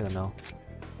just, I don't know.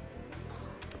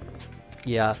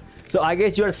 Yeah. So I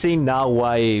guess you're seeing now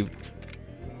why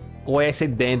I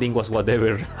said the ending was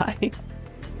whatever, right?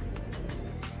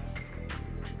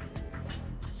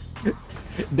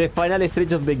 The final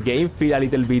stage of the game feel a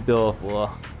little bit of,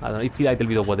 well, I don't know, it feel a little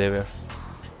bit of whatever.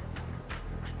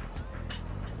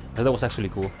 That was actually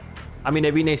cool. I mean,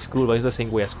 Evina is cool, but it's the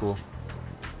same way as cool.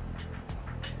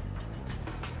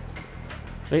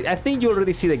 I think you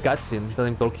already see the cutscene that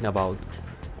I'm talking about.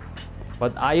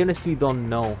 But I honestly don't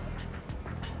know.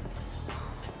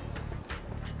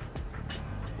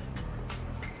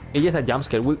 It's just a jump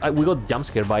scare. We got jump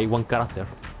scared by one character.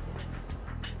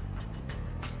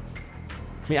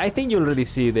 I mean, I think you already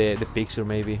see the picture,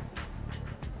 maybe.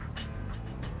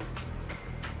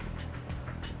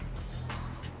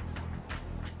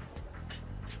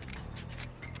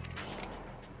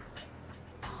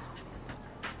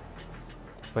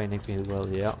 Fine, well,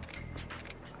 yeah.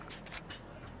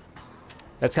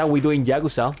 That's how we do in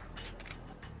Yakuza.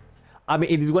 I mean,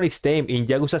 it is one is tame. In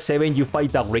Yakuza 7, you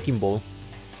fight a Wrecking Ball.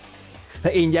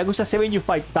 In Yakuza 7, you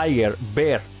fight Tiger,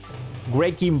 Bear,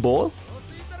 Wrecking Ball,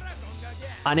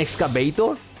 an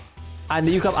Excavator, and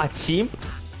then you have a chimp.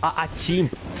 A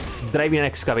chimp driving an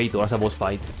excavator as a boss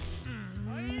fight.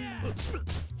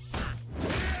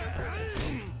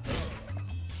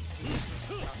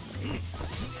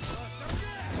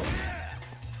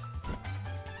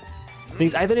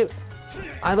 Things I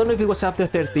don't know if it was chapter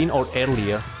 13 or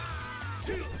earlier.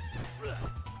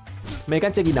 I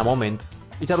can check in a moment.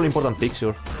 It's a really important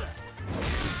picture.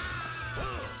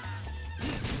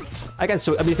 I can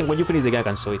show. I mean, when you finish the game, I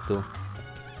can show it too.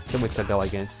 Same with Kagawa, I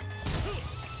guess.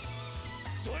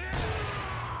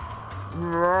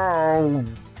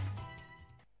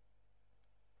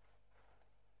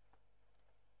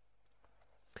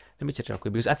 Let me check real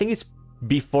quick because I think it's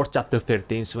before chapter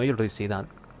 13, so I already see that.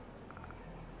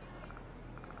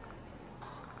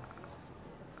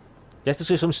 Just to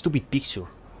show some stupid picture.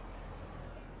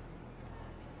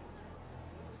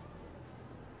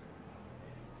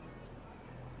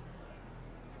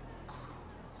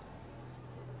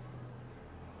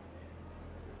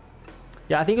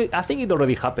 Yeah, I think it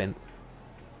already happened.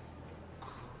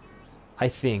 I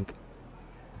think.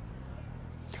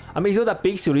 I mean, it's not a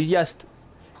picture. It's just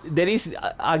there is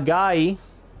a guy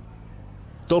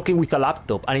talking with a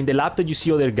laptop, and in the laptop you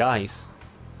see other guys.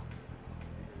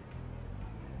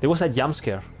 There was a jump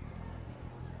scare.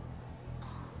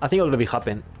 I think it already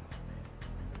happened.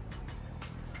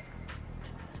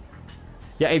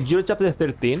 Yeah, if you're on chapter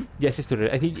 13, yes, it's true.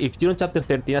 I think if you're on chapter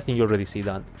 13, I think you already see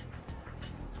that.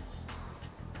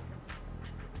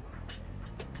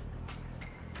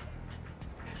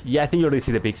 Yeah, I think you already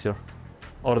see the picture.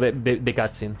 Or the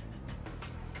cutscene.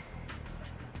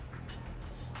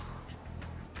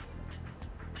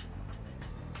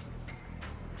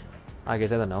 I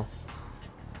guess, I don't know.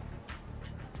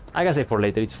 I can say for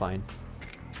later, it's fine.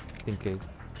 I think the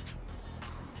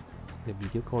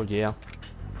video call, yeah.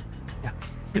 Yeah.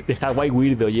 The Hawaii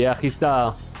weirdo, yeah, he's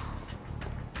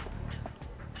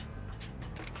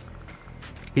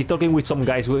talking with some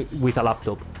guys with a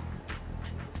laptop.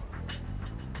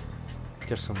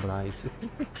 Just some guys.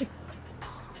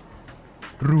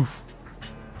 Roof.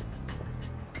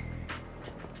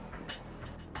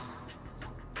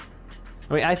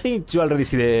 I mean, I think you already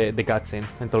see the cutscene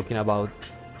I'm talking about.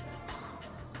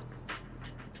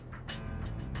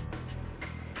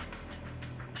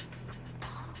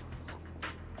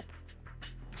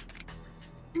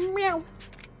 Meow.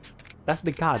 That's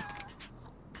the cat.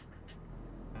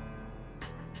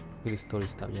 Good story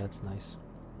stuff, yeah, it's nice.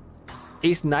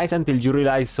 It's nice until you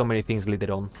realize so many things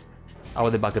later on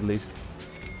about the bucket list.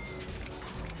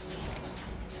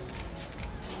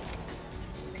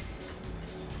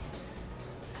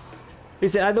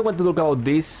 Listen, I don't want to talk about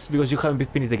this because you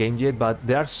haven't finished the game yet, but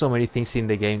there are so many things in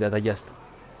the game that I just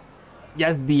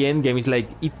the end game is like,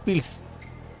 it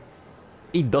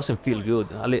doesn't feel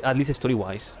good, at least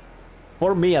story-wise.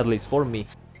 For me, at least, for me.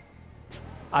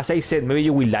 As I said, maybe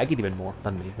you will like it even more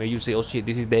than me. Maybe you say, oh shit,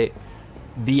 this is the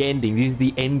ending, this is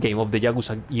the end game of the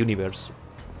Yakuza universe.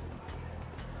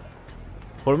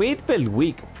 For me, it felt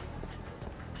weak.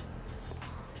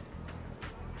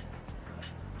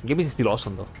 Game is still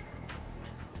awesome, though.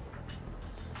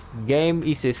 Game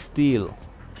is still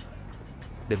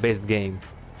the best game.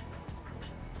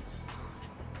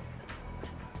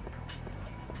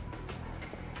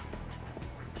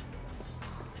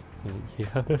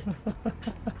 Yeah.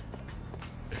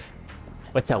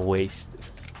 What a waste.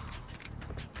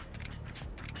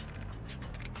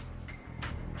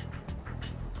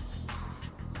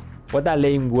 What a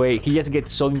lame way. He just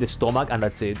gets shot in the stomach and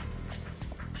that's it.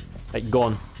 Like,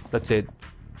 gone. That's it.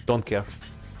 Don't care.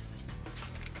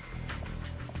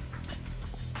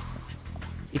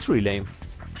 It's really lame.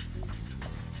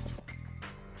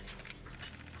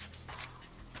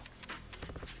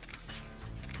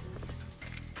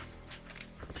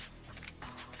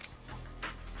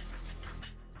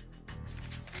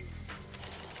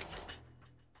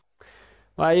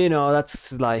 Well, you know,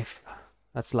 that's life.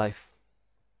 That's life.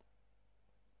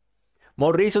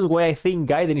 More reasons why I think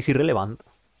Gaiden is irrelevant.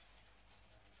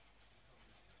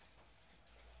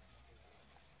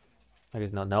 I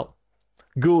guess not, no.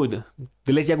 Good.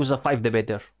 The less Yakuza 5, the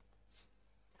better.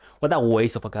 What a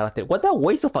waste of a character. What a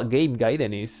waste of a game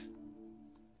Gaiden is.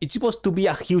 It's supposed to be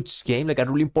a huge game, like a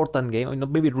really important game. I mean, not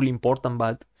maybe really important,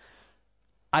 but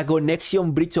a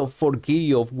connection bridge of for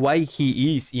Kiryu of why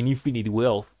he is in Infinite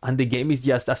Wealth, and the game is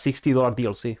just a $60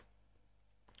 DLC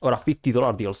or a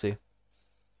 $50 DLC.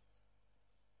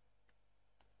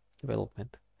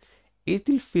 Development. It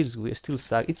still feels weird, still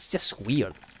sucks. It's just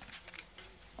weird.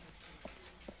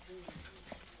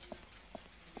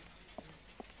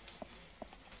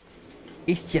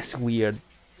 It's just weird.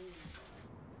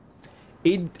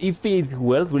 Infinite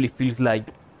Wealth really feels like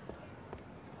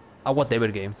a whatever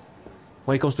game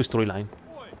when it comes to storyline.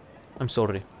 I'm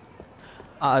sorry.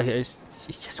 It's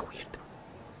just weird.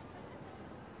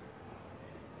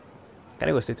 Can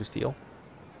I go straight to Steel?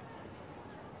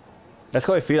 That's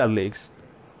how I feel at least.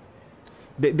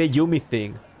 The Yumi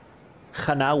thing.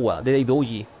 Hanawa, the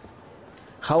Daidoji.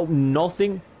 How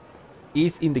nothing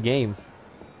is in the game.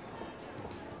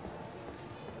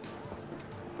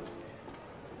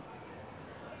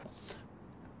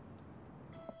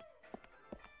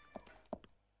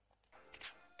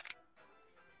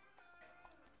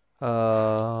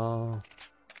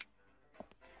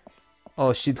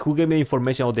 Oh shit, who gave me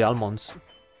information about the almonds?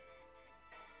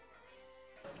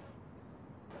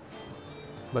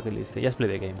 Bucket list. Just play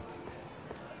the game.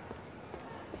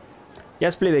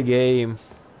 Just play the game.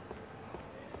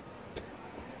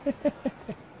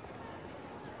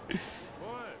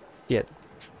 Yet.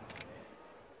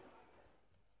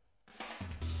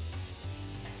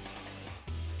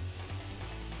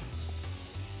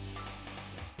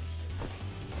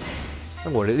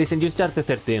 Don't worry, listen, you started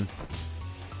 13.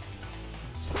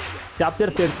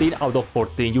 Chapter 13 out of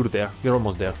 14, you're there. You're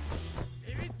almost there.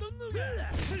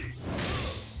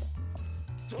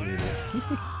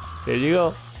 There you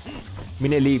go.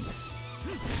 Mine leaves.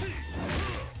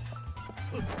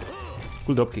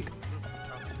 Cool dropkick.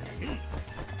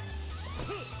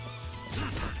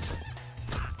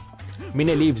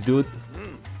 Mine leaves, dude.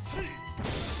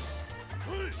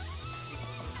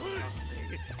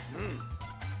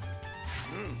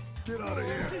 Get out of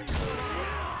here.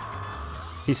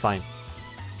 He's fine.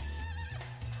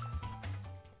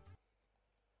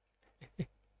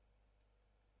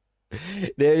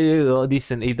 There you go.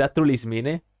 Listen, if that truly is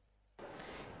Mine,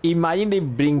 imagine they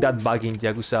bring that back in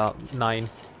Yakuza 9.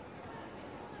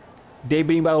 They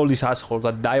bring back all these assholes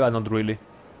that die, but not really.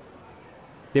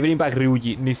 They bring back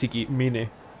Ryuji, Nishiki, Mine.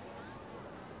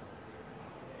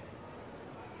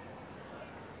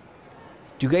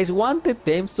 You guys wanted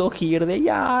them, so here they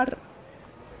are.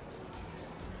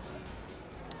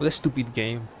 What a stupid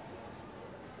game.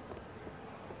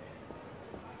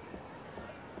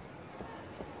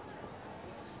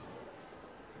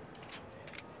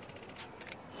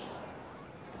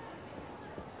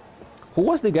 Who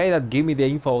was the guy that gave me the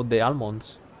info about the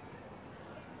almonds?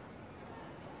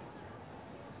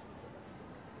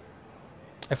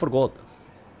 I forgot.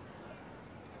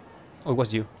 Oh, it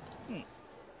was you.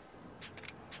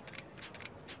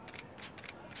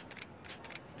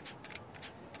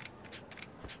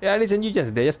 Yeah, listen, you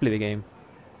just play the game.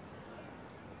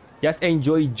 Just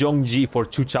enjoy Jongji for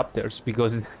 2 chapters,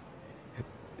 because the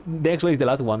next one is the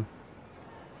last one.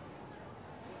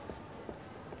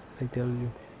 I tell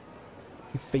you.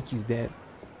 If Fake is dead.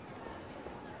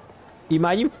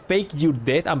 Imagine Fake you're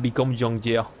dead and become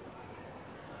Jongji.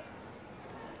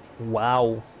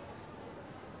 Wow.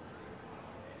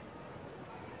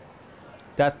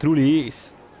 That truly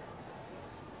is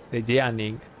the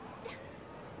Jeaning.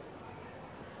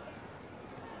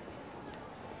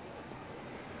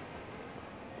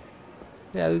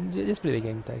 Yeah, just play the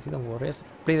game, Taisi, don't worry. Just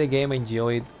play the game,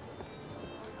 enjoy it.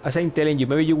 As I'm telling you,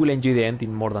 maybe you will enjoy the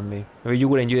ending more than me. Maybe you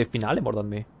will enjoy the finale more than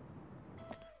me.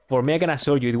 For me, I can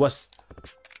assure you, it was...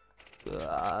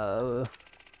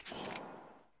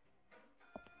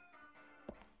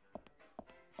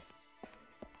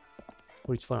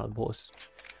 Which final boss?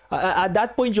 At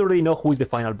that point, you already know who is the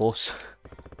final boss.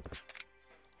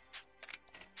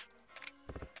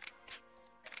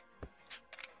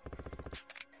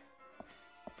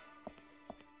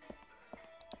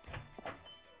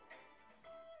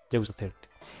 Yakuza 30.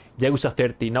 Yakuza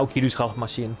 30, now Kiryu's half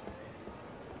machine.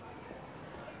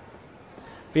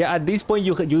 But yeah, at this point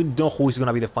you know who is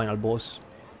gonna be the final boss.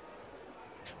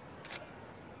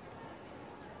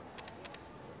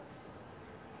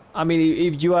 I mean,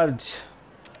 if you are...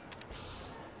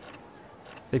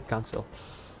 They cancel.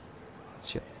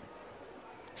 Shit.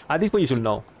 At this point you should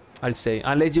know, I'll say.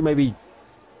 Unless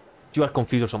you are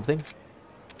confused or something.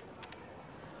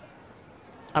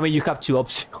 I mean, you have two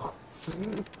options.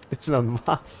 It's not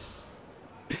much.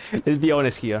 Let's be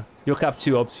honest here. You have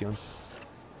two options.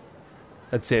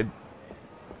 That's it.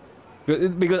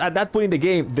 Because at that point in the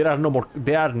game, there are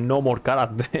no more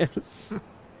characters.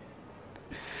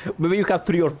 Maybe you have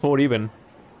 3 or 4 even.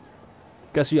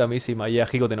 Kazuya Mishima, yeah,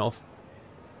 he got enough.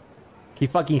 He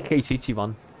fucking hates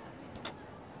Ichiban.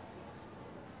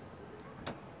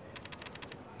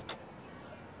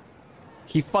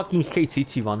 He fucking hates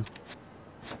Ichiban.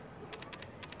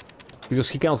 Because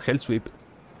he cannot hell sweep.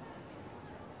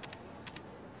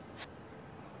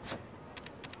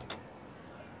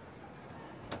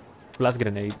 Blast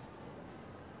grenade.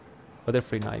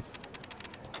 Butterfly knife.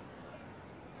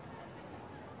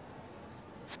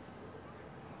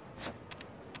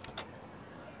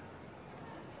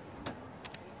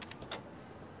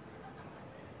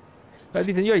 Well,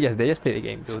 listen, you're just there. Just play the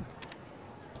game, dude.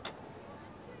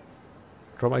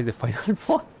 Roma is the final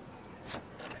boss.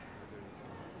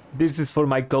 This is for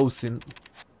my cousin.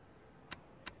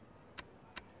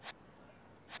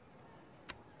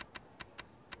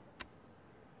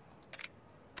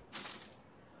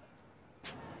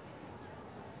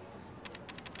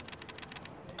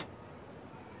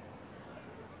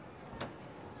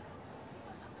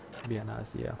 Be an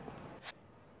ass, yeah.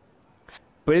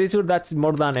 Pretty sure that's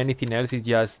more than anything else. It's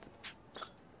just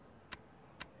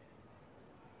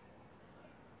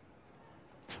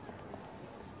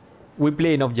we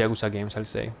play enough Yakuza games, I'll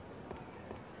say.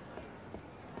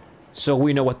 So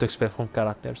we know what to expect from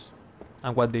characters.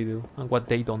 And what they do. And what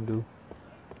they don't do.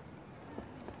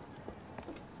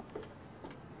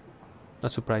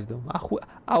 Not surprised though.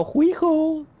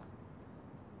 ¡Ajuijo!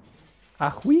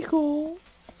 ¡Ajuijo!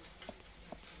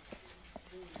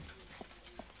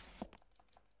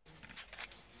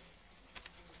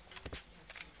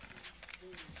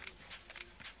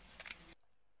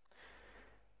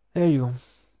 There you go.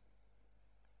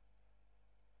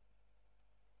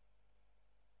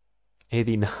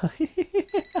 89.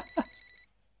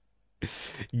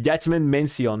 Judgment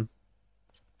Mention.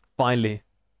 Finally.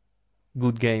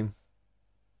 Good game.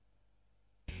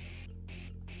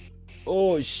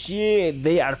 Oh shit,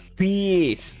 they are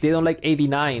pissed. They don't like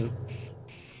 89.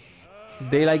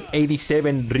 They like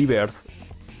 87 Rebirth.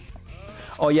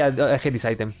 Oh yeah, I hate this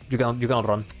item. You cannot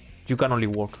run. You can only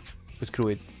walk. Screw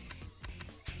it.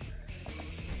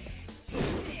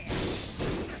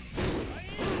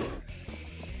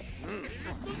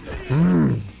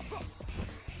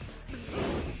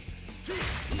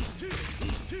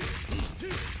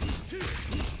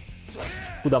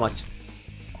 Good damage.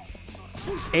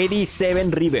 87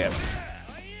 River.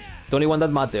 The only one that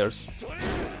matters.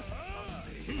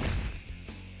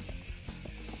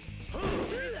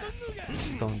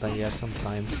 Sometime, yeah,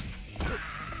 sometime.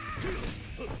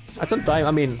 At some time,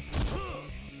 I mean,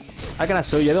 I can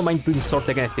assure you, I don't mind doing short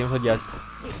Tekken streams, so just.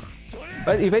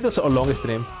 But if I do a long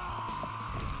stream,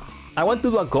 I want to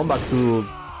do a comeback to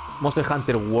Monster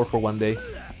Hunter World for one day.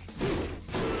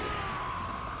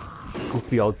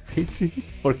 Goofy outfits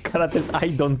for characters I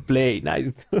don't play.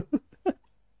 Nice.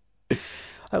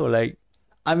 I was like,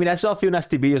 I mean, I saw a few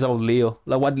nasty videos about Leo,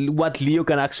 like what Leo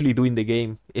can actually do in the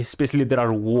game, especially if there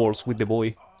are wars with the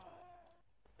boy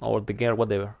or the girl,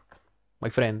 whatever. My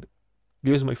friend,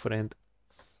 Leo is my friend.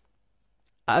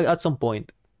 At some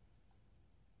point.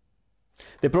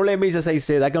 The problem is, as I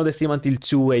said, I cannot stream until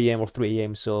 2 a.m. or 3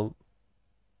 a.m. So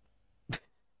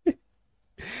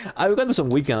I can do some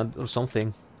weekend or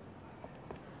something.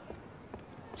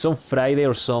 Some Friday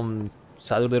or some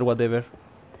Saturday or whatever.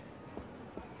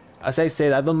 As I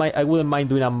said, I wouldn't mind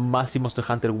doing a massive Monster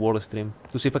Hunter World stream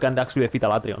to see if I can actually defeat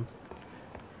Alatreon.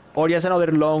 Or just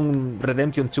another long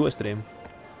Redemption 2 stream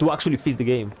to actually fix the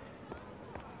game.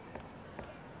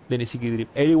 The Nisiki Dream.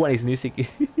 Everyone is Nisiki.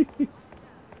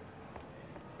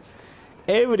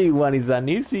 Everyone is the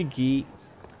Nisiki.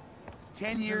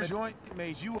 10 years joint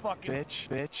made you a fucking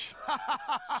bitch.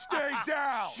 Stay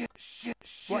down. Shit.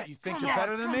 What, you think you're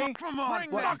better than me? Come on,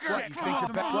 what, you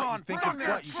think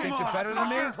you're better than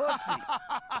me?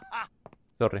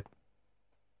 Sorry.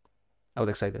 I was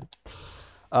excited.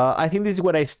 I think this is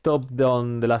where I stopped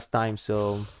on the last time,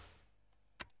 so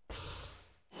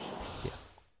yeah.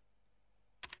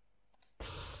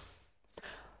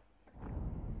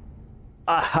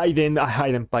 I hide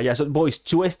them, yeah. So boys,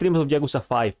 2 streams of Yakuza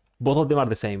 5. Both of them are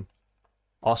the same.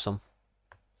 Awesome.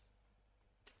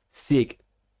 Sick.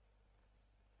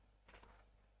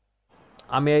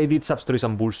 I mean, I did sub-story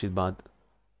some bullshit, but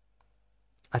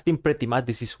I think pretty much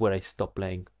this is where I stopped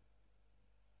playing.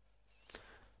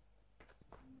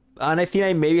 And I think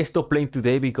I maybe stop playing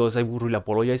today because I would really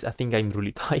apologize. I think I'm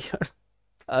really tired.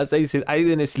 As I said, I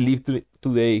didn't sleep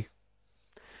today.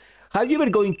 Have you ever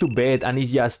going to bed and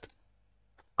it's just,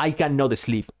 I cannot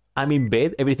sleep. I'm in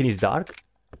bed, everything is dark,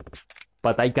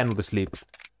 but I cannot sleep.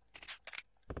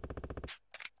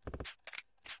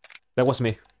 That was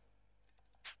me.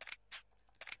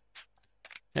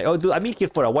 Oh, dude, I've been here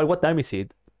for a while. What time is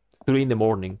it? 3 in the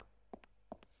morning.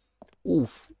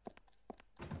 Oof.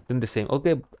 Then the same.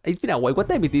 Okay, it's been a while. What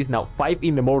time it is now? 5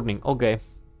 in the morning. Okay.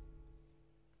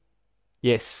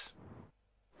 Yes.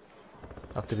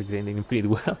 After the infinite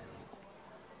well.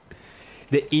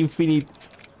 The infinite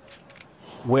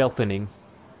wealthening.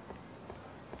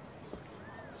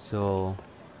 So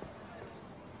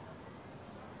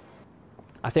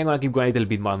I think I'm gonna keep going a little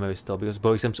bit more on my stuff because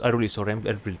boys, I'm really sorry. I'm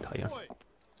really tired.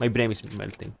 My brain is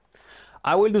melting.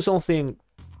 I will do something.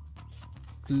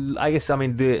 I guess, I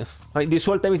mean, the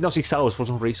usual time is now 6 hours for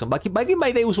some reason. Back in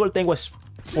my day, usual time was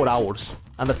 4 hours.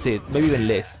 And that's it. Maybe even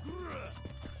less.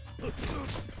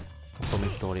 From the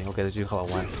story. Okay, let's you have a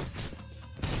one.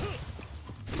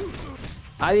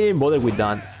 I didn't bother with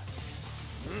that.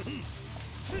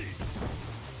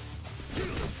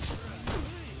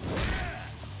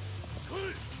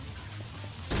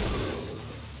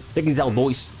 Check it out,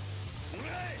 boys.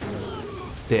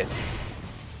 Dead.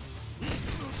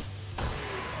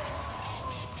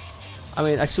 I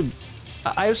mean,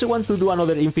 I also want to do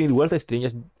another Infinite Wealth stream,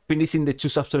 just finishing the 2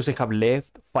 substories I have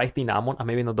left, fighting Amon, and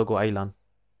maybe Nodoko Island.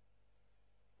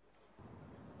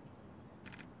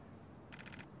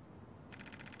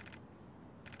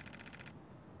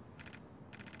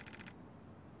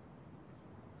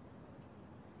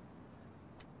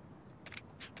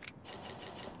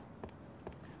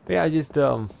 Yeah, I just si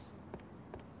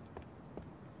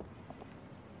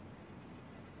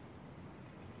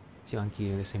van anche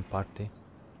in the same party.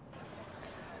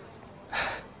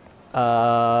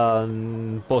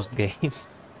 Post game.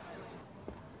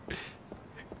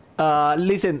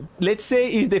 Listen, let's say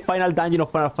it's the final dungeon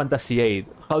of Final Fantasy VIII.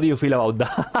 How do you feel about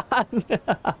that?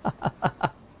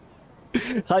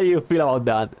 How do you feel about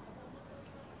that?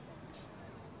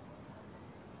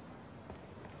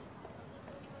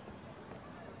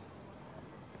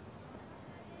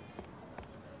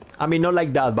 I mean, not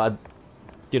like that, but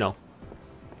you know,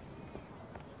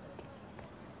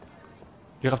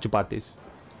 you have 2 parties.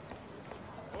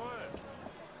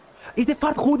 Is the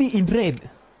fat hoodie in red?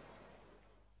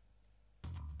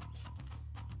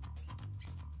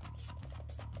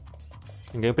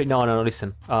 Gameplay? No,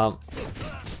 listen.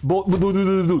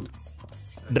 Dude.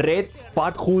 Red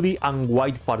part hoodie and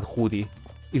white part hoodie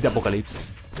is the apocalypse.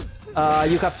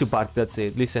 You have 2 parties, that's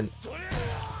it. Listen.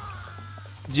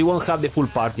 You won't have the full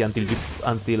party until you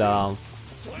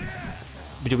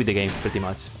beat the game, pretty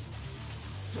much.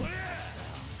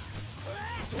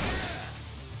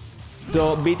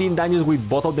 So beating dungeons with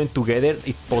both of them together,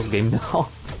 it's post game now.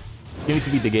 You need to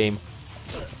beat the game.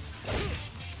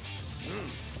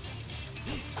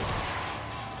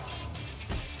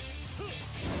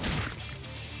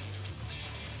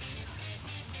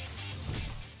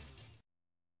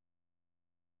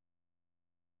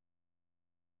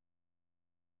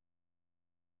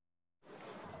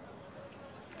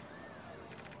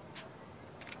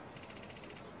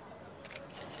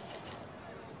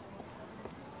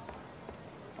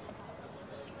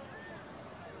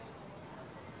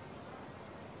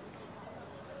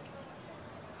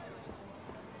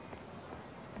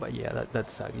 But yeah,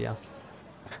 that sucks, yeah.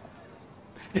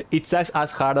 It sucks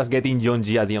as hard as getting John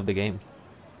G at the end of the game.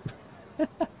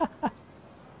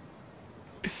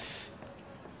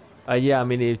 Yeah, I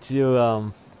mean, if you,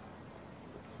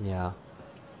 yeah.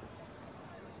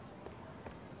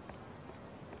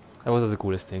 That was the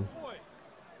coolest thing.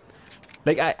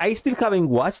 Like, I still haven't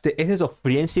watched the essence of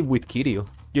friendship with Kiryu.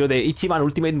 You know, the Ichiban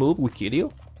ultimate move with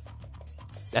Kiryu?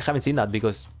 I haven't seen that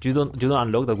because you don't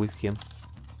unlock that with him.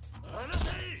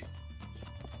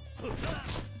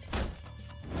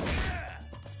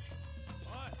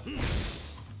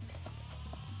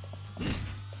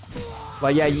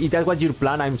 But yeah, if that was your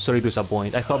plan, I'm sorry to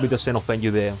disappoint. I hope it doesn't offend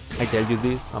you there. I tell you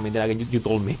this. I mean, then again, you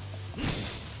told me.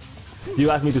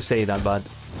 You asked me to say that, but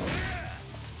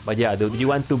yeah, dude, you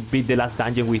want to beat the last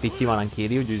dungeon with Ichiban and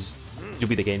Kiryu, you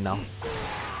beat the game now.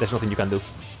 There's nothing you can do.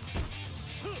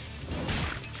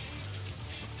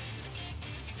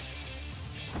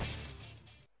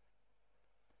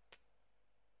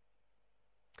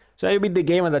 So you beat the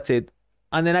game and that's it.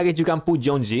 And then I guess you can put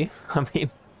John G. I mean,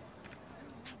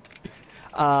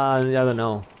 I don't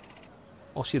know.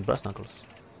 Oh shit, brass knuckles.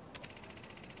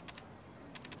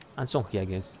 And Songhai, I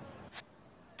guess.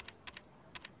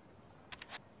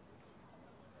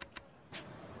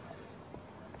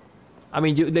 I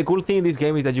mean, the cool thing in this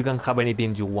game is that you can have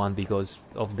anything you want because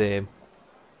of the...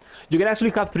 You can actually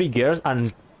have 3 gears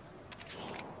and...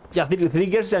 Yeah, 3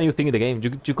 gears is a new thing in the game.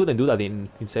 You couldn't do that in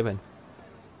 7.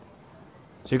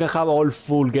 So you can have all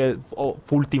full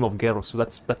team of girls, so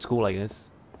that's cool, I guess.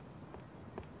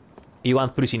 You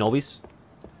want 3 Shinobis?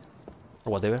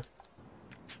 Or whatever.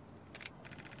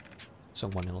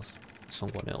 Someone else.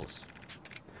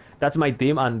 That's my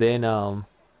team, and then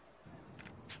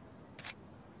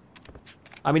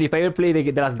I mean, if I ever play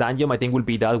the last dungeon, I think will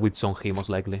be that with Songhee, most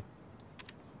likely.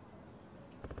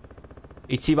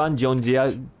 Ichiban,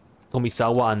 Jonjia,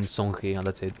 Tomisawa, and Songhee, and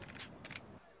that's it.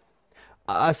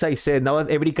 As I said, now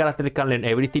that every character can learn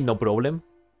everything, no problem.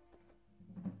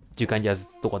 You can just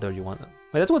do whatever you want.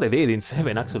 But that's what I did in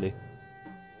 7, actually.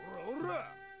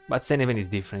 But 7 is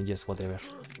different, just whatever.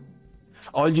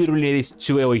 All you really need is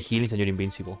 2 AoE healings and you're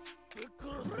invincible.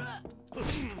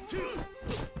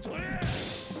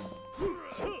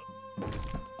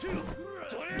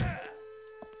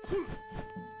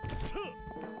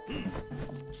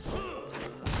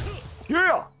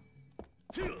 Yeah!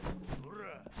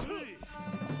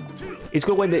 It's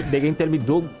good when the game tells me,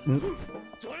 do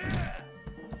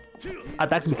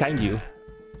attacks behind you,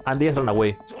 and they just run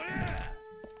away.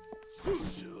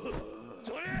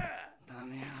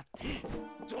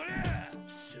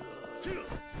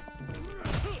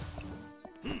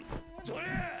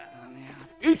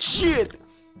 Eat shit!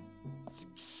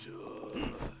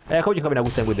 I hope you're having a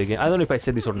good time with the game. I don't know if I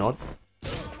said this or not.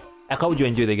 I hope you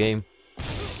enjoy the game.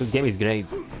 The game is great.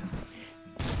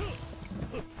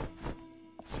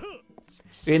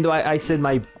 Even though I said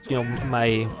my,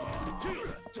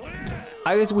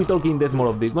 I guess we're talking that more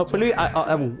of this. Probably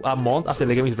a month after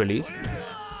the game is released,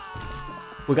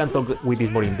 we can talk with this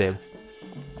more in depth.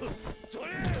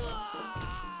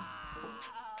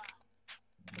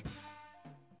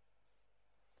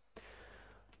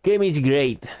 Game is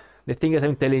great. The thing is,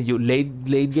 I'm telling you,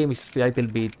 late game is a little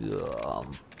bit.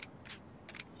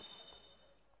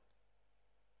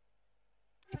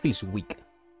 It feels weak.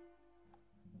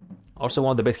 Also,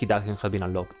 one of the best hit actions has been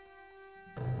unlocked.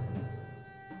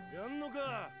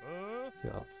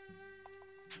 So,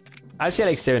 I'll say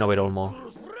like 7 overall more.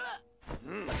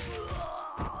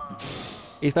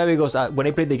 It's probably because when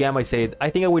I played the game, I said I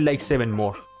think I will like 7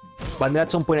 more. But then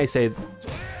at some point, I said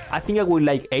I think I will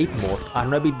like 8 more.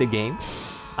 And I beat the game,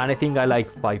 and I think I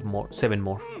like 7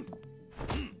 more.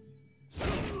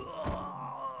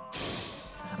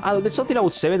 There's something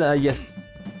about 7 that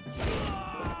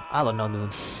I don't know,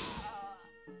 dude.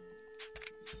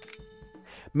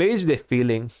 Maybe it's the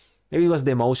feeling. Maybe it was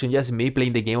the emotion, just me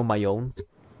playing the game on my own.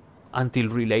 Until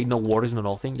relay, no worries, no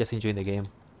nothing, just enjoying the game.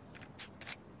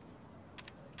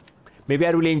 Maybe I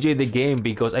really enjoyed the game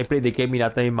because I played the game in a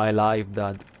time in my life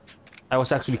that I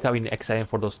was actually having excitement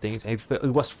for those things. And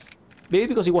it was maybe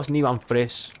because it was new and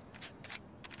fresh.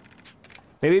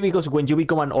 Maybe because when you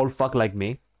become an old fuck like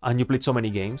me and you played so many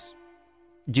games,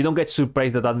 you don't get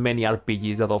surprised at that many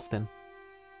RPGs that often.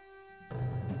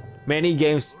 Many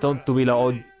games tend to be like,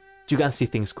 oh, you can see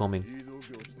things coming.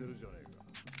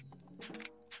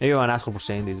 Maybe I'm an asshole for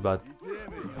saying this, but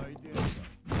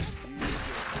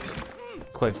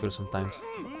it's how I feel sometimes.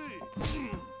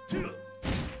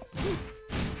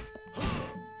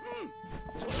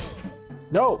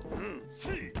 No!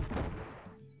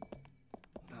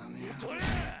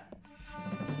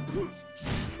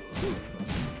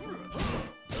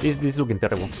 This is looking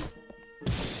terrible.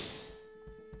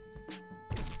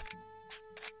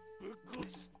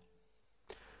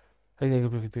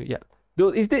 Yeah.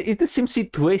 Dude, is the same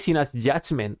situation as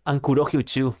Judgment and Kurohyou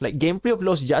 2. Like, gameplay of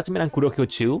Lost Judgment and Kurohyou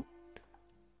 2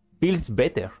 feels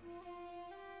better.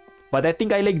 But I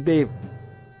think I like the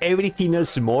everything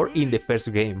else more in the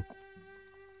first game.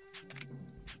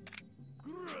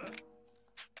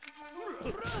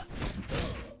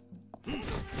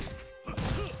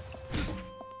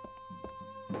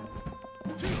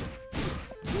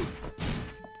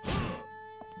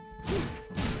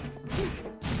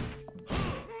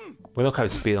 We don't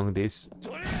have speed on this.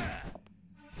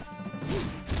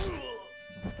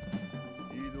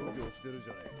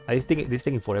 This is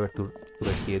taking forever to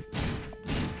hit.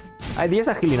 This is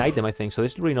a healing item, I think, so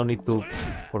there's really no need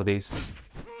for this.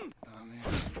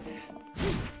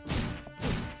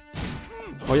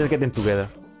 Or just get them together.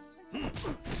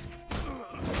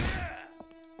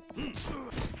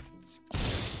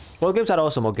 Both games are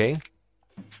awesome, okay?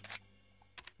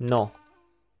 No.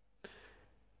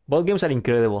 Both games are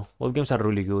incredible. Both games are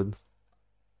really good.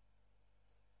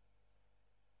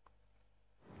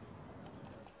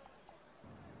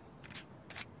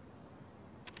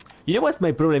 You know what's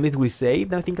my problem is with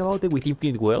 8, now I think about it, with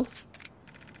Infinite Wealth?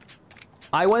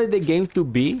 I wanted the game to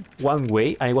be one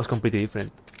way, and it was completely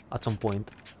different at some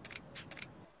point.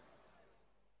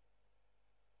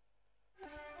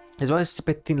 I was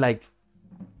expecting, like...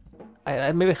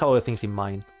 I maybe have other things in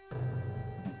mind.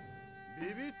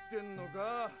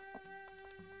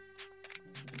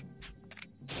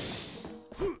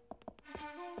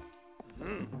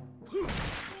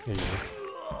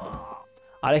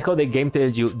 I like how the game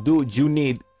tells you, dude, you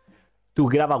need to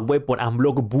grab a weapon and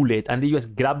block a bullet, and then you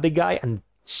just grab the guy and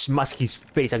smash his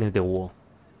face against the wall.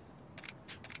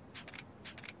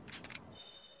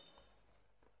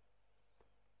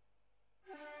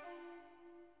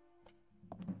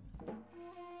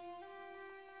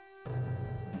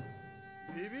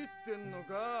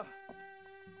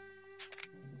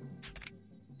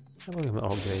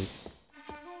 Oh, great.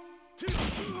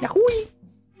 Yahoo!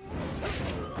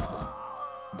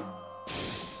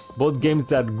 Both games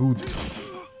that good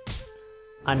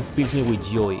and fills me with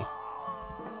joy.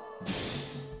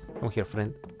 Come here,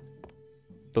 friend.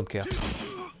 Don't care.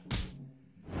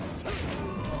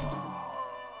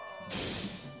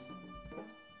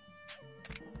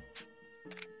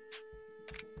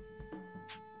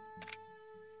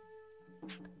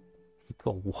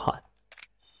 For what?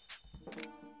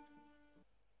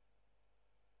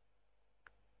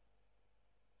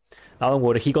 Now don't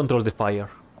worry, he controls the fire.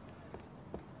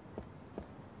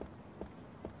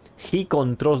 He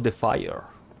controls the fire.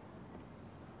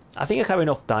 I think I have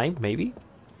enough time, maybe,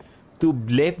 to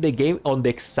leave the game on the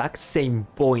exact same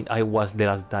point I was the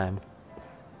last time.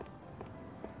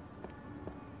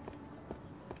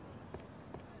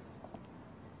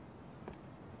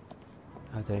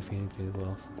 I don't finish it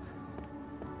well.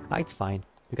 Ah, it's fine.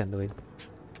 You can do it.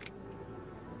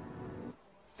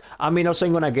 I mean, also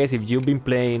I'm gonna guess if you've been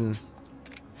playing...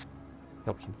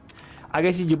 I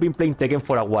guess if you've been playing Tekken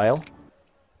for a while,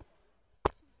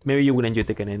 maybe you will enjoy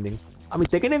Tekken ending. I mean,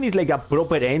 Tekken ending is like a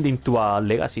proper ending to a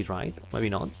legacy, right? Maybe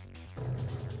not.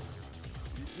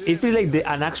 It feels like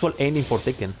an actual ending for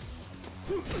Tekken.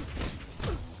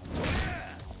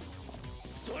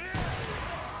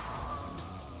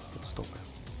 Stop.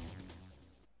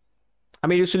 I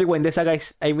mean, usually when there's a guy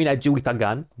aiming at you with a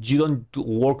gun, you don't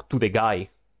walk to the guy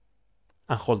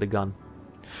and hold the gun.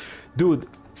 Dude,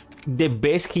 the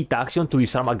best hit action to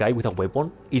disarm a guy with a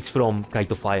weapon is from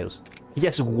Kaito Files. He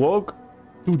just walk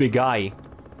to the guy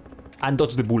and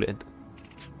dodge the bullet.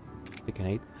 Tekken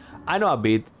 8. I know a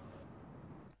bit.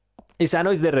 I know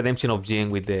it's the redemption of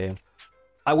Jin with the...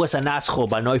 I was an asshole,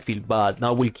 but now I feel bad. Now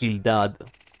I will kill Dad.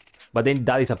 But then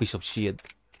Dad is a piece of shit.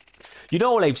 You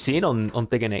know what I've seen on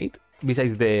Tekken 8?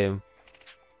 Besides the...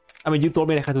 I mean, you told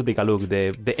me I had to take a look.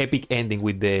 The epic ending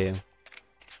with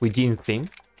Jin's theme.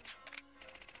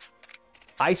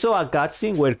 I saw a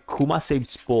cutscene where Kuma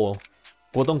saves Paul.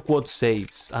 Quote unquote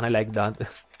saves. And I like that.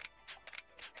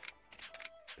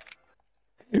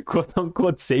 Quote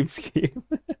unquote saves him.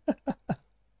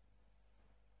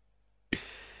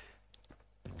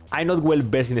 I'm not well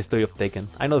versed in the story of Tekken.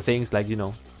 I know things like, you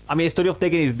know. I mean, the story of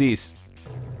Tekken is this.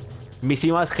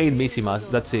 Mishimas hate Mishimas.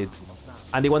 That's it.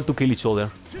 And they want to kill each other.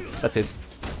 That's it.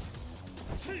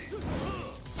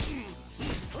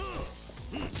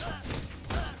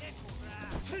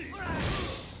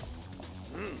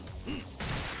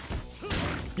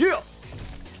 Yeah!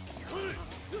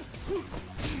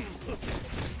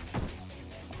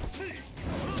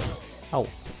 Ow.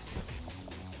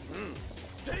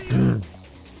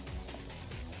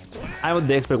 I'm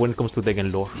the expert when it comes to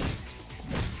Tekken lore.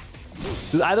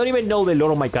 Dude, I don't even know the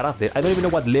lore of my character. I don't even know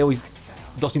what Leo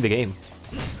does in the game.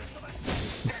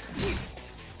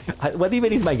 What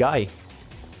even is my guy?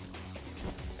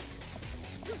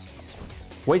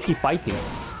 Why is he fighting?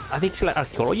 I think it's like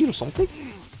archaeology or something?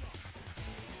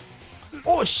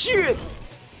 Oh shit!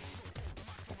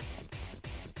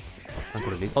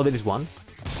 Oh, there is one.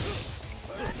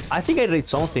 I think I read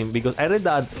something because I read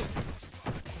that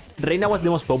Reina was the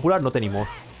most popular, not anymore.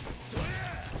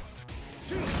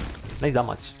 Nice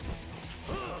damage.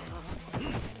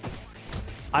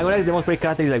 I'm gonna the most played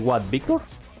character is like what, Victor?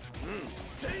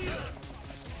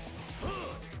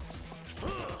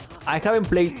 I haven't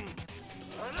played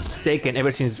Tekken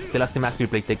ever since the last time I actually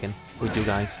played Tekken with you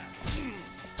guys.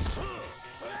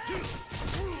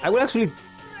 I will actually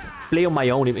play on my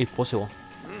own if possible.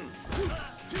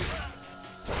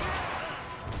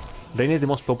 Reina is the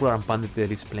most popular and Panda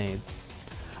that is played.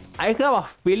 I have a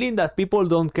feeling that people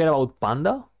don't care about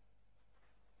Panda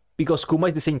because Kuma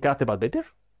is the same character but better.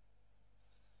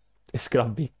 Scrap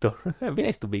Victor. Be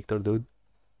nice to Victor, dude.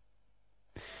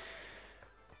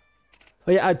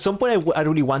 But yeah, at some point I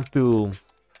really want to,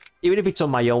 even if it's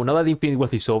on my own, now that Infinite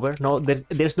Wealth is over, no,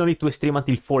 there's no need to stream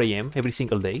until 4 AM every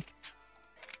single day.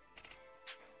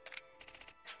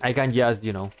 I can just,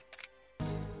 you know.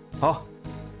 Oh.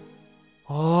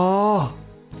 Oh.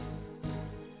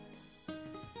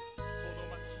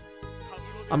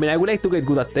 I mean, I would like to get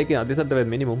good at Tekken, at least at the bare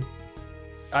minimum.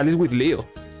 At least with Leo.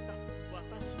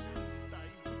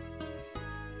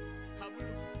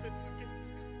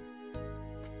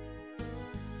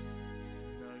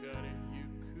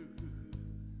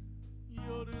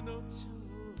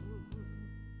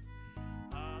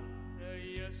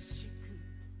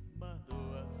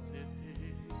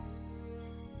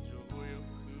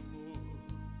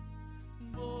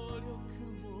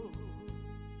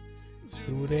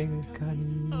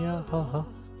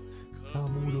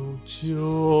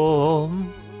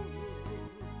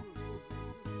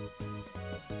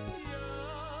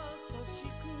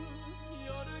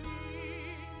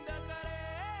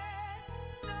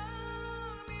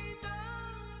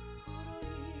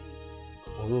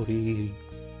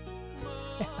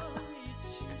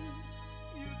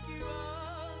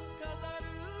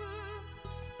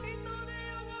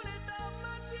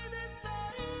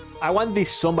 I want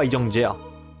this song by Young Jea.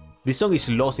 This song is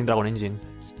lost in Dragon Engine.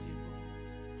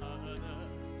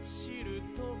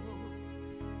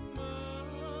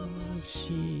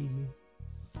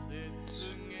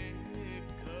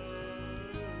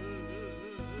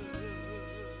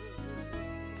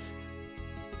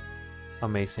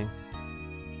 Amazing.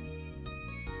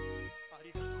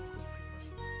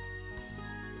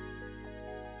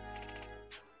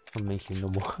 Amazing, no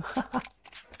more.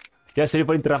 Yeah, sorry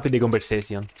for interrupting the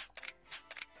conversation.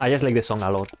 I just like the song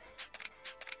a lot.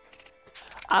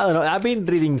 I don't know, I've been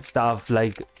reading stuff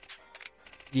like...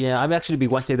 Yeah, I've actually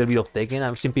been watching the video of Tekken.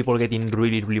 I've seen people getting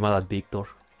really, really mad at Victor.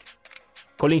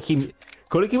 Calling him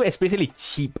especially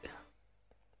cheap.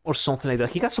 Or something like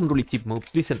that. He has some really cheap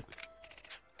moves. Listen.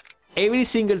 Every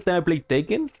single time I play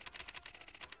Tekken,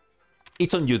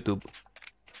 it's on YouTube.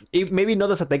 Maybe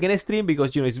not as a Tekken stream,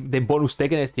 because, you know, it's the bonus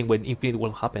Tekken stream when Infinite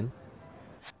will happen.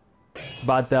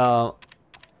 But,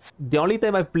 the only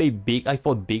time I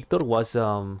fought Victor was,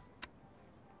 so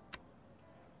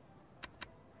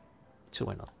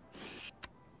why not?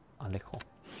 Alejo.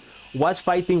 Was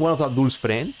fighting one of Abdul's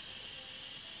friends.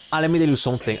 And let me tell you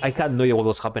something. I had no idea what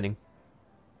was happening.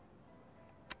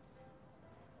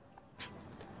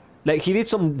 Like, he did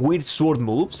some weird sword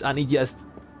moves, and it just...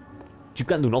 You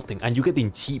can't do nothing, and you get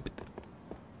chipped.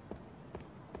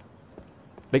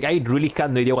 Like, I really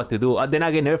had no idea what to do. Then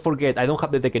again, never forget, I don't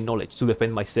have the Tekken knowledge to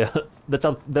defend myself. That's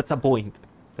a point.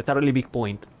 That's a really big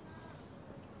point.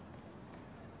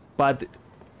 But...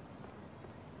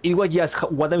 It was just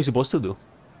what I'm supposed to do.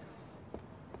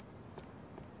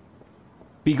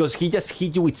 Because he just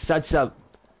hit you with such a...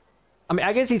 I mean,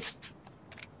 I guess it's...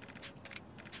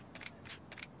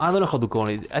 I don't know how to call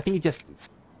it. I think it just...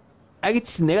 I guess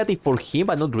it's negative for him,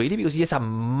 but not really, because he has a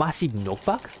massive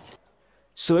knockback.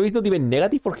 So maybe it's not even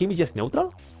negative for him, it's just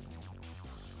neutral?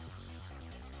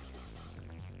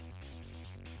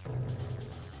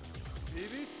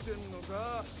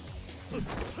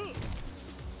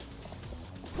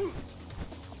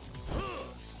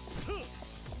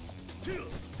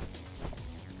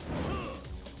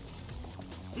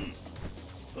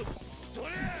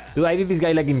 Dude, I did this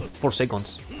guy like in 4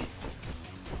 seconds.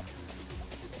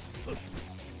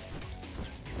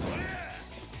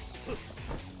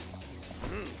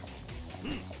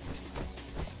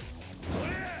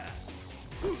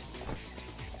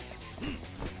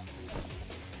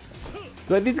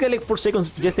 Dude, I did this guy like 4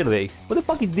 seconds yesterday. What the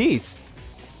fuck is this?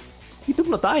 He took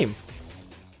no time.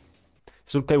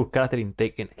 Some kind of character in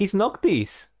Tekken. He's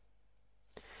Noctis.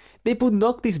 They put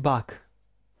Noctis back.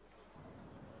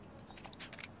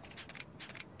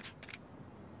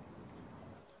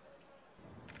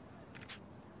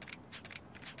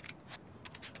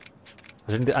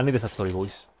 I need a story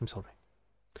voice. I'm sorry.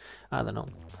 I don't know.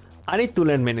 I need to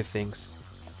learn many things.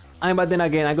 But then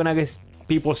again, I'm gonna guess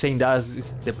people saying that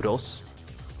is the bros.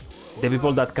 The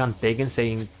people that can't take and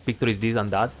saying Victor is this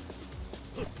and that.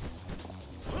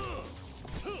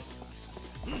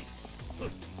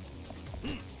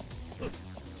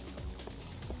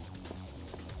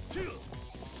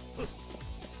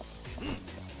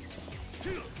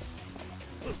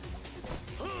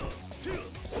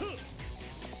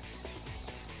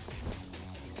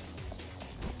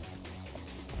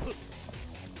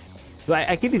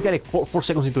 I killed this guy like 4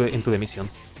 seconds into the mission.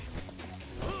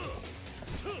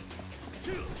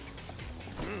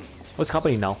 What's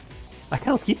happening now? I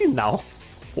cannot hit him now.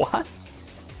 What?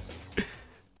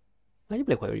 Now you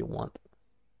play whatever you want.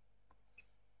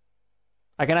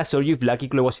 I can assure you, if Lucky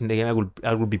Chloe was in the game,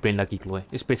 I would be playing Lucky Chloe,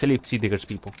 especially if she triggers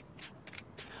people.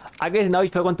 I guess now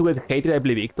if I want to get hated, I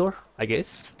play Victor. I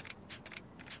guess.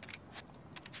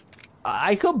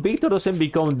 I hope Victor doesn't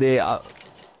become the... I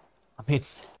mean,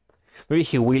 maybe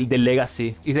he will, the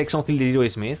legacy. It's like something Leroy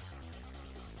Smith.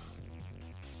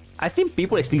 I think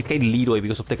people still hate Leroy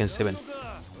because of Tekken 7.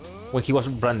 When he was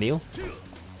brand new.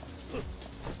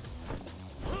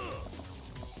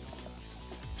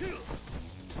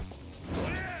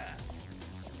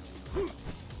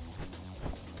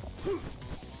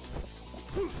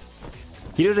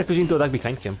 He is refusing to attack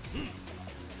behind him.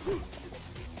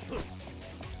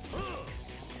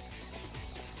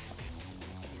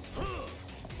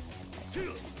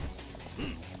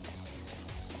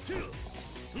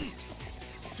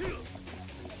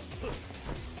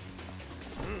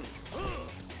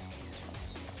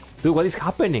 Dude, what is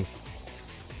happening?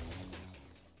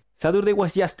 Saturday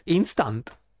was just instant.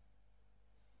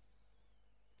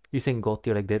 He's in God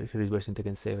tier like that. His version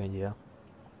Tekken 7, yeah.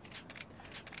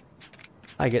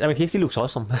 I mean, he still looks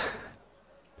awesome.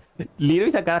 Liro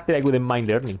is a character I wouldn't mind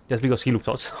learning, just because he looks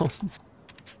awesome.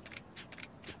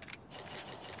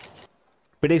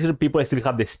 But basically, people still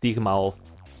have the stigma of,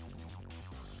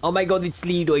 oh my god, it's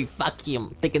Leroy, fuck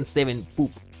him, Tekken 7,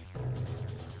 poop.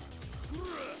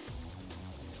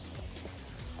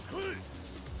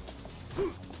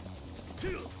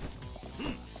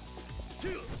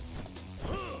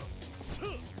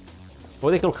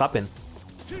 What the hell happened?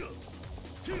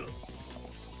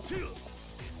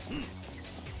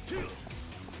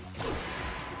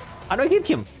 I don't hit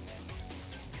him.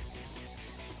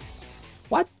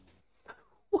 What?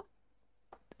 What?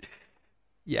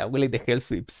 Yeah, we like the hell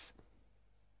sweeps.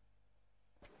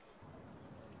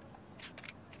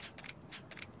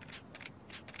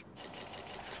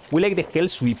 We like the hell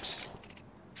sweeps.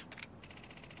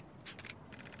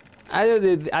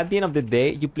 At the end of the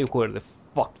day, you play whoever the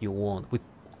fuck you want with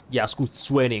Yasuo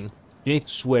sweating. You need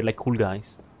to swear like cool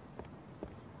guys.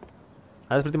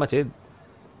 That's pretty much it.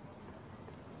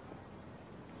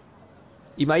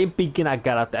 Imagine picking a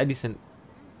character.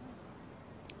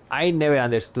 I never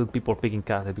understood people picking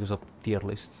characters because of tier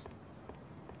lists.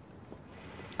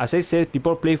 As I said,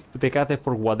 people play the character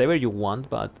for whatever you want,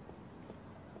 but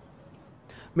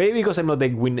maybe because I'm not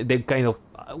the kind of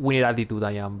winner attitude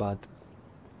I am, but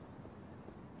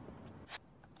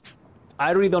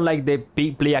I really don't like the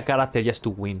play a character just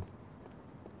to win.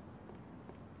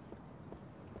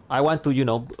 I want to, you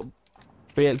know,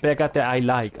 play a character I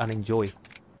like and enjoy.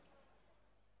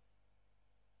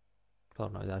 Oh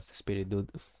no, that's the spirit, dude.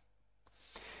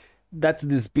 That's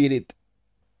the spirit.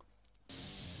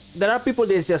 There are people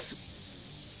that just...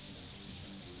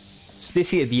 they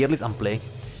see the tier list and play.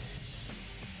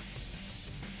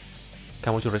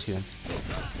 Come on to residents.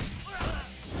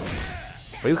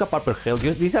 Why you have purple health?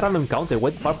 This is a random counter. Why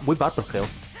purple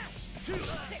health?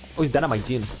 Oh, it's Dynamite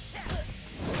Gin.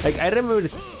 Like, I remember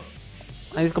this...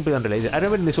 it's completely unrelated. I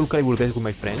remember in the Soul Calibur days with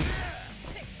my friends.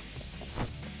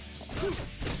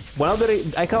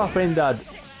 I have a friend that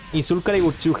in Soul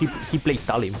Calibur 2 he played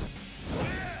Talim.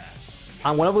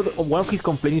 And one of his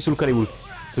complaints in Soul Calibur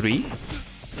 3,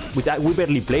 which we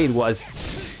barely played, was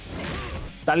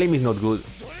Talim is not good.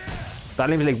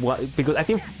 Talim is like what, because I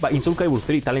think in Soul Calibur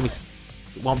 3 Talim is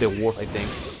one of the worst, I think.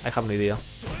 I have no idea.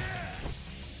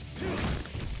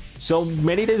 So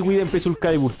many days we didn't play Soul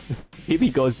Calibur 3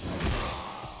 because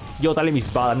yo, Talim is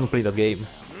bad, I don't play that game.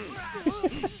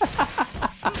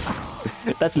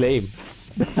 That's lame.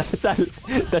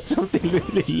 That's something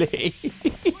really lame.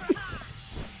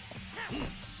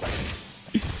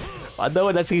 But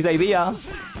no, that's his idea.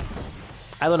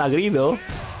 I don't agree though.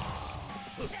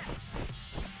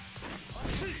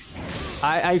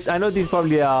 I know this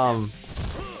probably I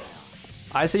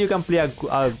say you can play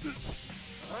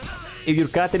if your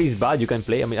character is bad, you can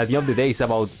play. I mean, at the end of the day, it's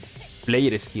about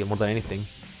player skill more than anything.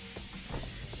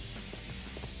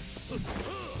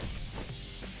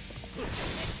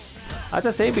 That's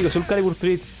the same because Soul Calibur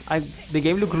 3, the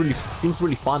game seems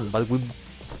really fun, but we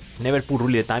never put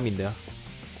really the time in there.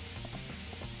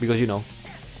 Because, you know.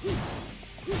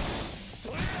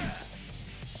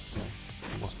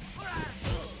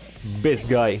 Best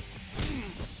guy.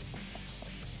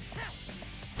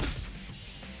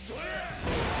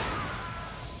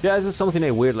 There's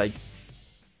something weird, like,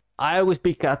 I always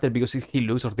pick character because he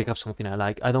looks or they have something I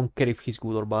like. I don't care if he's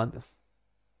good or bad.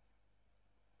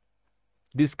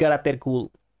 This character cool.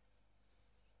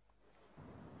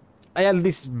 I had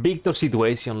this Victor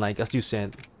situation, like, as you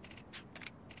said.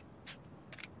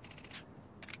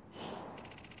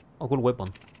 Oh, cool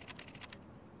weapon.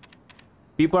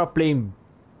 People are playing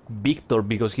Victor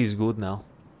because he's good now.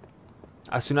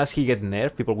 As soon as he gets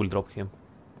nerfed, people will drop him.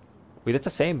 But that's the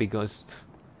same because...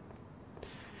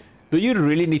 do you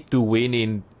really need to win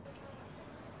in...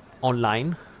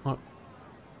 online?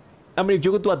 I mean, if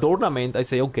you go to a tournament, I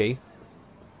say, okay.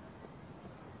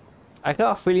 I have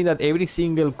a feeling that every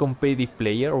single competitive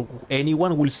player or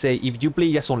anyone will say, if you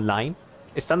play just online,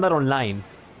 standard online,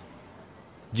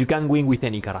 you can win with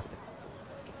any character.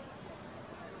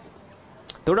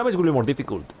 Tournaments will be more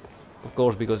difficult, of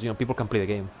course, because, you know, people can play the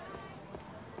game.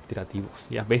 Tirativos.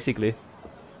 Yeah, basically.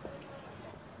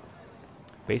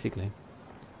 Basically.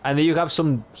 And then you have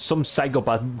some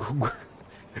psychopath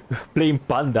playing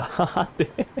Panda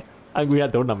and win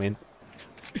a tournament.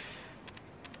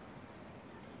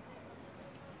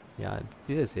 Yeah,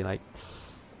 this is like...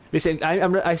 Listen,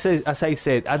 as I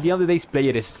said, at the end of the day, it's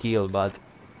player skill, but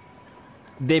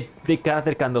the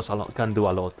character can do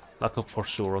a lot. That's for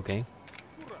sure, okay?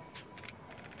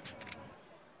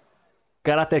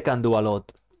 Character can do a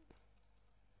lot.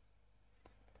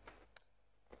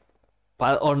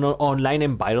 But on an online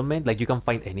environment, like, you can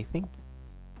find anything.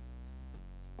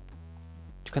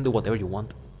 You can do whatever you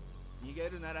want.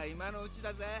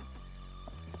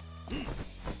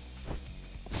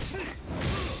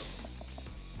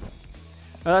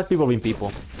 That's people being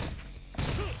people.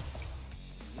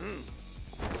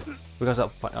 Because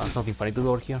something funny to do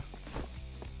over here.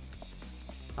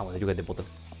 Oh, well, you get the bottle.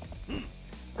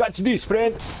 Catch this,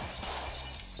 friend!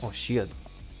 Oh, shit.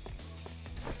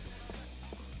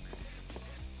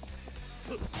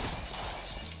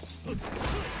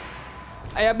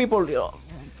 I have people, you know,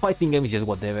 fighting games is just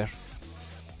whatever.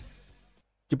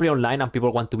 You play online and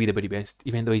people want to be the very best,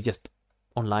 even though it's just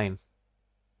online.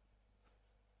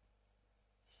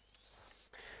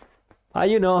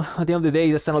 You know, at the end of the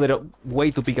day, that's another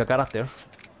way to pick a character.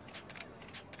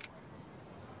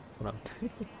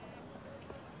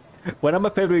 One of my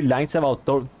favorite lines about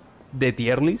the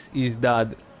tier list is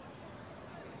that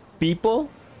people,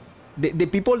 the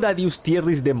people that use tier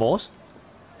list the most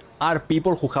are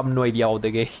people who have no idea about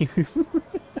the game.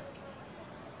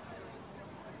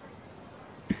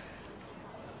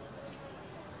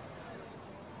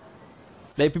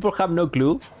 Like, people have no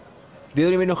clue. They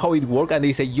don't even know how it works, and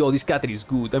they say, yo, this character is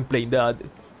good, I'm playing that.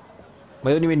 But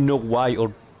I don't even know why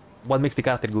or what makes the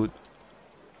character good.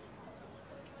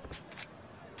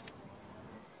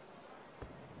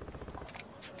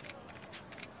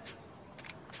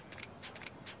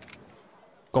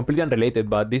 Completely unrelated,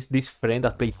 but this friend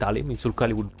that played Talim in Soul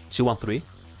Calibur 2 and 3,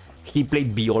 he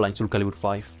played Viola in Soul Calibur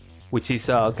 5, which is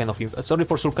kind of... Sorry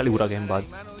for Soul Calibur again, but...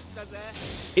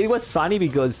 It was funny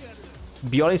because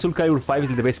Viola in Soul Calibur 5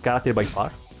 is the best character by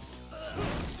far.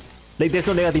 Like, there's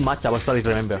no negative matchup as far as I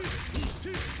remember.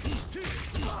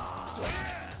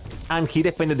 And he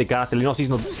defended the character. You know,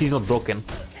 he's not broken.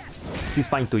 He's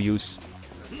fine to use.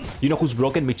 You know who's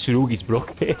broken? Mitsurugi is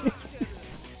broken.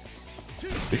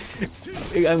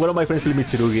 And one of my friends played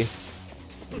Mitsurugi.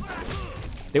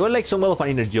 They were like somewhat of an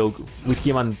inner joke with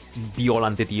him and Viola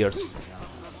and the tears.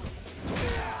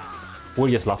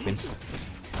 We're just laughing.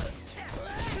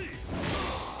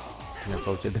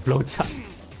 The flowchart.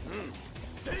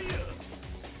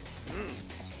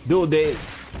 Dude,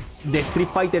 the Street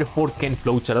Fighter 4 Ken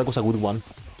flowchart, that was a good one.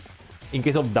 In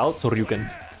case of doubt, so Ryuken.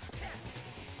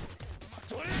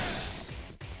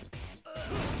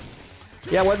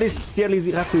 Yeah, what does tier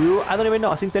list have to do? I don't even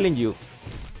know, as I'm telling you.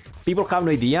 People have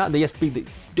no idea, they just pick the...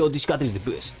 Yo, this character is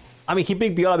the best. I mean, he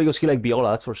picked Viola because he liked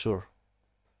Viola, that's for sure.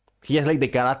 He just liked the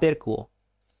character, cool.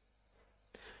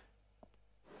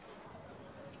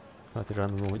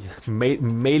 Random,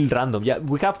 male random. Yeah,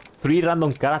 we have 3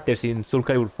 random characters in Soul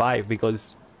Calibur 5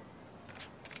 because...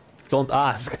 Don't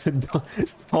ask.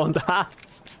 don't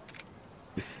ask.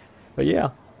 But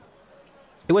yeah.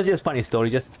 It was just a funny story,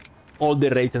 just all the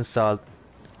rage and salt.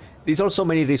 There's also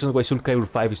many reasons why Soul Calibur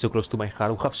 5 is so close to my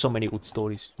heart. We have so many good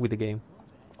stories with the game.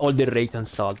 All the rage and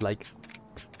salt, like...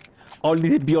 All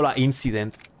the Viola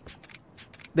incident.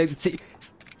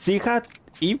 She had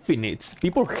infinites.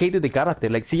 People hated the character.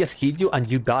 Like, she just hit you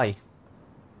and you die.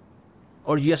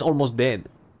 Or you just almost dead.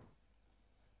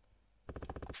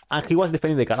 And he was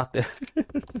defending the character.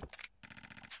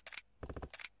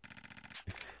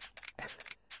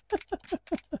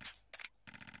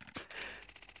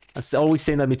 I was always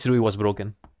saying that Mitsuru was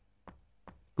broken.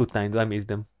 Good times, I miss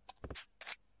them.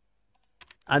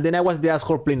 And then I was the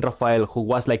asshole playing Rafael, who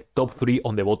was like top 3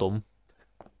 on the bottom.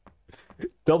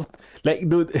 Top... Like,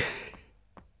 dude...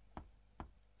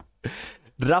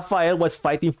 Rafael was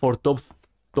fighting for top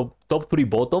 3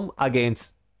 bottom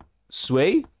against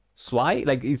Sway?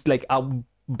 Like, it's like a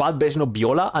bad version of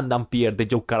Viola and Dampier, the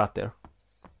joke character.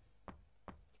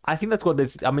 I think that's what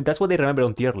that's what they remember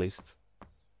on tier lists.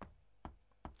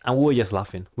 And we were just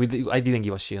laughing. I didn't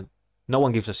give a shit. No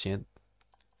one gives a shit.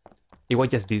 It was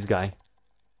just this guy.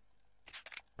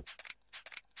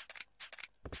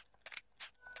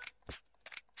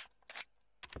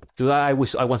 Dude, I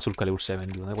want Soul Calibur 7,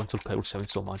 dude. I want Soul Calibur 7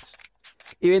 so much.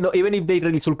 Even if they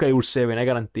release Soul Calibur 7, I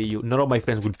guarantee you, none of my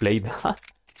friends will play that.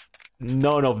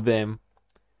 None of them.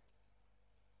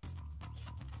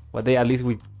 But they at least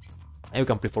we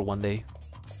can play for one day.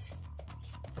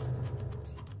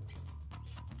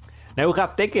 Now we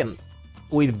have Tekken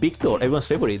with Victor, everyone's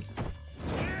favorite.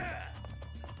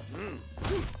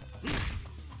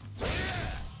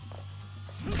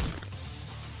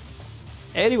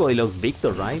 Everybody loves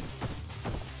Victor, right?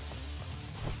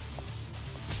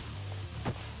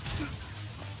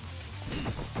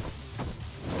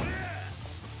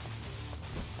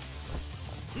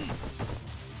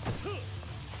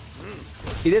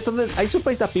 It is something I'm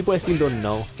surprised that people still don't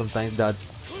know sometimes that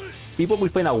people will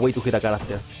find a way to hit a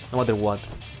character, no matter what.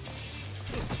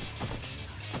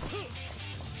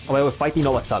 Oh, by the way, fighting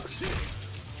Nova sucks.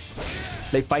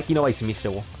 Like, fighting Nova is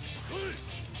miserable.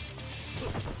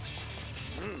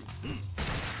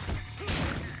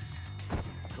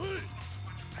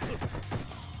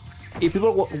 If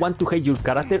people want to hate your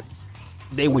character,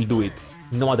 they will do it,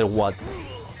 no matter what.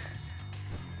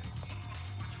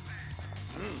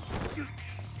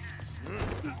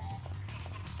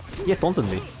 Yes, taunted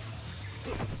me.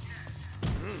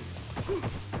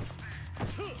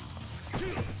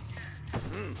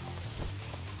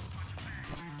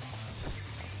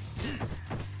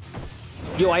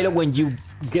 Yo, I love when you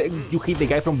hit the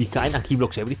guy from behind and he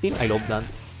blocks everything. I love that.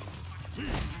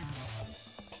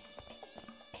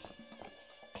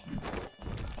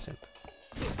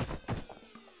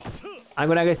 I'm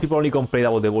gonna guess people only complain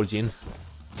about the Vol'jin.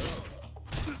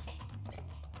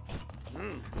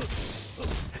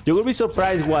 You will be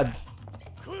surprised what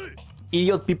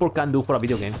idiot people can do for a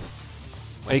video game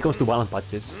when it comes to balance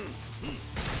patches.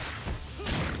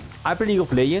 I play League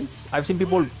of Legends. I've seen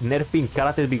people nerfing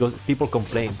characters because people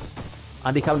complain.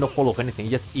 And they have no fault of anything,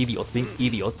 just idiots being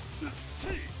idiots.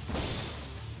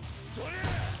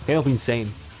 Kind of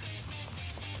insane.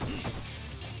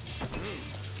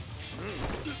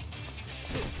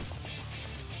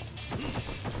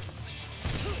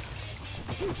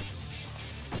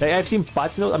 Like, I've seen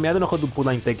patch notes. I mean, I don't know how to put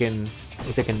in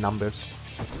Tekken numbers.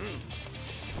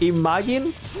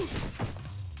 Imagine,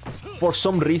 for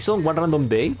some reason, one random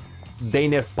day, they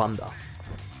nerf Panda.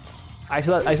 I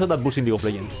saw that bullshit in League of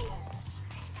Legends.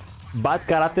 Bad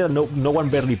character, no one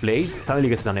barely played, suddenly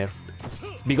gets a nerf.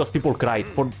 Because people cried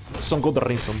for some other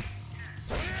reason.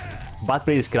 Bad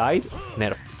players cried,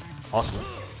 nerf. Awesome.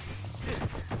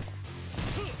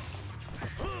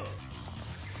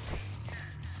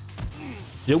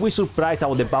 You'll be surprised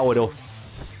about the power of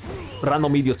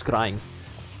random idiots crying.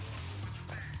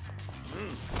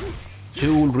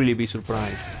 You will really be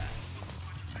surprised.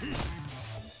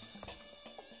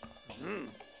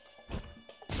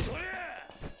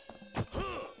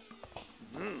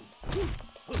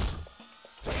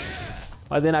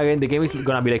 But then again, the game is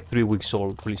gonna be like 3 weeks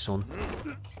old really soon.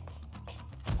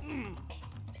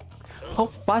 How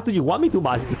fast do you want me to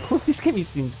master? This game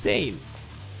is insane.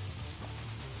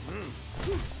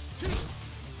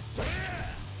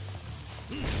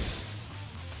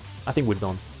 I think we're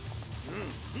done.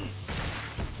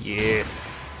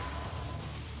 Yes.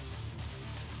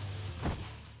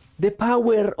 The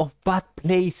power of bad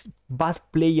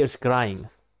players crying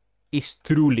is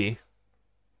truly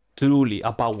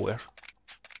a power.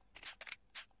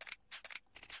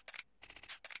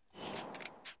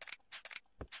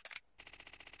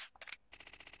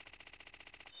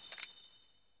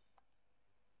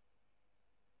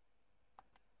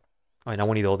 Oh, now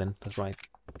we need Odin, that's right.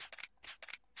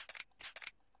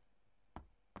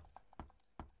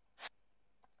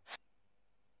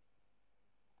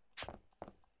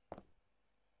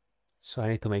 So I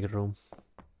need to make a room.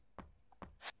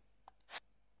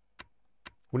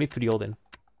 We need 3 Odin.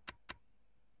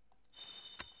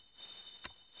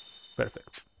 Perfect.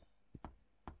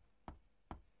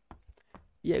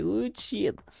 Yeah, good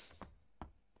shit.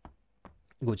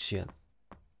 Good shit.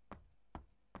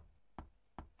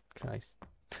 Christ.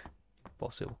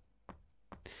 Impossible.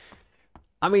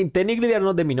 I mean, technically they are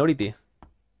not the minority.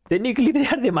 Technically they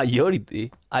are the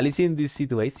majority. At least in this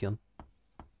situation.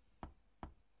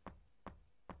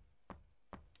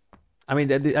 I mean,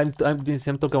 I'm talking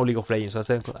about League of Legends, so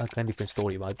that's a kind of different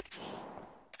story, but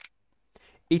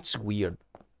it's weird.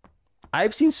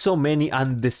 I've seen so many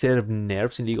undeserved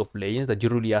nerfs in League of Legends that you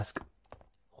really ask,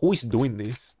 who is doing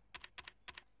this?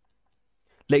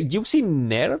 Like, you've seen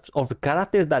nerfs of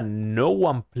characters that no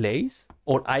one plays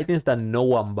or items that no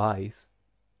one buys,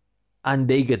 and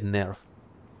they get nerfed.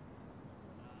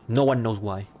 No one knows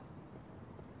why.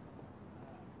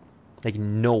 Like,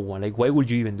 no one. Like, why would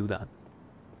you even do that?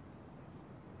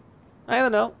 I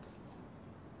don't know.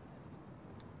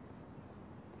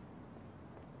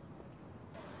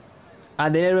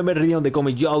 And then I remember reading on the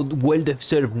comment, yo,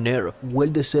 well-deserved nerf.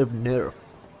 Well-deserved nerf.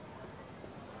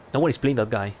 No one is playing that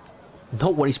guy. No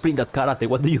one is playing that karate.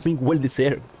 What do you mean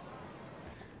well-deserved?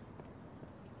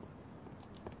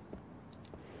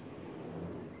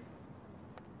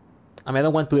 I mean, I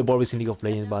don't want to evolve this in League of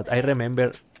Legends, but I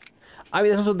remember... I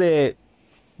mean, there's also the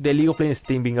League of Legends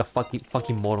team being a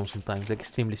fucking moron sometimes. Like,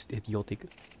 extremely idiotic.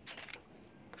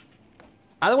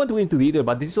 I don't want to go into detail,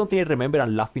 but this is something I remember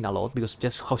and laughing a lot because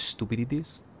just how stupid it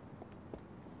is.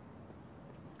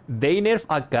 They nerf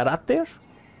a character.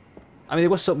 I mean, there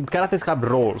was some characters have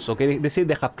roles, okay? They say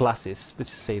they have classes.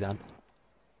 Let's just say that.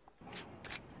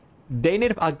 They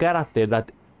nerf a character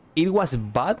that it was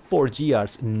bad for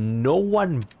years. No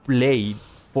one played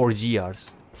for years.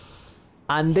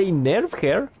 And they nerfed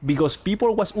her because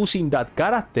people was using that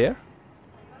character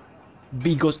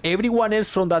because everyone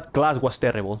else from that class was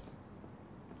terrible.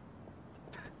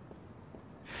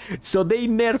 So they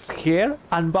nerfed her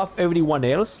and buffed everyone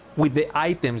else with the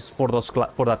items for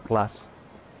that class.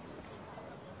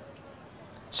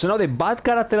 So now the bad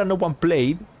character that no one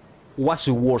played was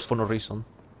worse for no reason.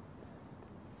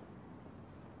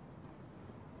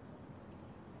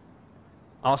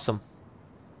 Awesome.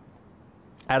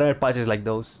 I remember patches like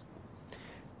those.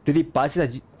 Really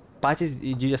patches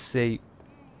you just say,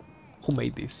 who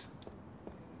made this?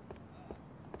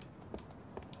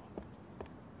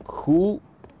 Who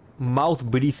mouth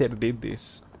breather did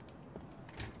this?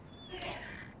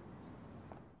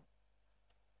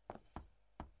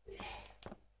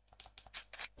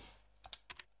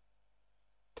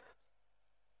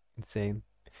 Insane.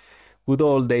 Good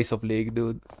old days of League,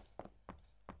 dude.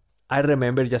 I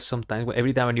remember just sometimes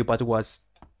every time a new patch was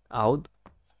out,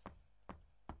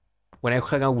 when I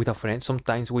hang out with a friend,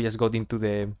 sometimes we just got into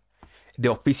the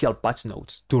official patch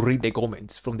notes to read the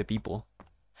comments from the people.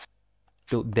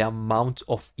 Dude, the amount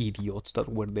of idiots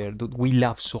that were there, dude, we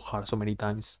laughed so hard so many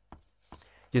times.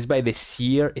 Just by the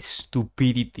sheer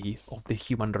stupidity of the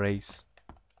human race.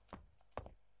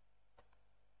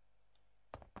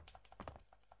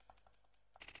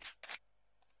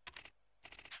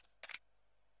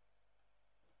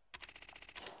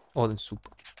 Oh, then soup.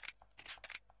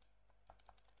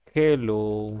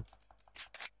 Hello.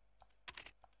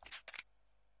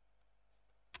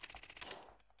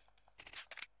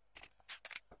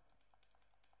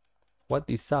 What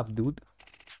is up, dude?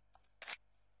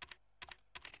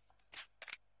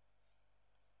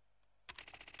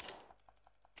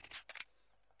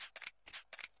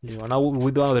 Yeah, now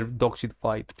we do another dog shit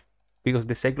fight. Because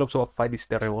the Cyclops of a fight is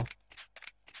terrible.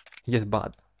 It's just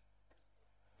bad.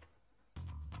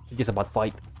 It's just a bad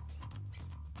fight.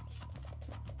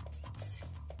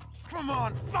 Come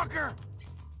on, fucker!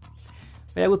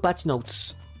 Yeah, good patch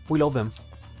notes. We love them.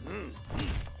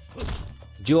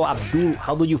 Joe Abdul,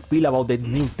 how do you feel about the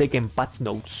new Tekken patch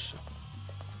notes?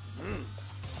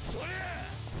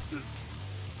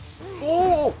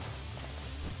 Oh!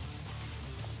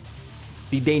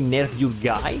 Did they nerf your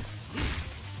guy?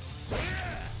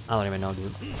 I don't even know,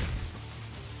 dude.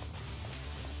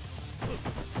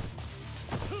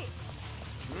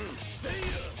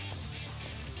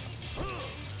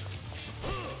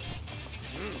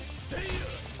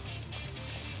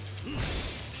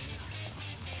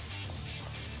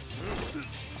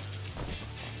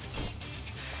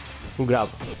 Full grab.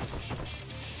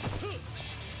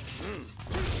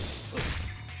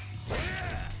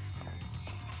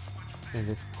 And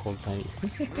this whole tiny.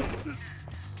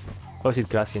 How is it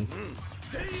crashing?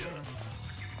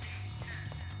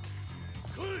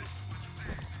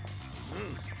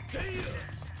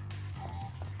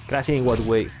 Crashing in what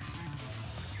way?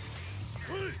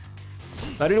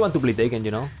 I really want to play Taken,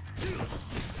 you know?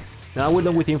 Now we're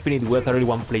done with Infinite Wealth, I really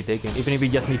want to play Taken, even if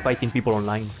it's just me fighting people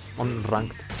online, on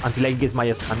ranked, until I get my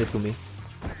ass handed to me.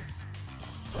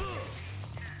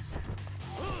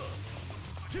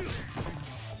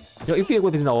 You know, Infinite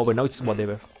Wealth is now over, now it's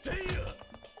whatever.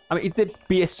 I mean, it's the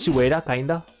PS2 era,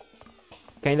 kinda.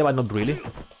 Kinda, but not really.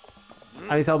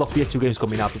 I mean, it's out of PS2 games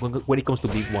coming up, when it comes to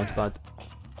big ones, but...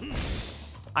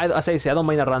 as I say, I don't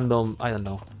mind a random, I don't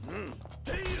know.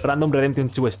 Random Redemption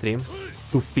 2 stream,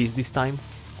 to feast this time.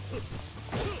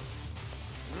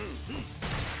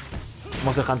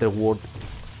 Monster Hunter World,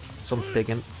 some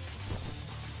Tekken.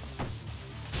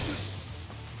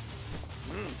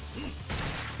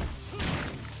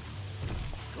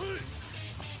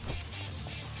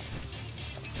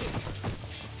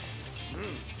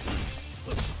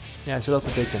 Yeah, shout out to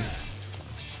Tekken.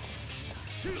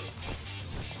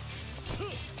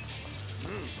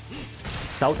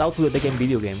 Shout out to the Tekken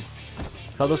video game.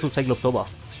 Shout out to Cyclopsoba.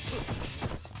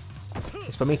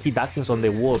 Spamming hit actions on the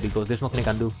wall because there's nothing I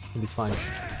can do in this fight.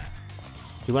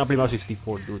 You wanna play Mario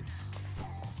 64, dude?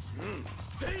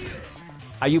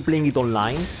 Are you playing it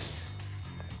online?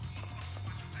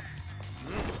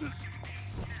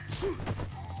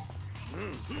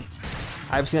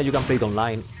 I've seen that you can play it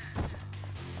online.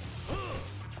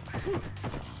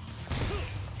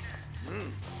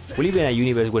 We live in a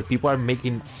universe where people are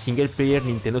making single-player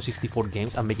Nintendo 64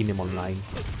 games and making them online.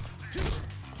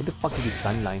 What the fuck is this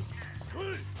timeline?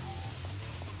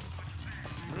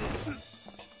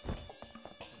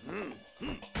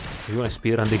 You wanna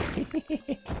speedrun the game?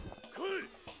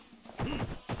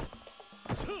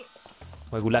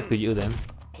 Well, good luck to you then.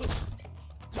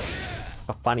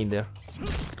 Have fun in there.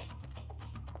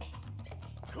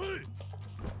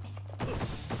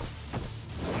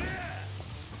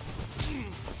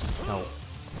 No.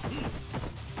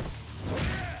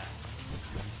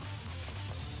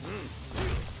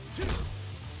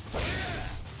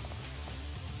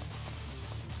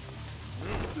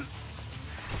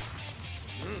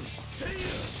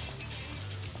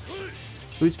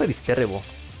 This fight is terrible.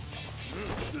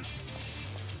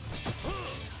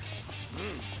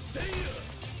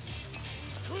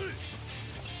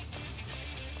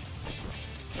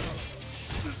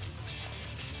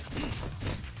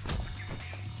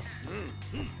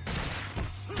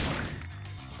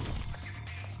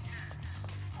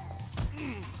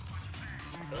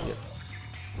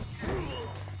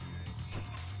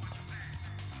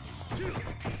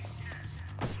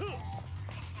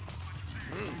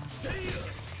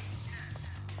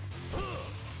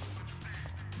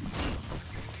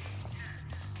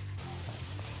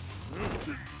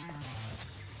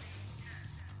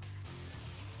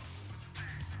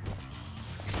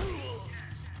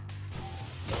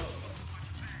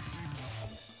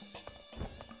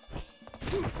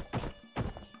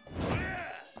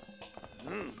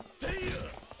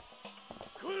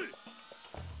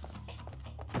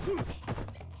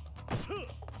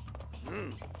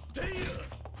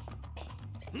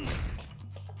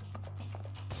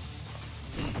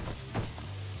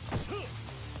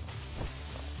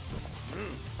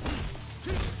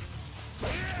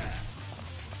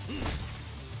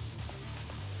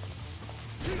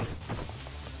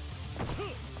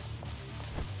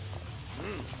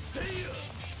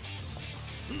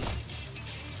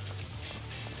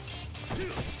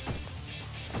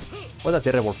 What a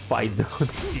terrible fight, dude.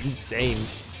 It's insane.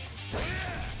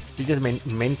 It's just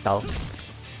mental.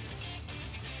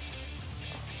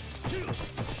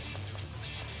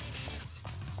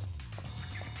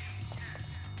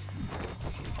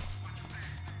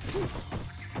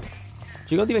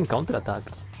 You can't even counterattack.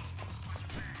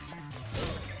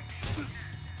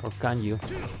 Or can you?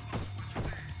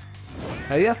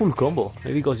 I did a full combo.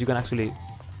 Maybe because you can actually...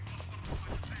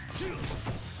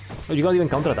 Oh, you can't even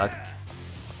counterattack.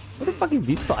 What the fuck is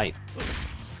this fight?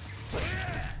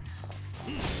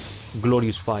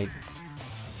 Glorious fight.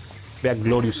 Be a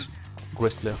glorious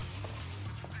wrestler.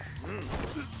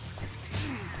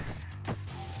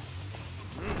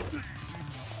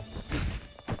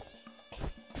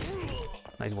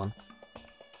 Nice one.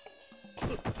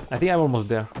 I think I'm almost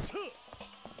there.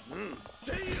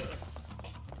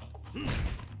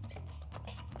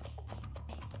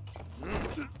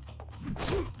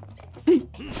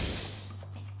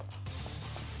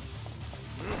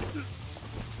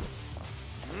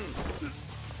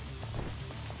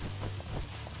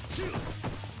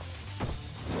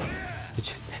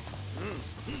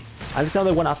 I think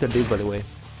another one after this, by the way.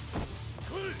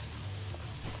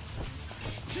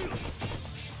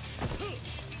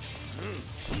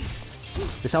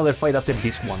 There's another fight after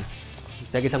this one.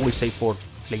 I guess I will save for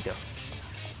later.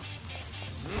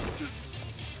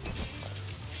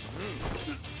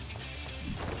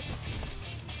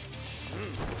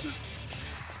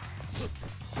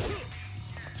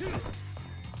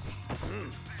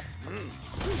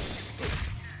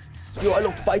 Yo, I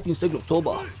love fighting Seglo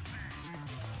Soba.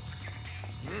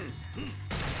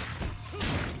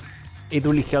 It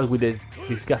really helps with the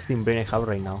disgusting brain I have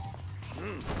right now.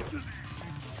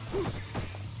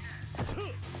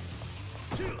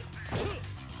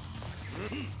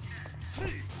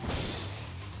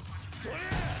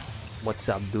 What's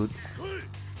up, dude?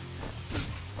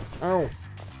 Ow.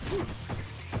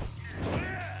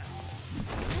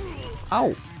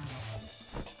 Ow.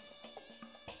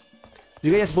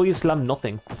 You guys body slam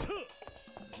nothing.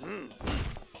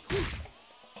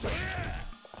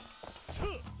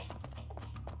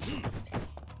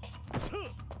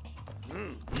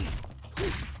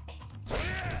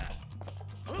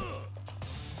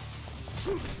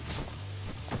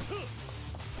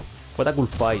 What a cool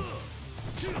fight.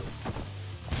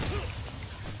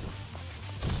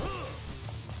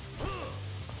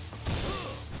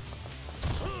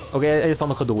 Okay, I just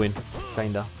found out how to win.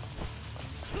 Kinda.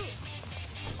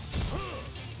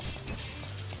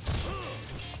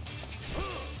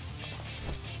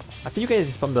 I think you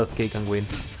guys spam that cake and win.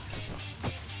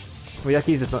 Wait, that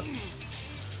key is not.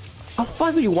 How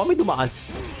fast do you want me to mass?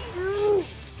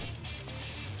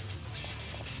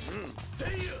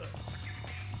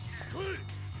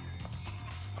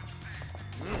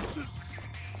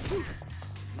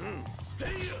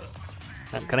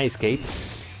 Can I escape?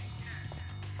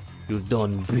 You're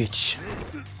done, bitch.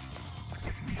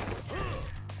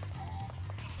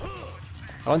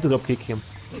 I want to drop kick him.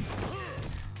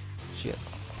 Shit.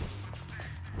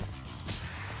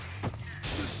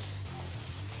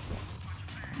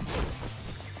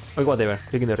 Oh, whatever.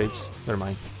 Kicking the ribs. Never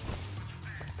mind.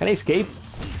 Can I escape?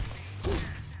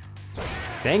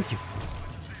 Thank you.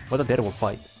 What a terrible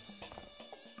fight.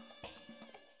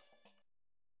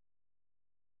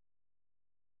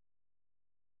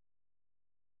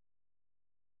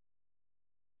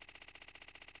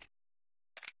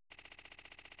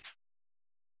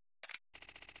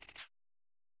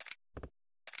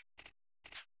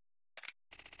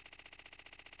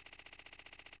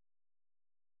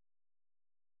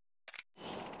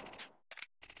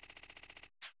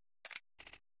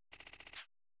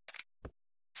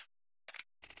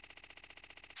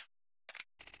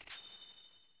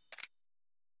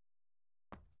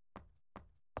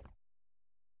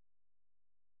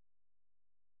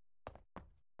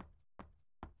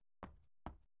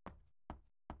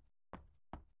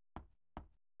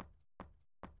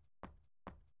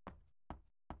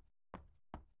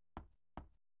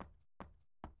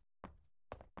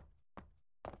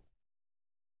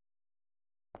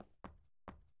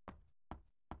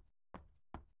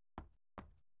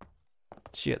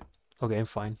 Shit. Okay, I'm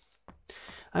fine.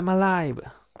 I'm alive.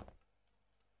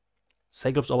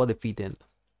 Cyclops over defeated.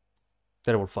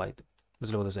 Terrible fight.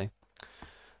 That's what I say.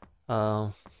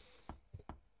 I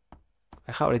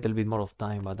have a little bit more of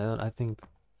time, but I think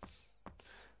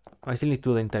I still need to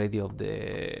do the entirety of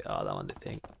the that one, the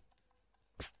thing.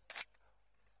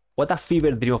 What a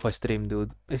fever dream of a stream,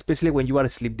 dude. Especially when you are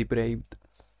sleep deprived.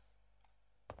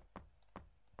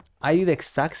 I did the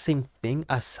exact same thing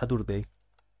as Saturday.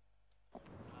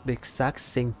 The exact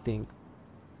same thing.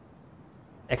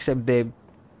 Except the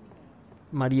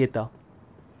Marietta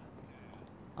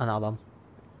and Adam.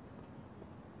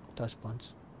 Touch punch.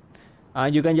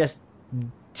 And you can just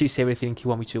cheese everything you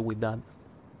want me to with that.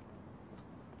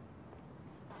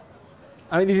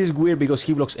 I mean, this is weird because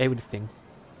he blocks everything.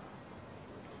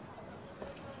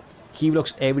 He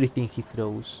blocks everything he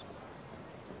throws.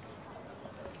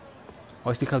 Oh,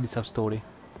 I still have this sub-story.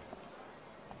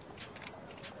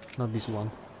 Not this one.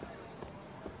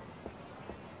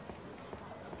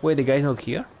 Wait, the guy's not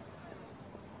here?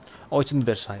 Oh, it's on the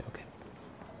other side, okay.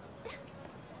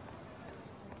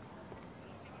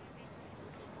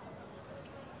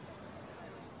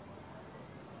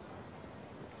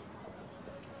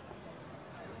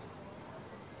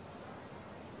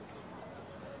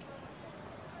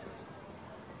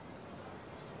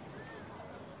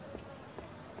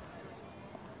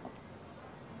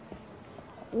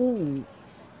 Ooh.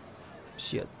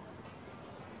 Shit.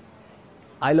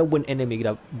 I love when enemy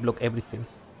block everything.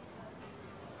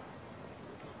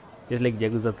 Just like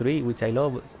Yakuza 3, which I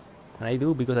love. And I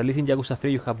do, because at least in Yakuza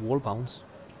 3 you have wall bounce.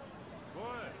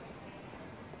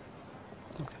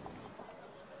 Okay.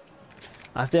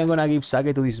 I think I'm gonna give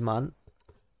sake to this man.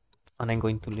 And I'm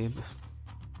going to leave.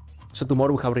 So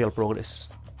tomorrow we have real progress.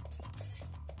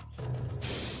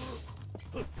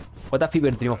 What a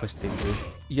fever dream of a stream, dude.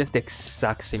 It's just the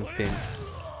exact same thing.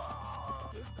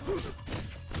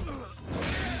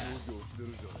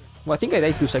 Well, I think I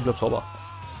died to Cyclops over.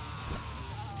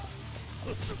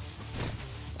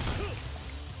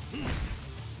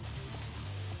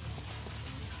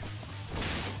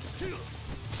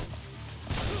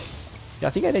 Yeah, I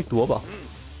think I died to Oba.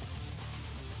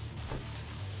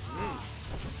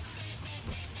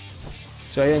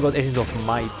 So I didn't got Essence of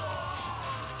Might.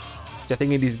 I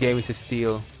think in this game is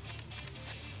still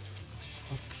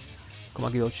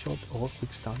Komaki dodge shot or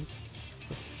quick stun.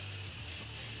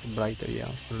 Brighter, yeah.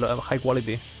 High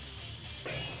quality.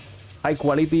 High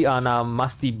quality and a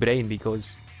musty brain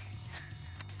because,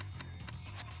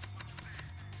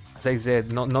 as I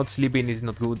said, not sleeping is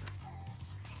not good.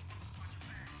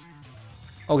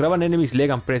 Oh, grab an enemy's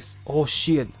leg and press. Oh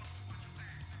shit.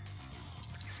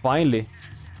 Finally.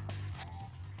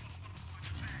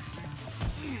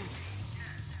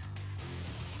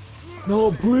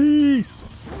 No, please!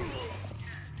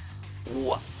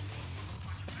 What?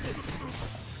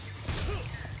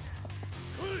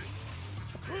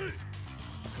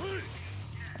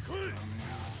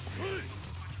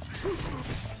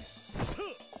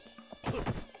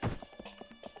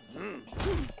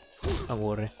 Don't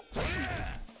worry.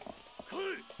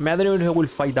 I don't even know who will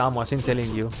fight Amos, I'm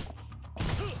telling you.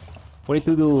 We need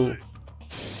to do...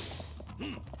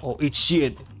 Oh, eat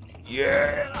shit.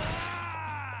 Yeah!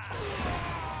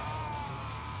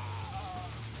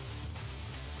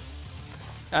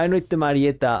 I need the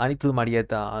Marietta. I need to do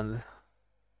Marietta and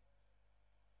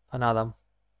Adam.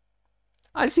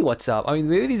 I'll see what's up. I mean,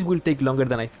 maybe this will take longer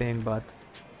than I think, but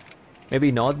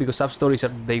maybe not, because sub stories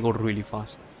they go really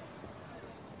fast.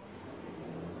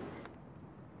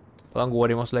 Don't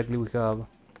worry, most likely we have...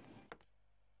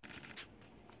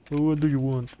 Oh, what do you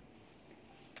want?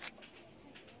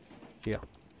 Yeah.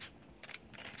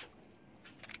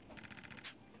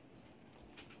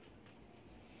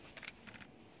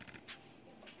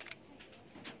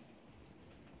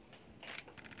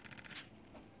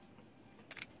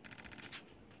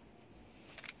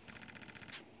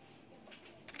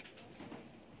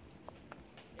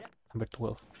 Number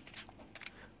 12.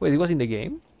 Wait, it was in the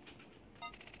game?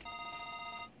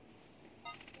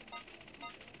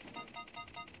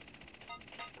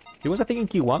 It was a thing in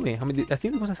Kiwami. I mean, I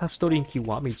think it was a sub-story in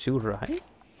Kiwami too, right?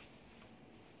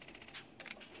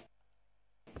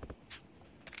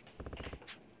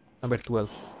 Number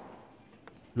 12.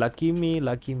 Lucky me,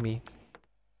 lucky me.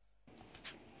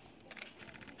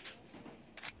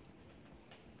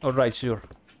 Alright, sure.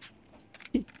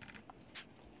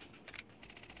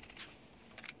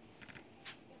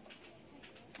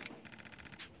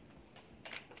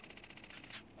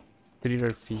 Three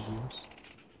rare figures.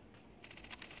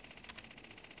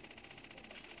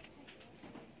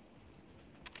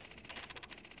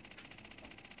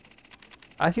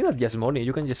 I think that's just money.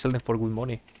 You can just sell them for good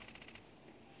money.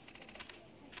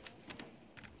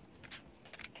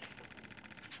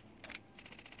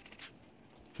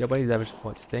 Japanese damage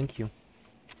spots. Thank you.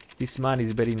 This man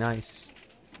is very nice.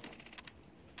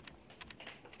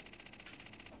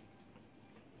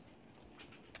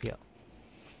 Yeah.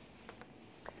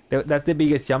 That's the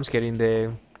biggest jump scare in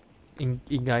the in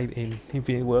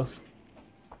Infinite Wealth.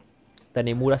 The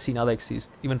Nemura Sinada exists.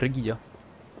 Even Rikiya.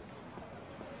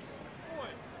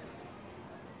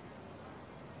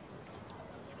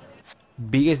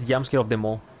 Biggest jump scare of them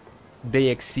all. They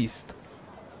exist.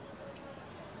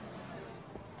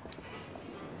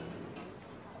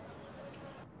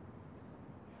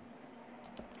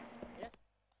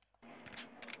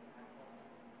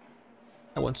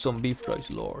 I want some beef rice,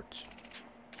 Lord.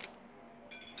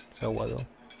 So what though?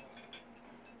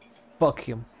 Fuck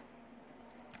him.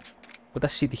 What a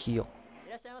shit heel.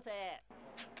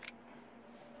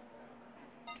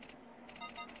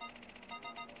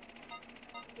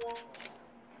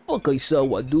 Okay, so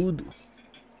what, dude?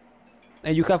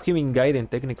 And you have him in Gaiden,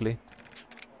 technically.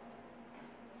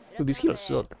 Dude, this heal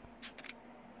suck.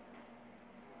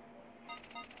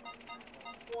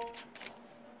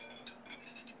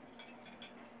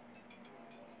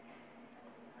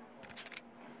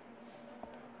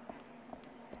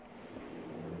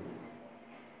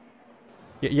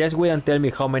 Just wait and tell me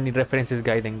how many references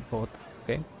Gaiden got,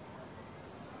 okay?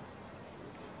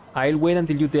 I'll wait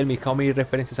until you tell me how many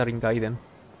references are in Gaiden.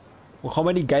 Or how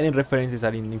many Gaiden references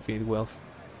are in Infinite Wealth.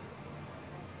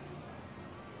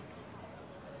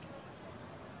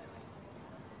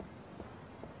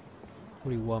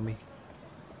 What do you want me?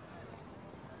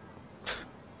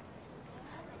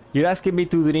 You're asking me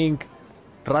to drink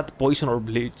rat poison or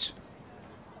bleach.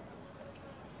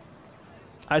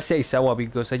 I'll say Sawa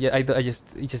because it's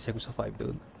just Yakuza 5,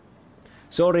 dude.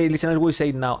 Sorry, listeners will say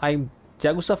it now. I'm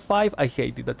Yakuza 5, I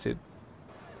hate it, that's it.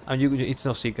 And it's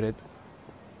no secret.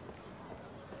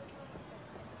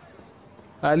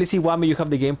 At least in Wami you have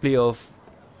the gameplay of,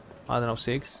 I don't know,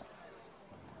 6.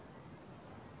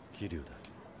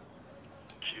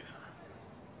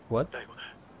 What?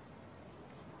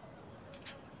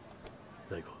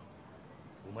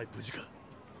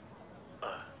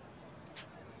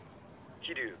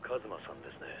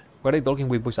 Why are they talking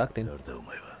with voice acting?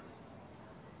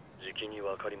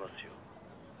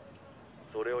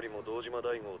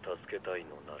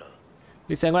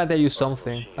 Listen, I'm gonna tell you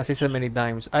something. As I said many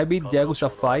times, I beat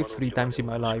Yakuza 5 3 times in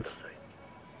my life.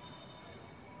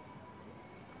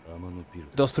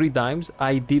 Those 3 times,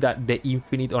 I did the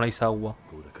Infinite on Aizawa.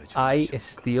 I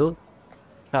still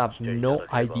have no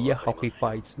idea how he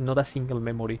fights. Not a single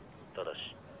memory.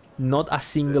 Not a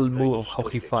single move of how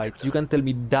he fights. You can tell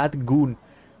me that Goon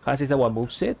has Aizawa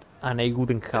moveset, and I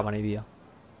wouldn't have an idea.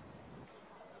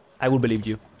 I would believe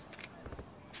you.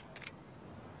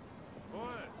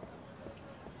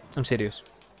 I'm serious.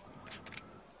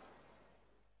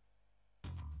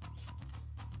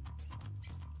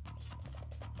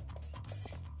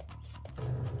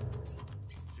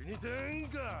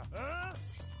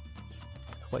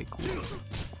 Quite cool.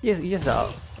 Yes,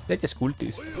 they're just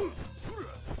cultists.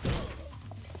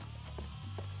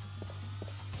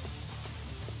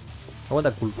 I want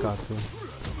a cool car too.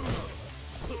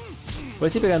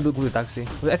 Let's see if I can do the taxi.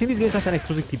 I think this game has an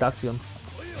exclusive taxi on.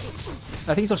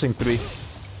 I think it's also in 3.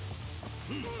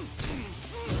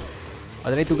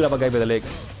 But I need to grab a guy by the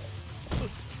legs.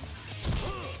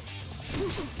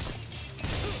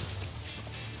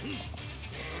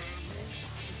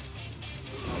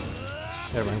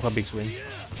 Never mind, what big swing.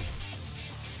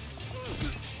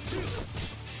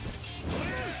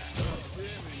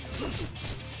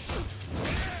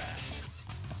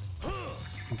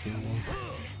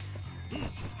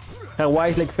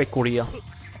 Hawaii is like fake Korea.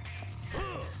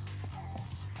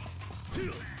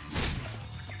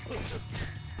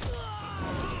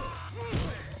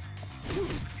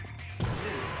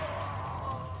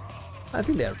 I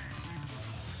think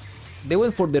they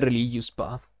went for the religious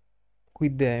path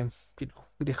with the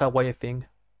with the Hawaii thing.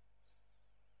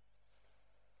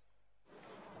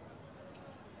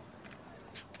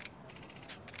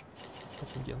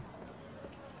 It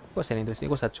wasn't interesting,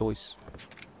 it was a choice.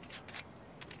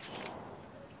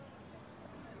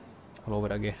 All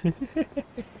over again.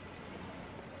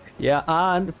 Yeah,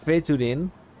 and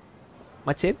featuring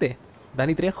Machete,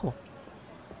 Danny Trejo.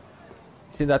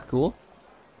 Isn't that cool?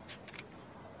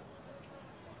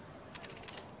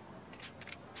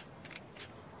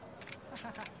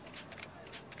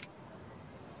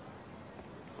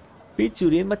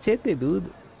 Featuring Machete,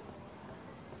 dude.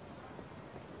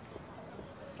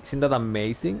 Isn't that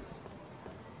amazing?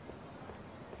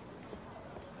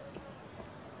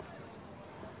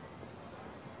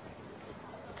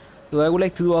 Dude, I would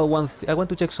like to do I want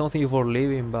to check something before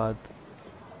leaving, but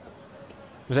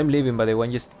because I'm leaving, by the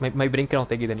way, just my brain cannot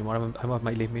take it anymore. I'm at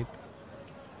my limit.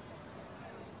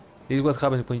 This is what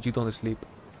happens when you don't sleep.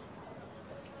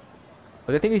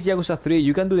 But the thing is, Yakuza 3,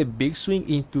 you can do the big swing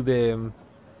into the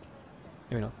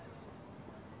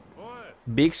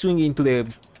big swing into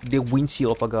the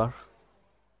windshield of a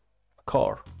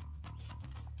car.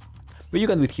 But you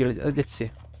can do it here. Let's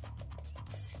see.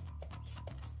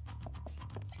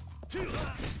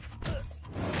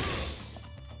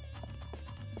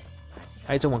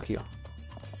 I don't want here.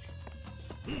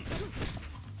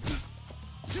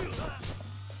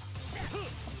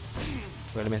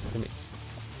 Wait, let me.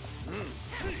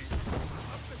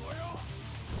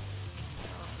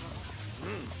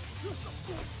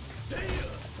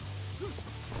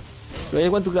 So I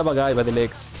want to grab a guy by the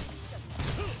legs.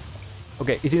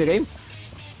 Okay, is it the game?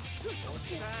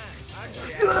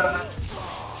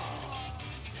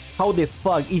 How the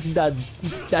fuck is that?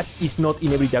 That is not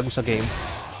in every Yakuza game.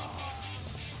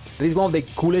 That is one of the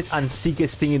coolest and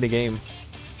sickest thing in the game.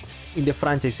 In the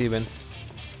franchise even.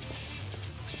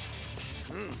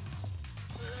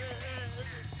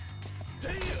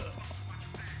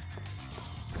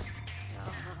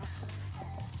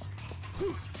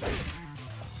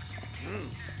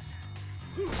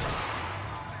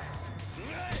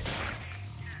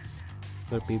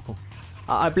 People.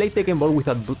 I played Tekken Ball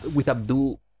with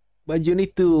Abdul, but you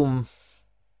need to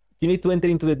enter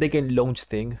into the Tekken launch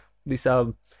thing. This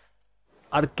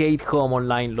arcade home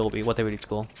online lobby, whatever it's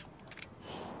called.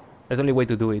 That's the only way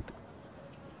to do it.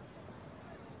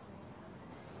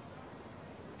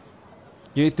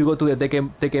 You need to go to the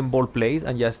Tekken Ball place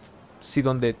and just sit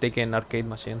on the Tekken arcade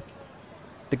machine.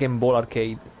 Tekken Ball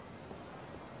arcade.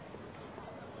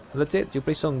 That's it. You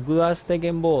play some good ass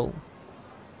Tekken Ball.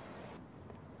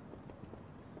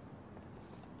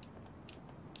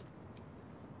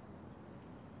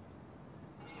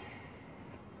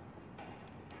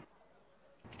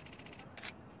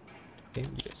 Okay,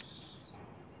 yes.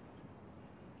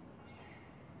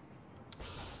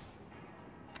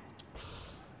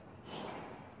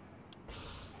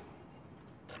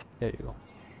 There you go.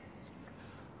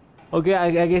 Okay, I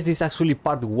guess this is actually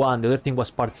part 1. The other thing was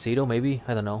part 0, maybe?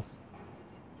 I don't know.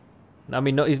 I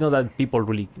mean, no, it's not that people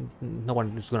really... No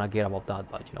one is gonna care about that,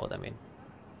 but you know what I mean.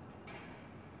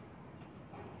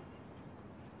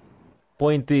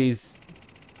 Point is...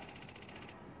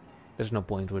 There's no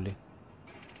point, really.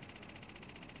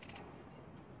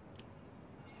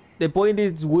 The point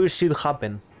is, weird shit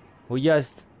happened. We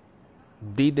just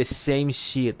did the same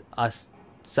shit as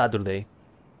Saturday,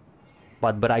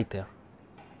 but brighter.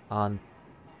 And,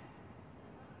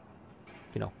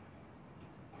 you know.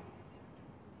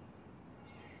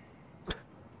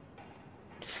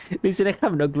 Listen, I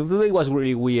have no clue. Today was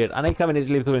really weird, and I haven't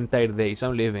slept the entire day, so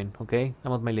I'm leaving, okay?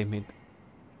 I'm at my limit.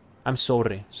 I'm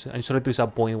sorry. I'm sorry to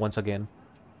disappoint once again.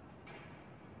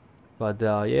 But,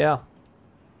 yeah.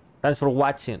 Thanks for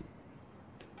watching.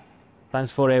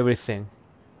 Thanks for everything.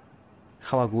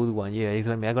 Have a good one. Yeah,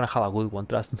 I'm gonna have a good one.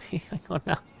 Trust me. I'm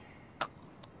gonna.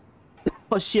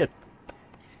 Oh shit.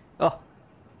 Oh.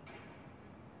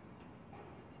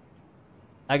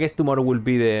 I guess tomorrow will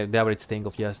be the average thing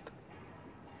of just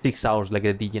 6 hours like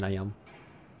the DJ I am.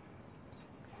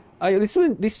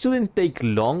 This shouldn't take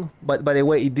long, but by the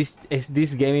way, this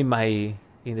game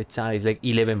in the channel is like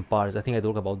 11 parts. I think I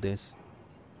talked about this.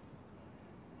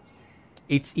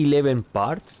 It's 11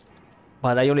 parts,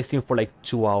 but I only stream for like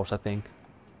 2 hours, I think.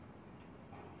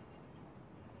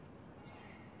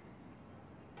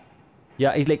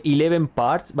 Yeah, it's like 11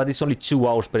 parts, but it's only 2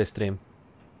 hours per stream.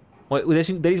 Well, there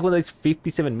is one that is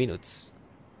 57 minutes.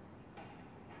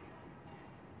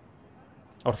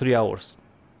 Or 3 hours.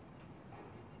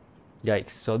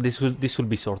 Yikes, so this will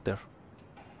be shorter.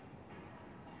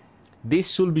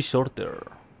 This should be shorter.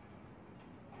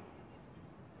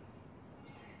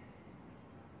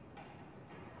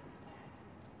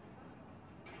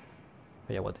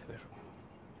 Yeah, whatever.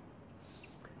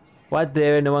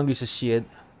 Whatever, no one gives a shit.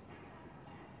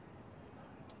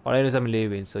 Alright, I'm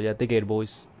leaving, so yeah, take care,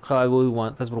 boys. Have a good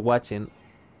one. Thanks for watching.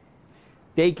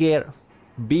 Take care.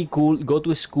 Be cool. Go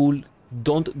to school.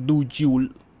 Don't do Jule.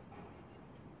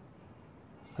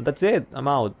 And that's it. I'm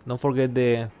out. Don't forget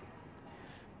to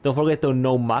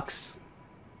know Max.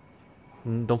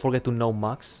 Don't forget to know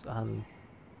Max. And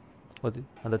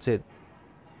that's it.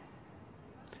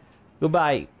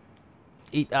 Goodbye.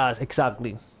 Eat ass.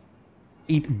 Exactly.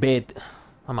 Eat bed.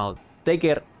 I'm out. Take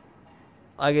care.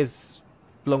 I guess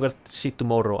longer shit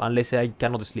tomorrow, unless I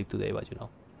cannot sleep today, but you know.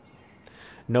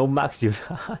 No Max, you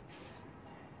ass.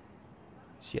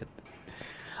 Shit.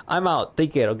 I'm out.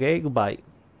 Take care, okay? Goodbye.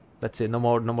 That's it. No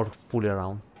more fooling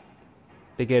around.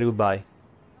 Take care. Goodbye.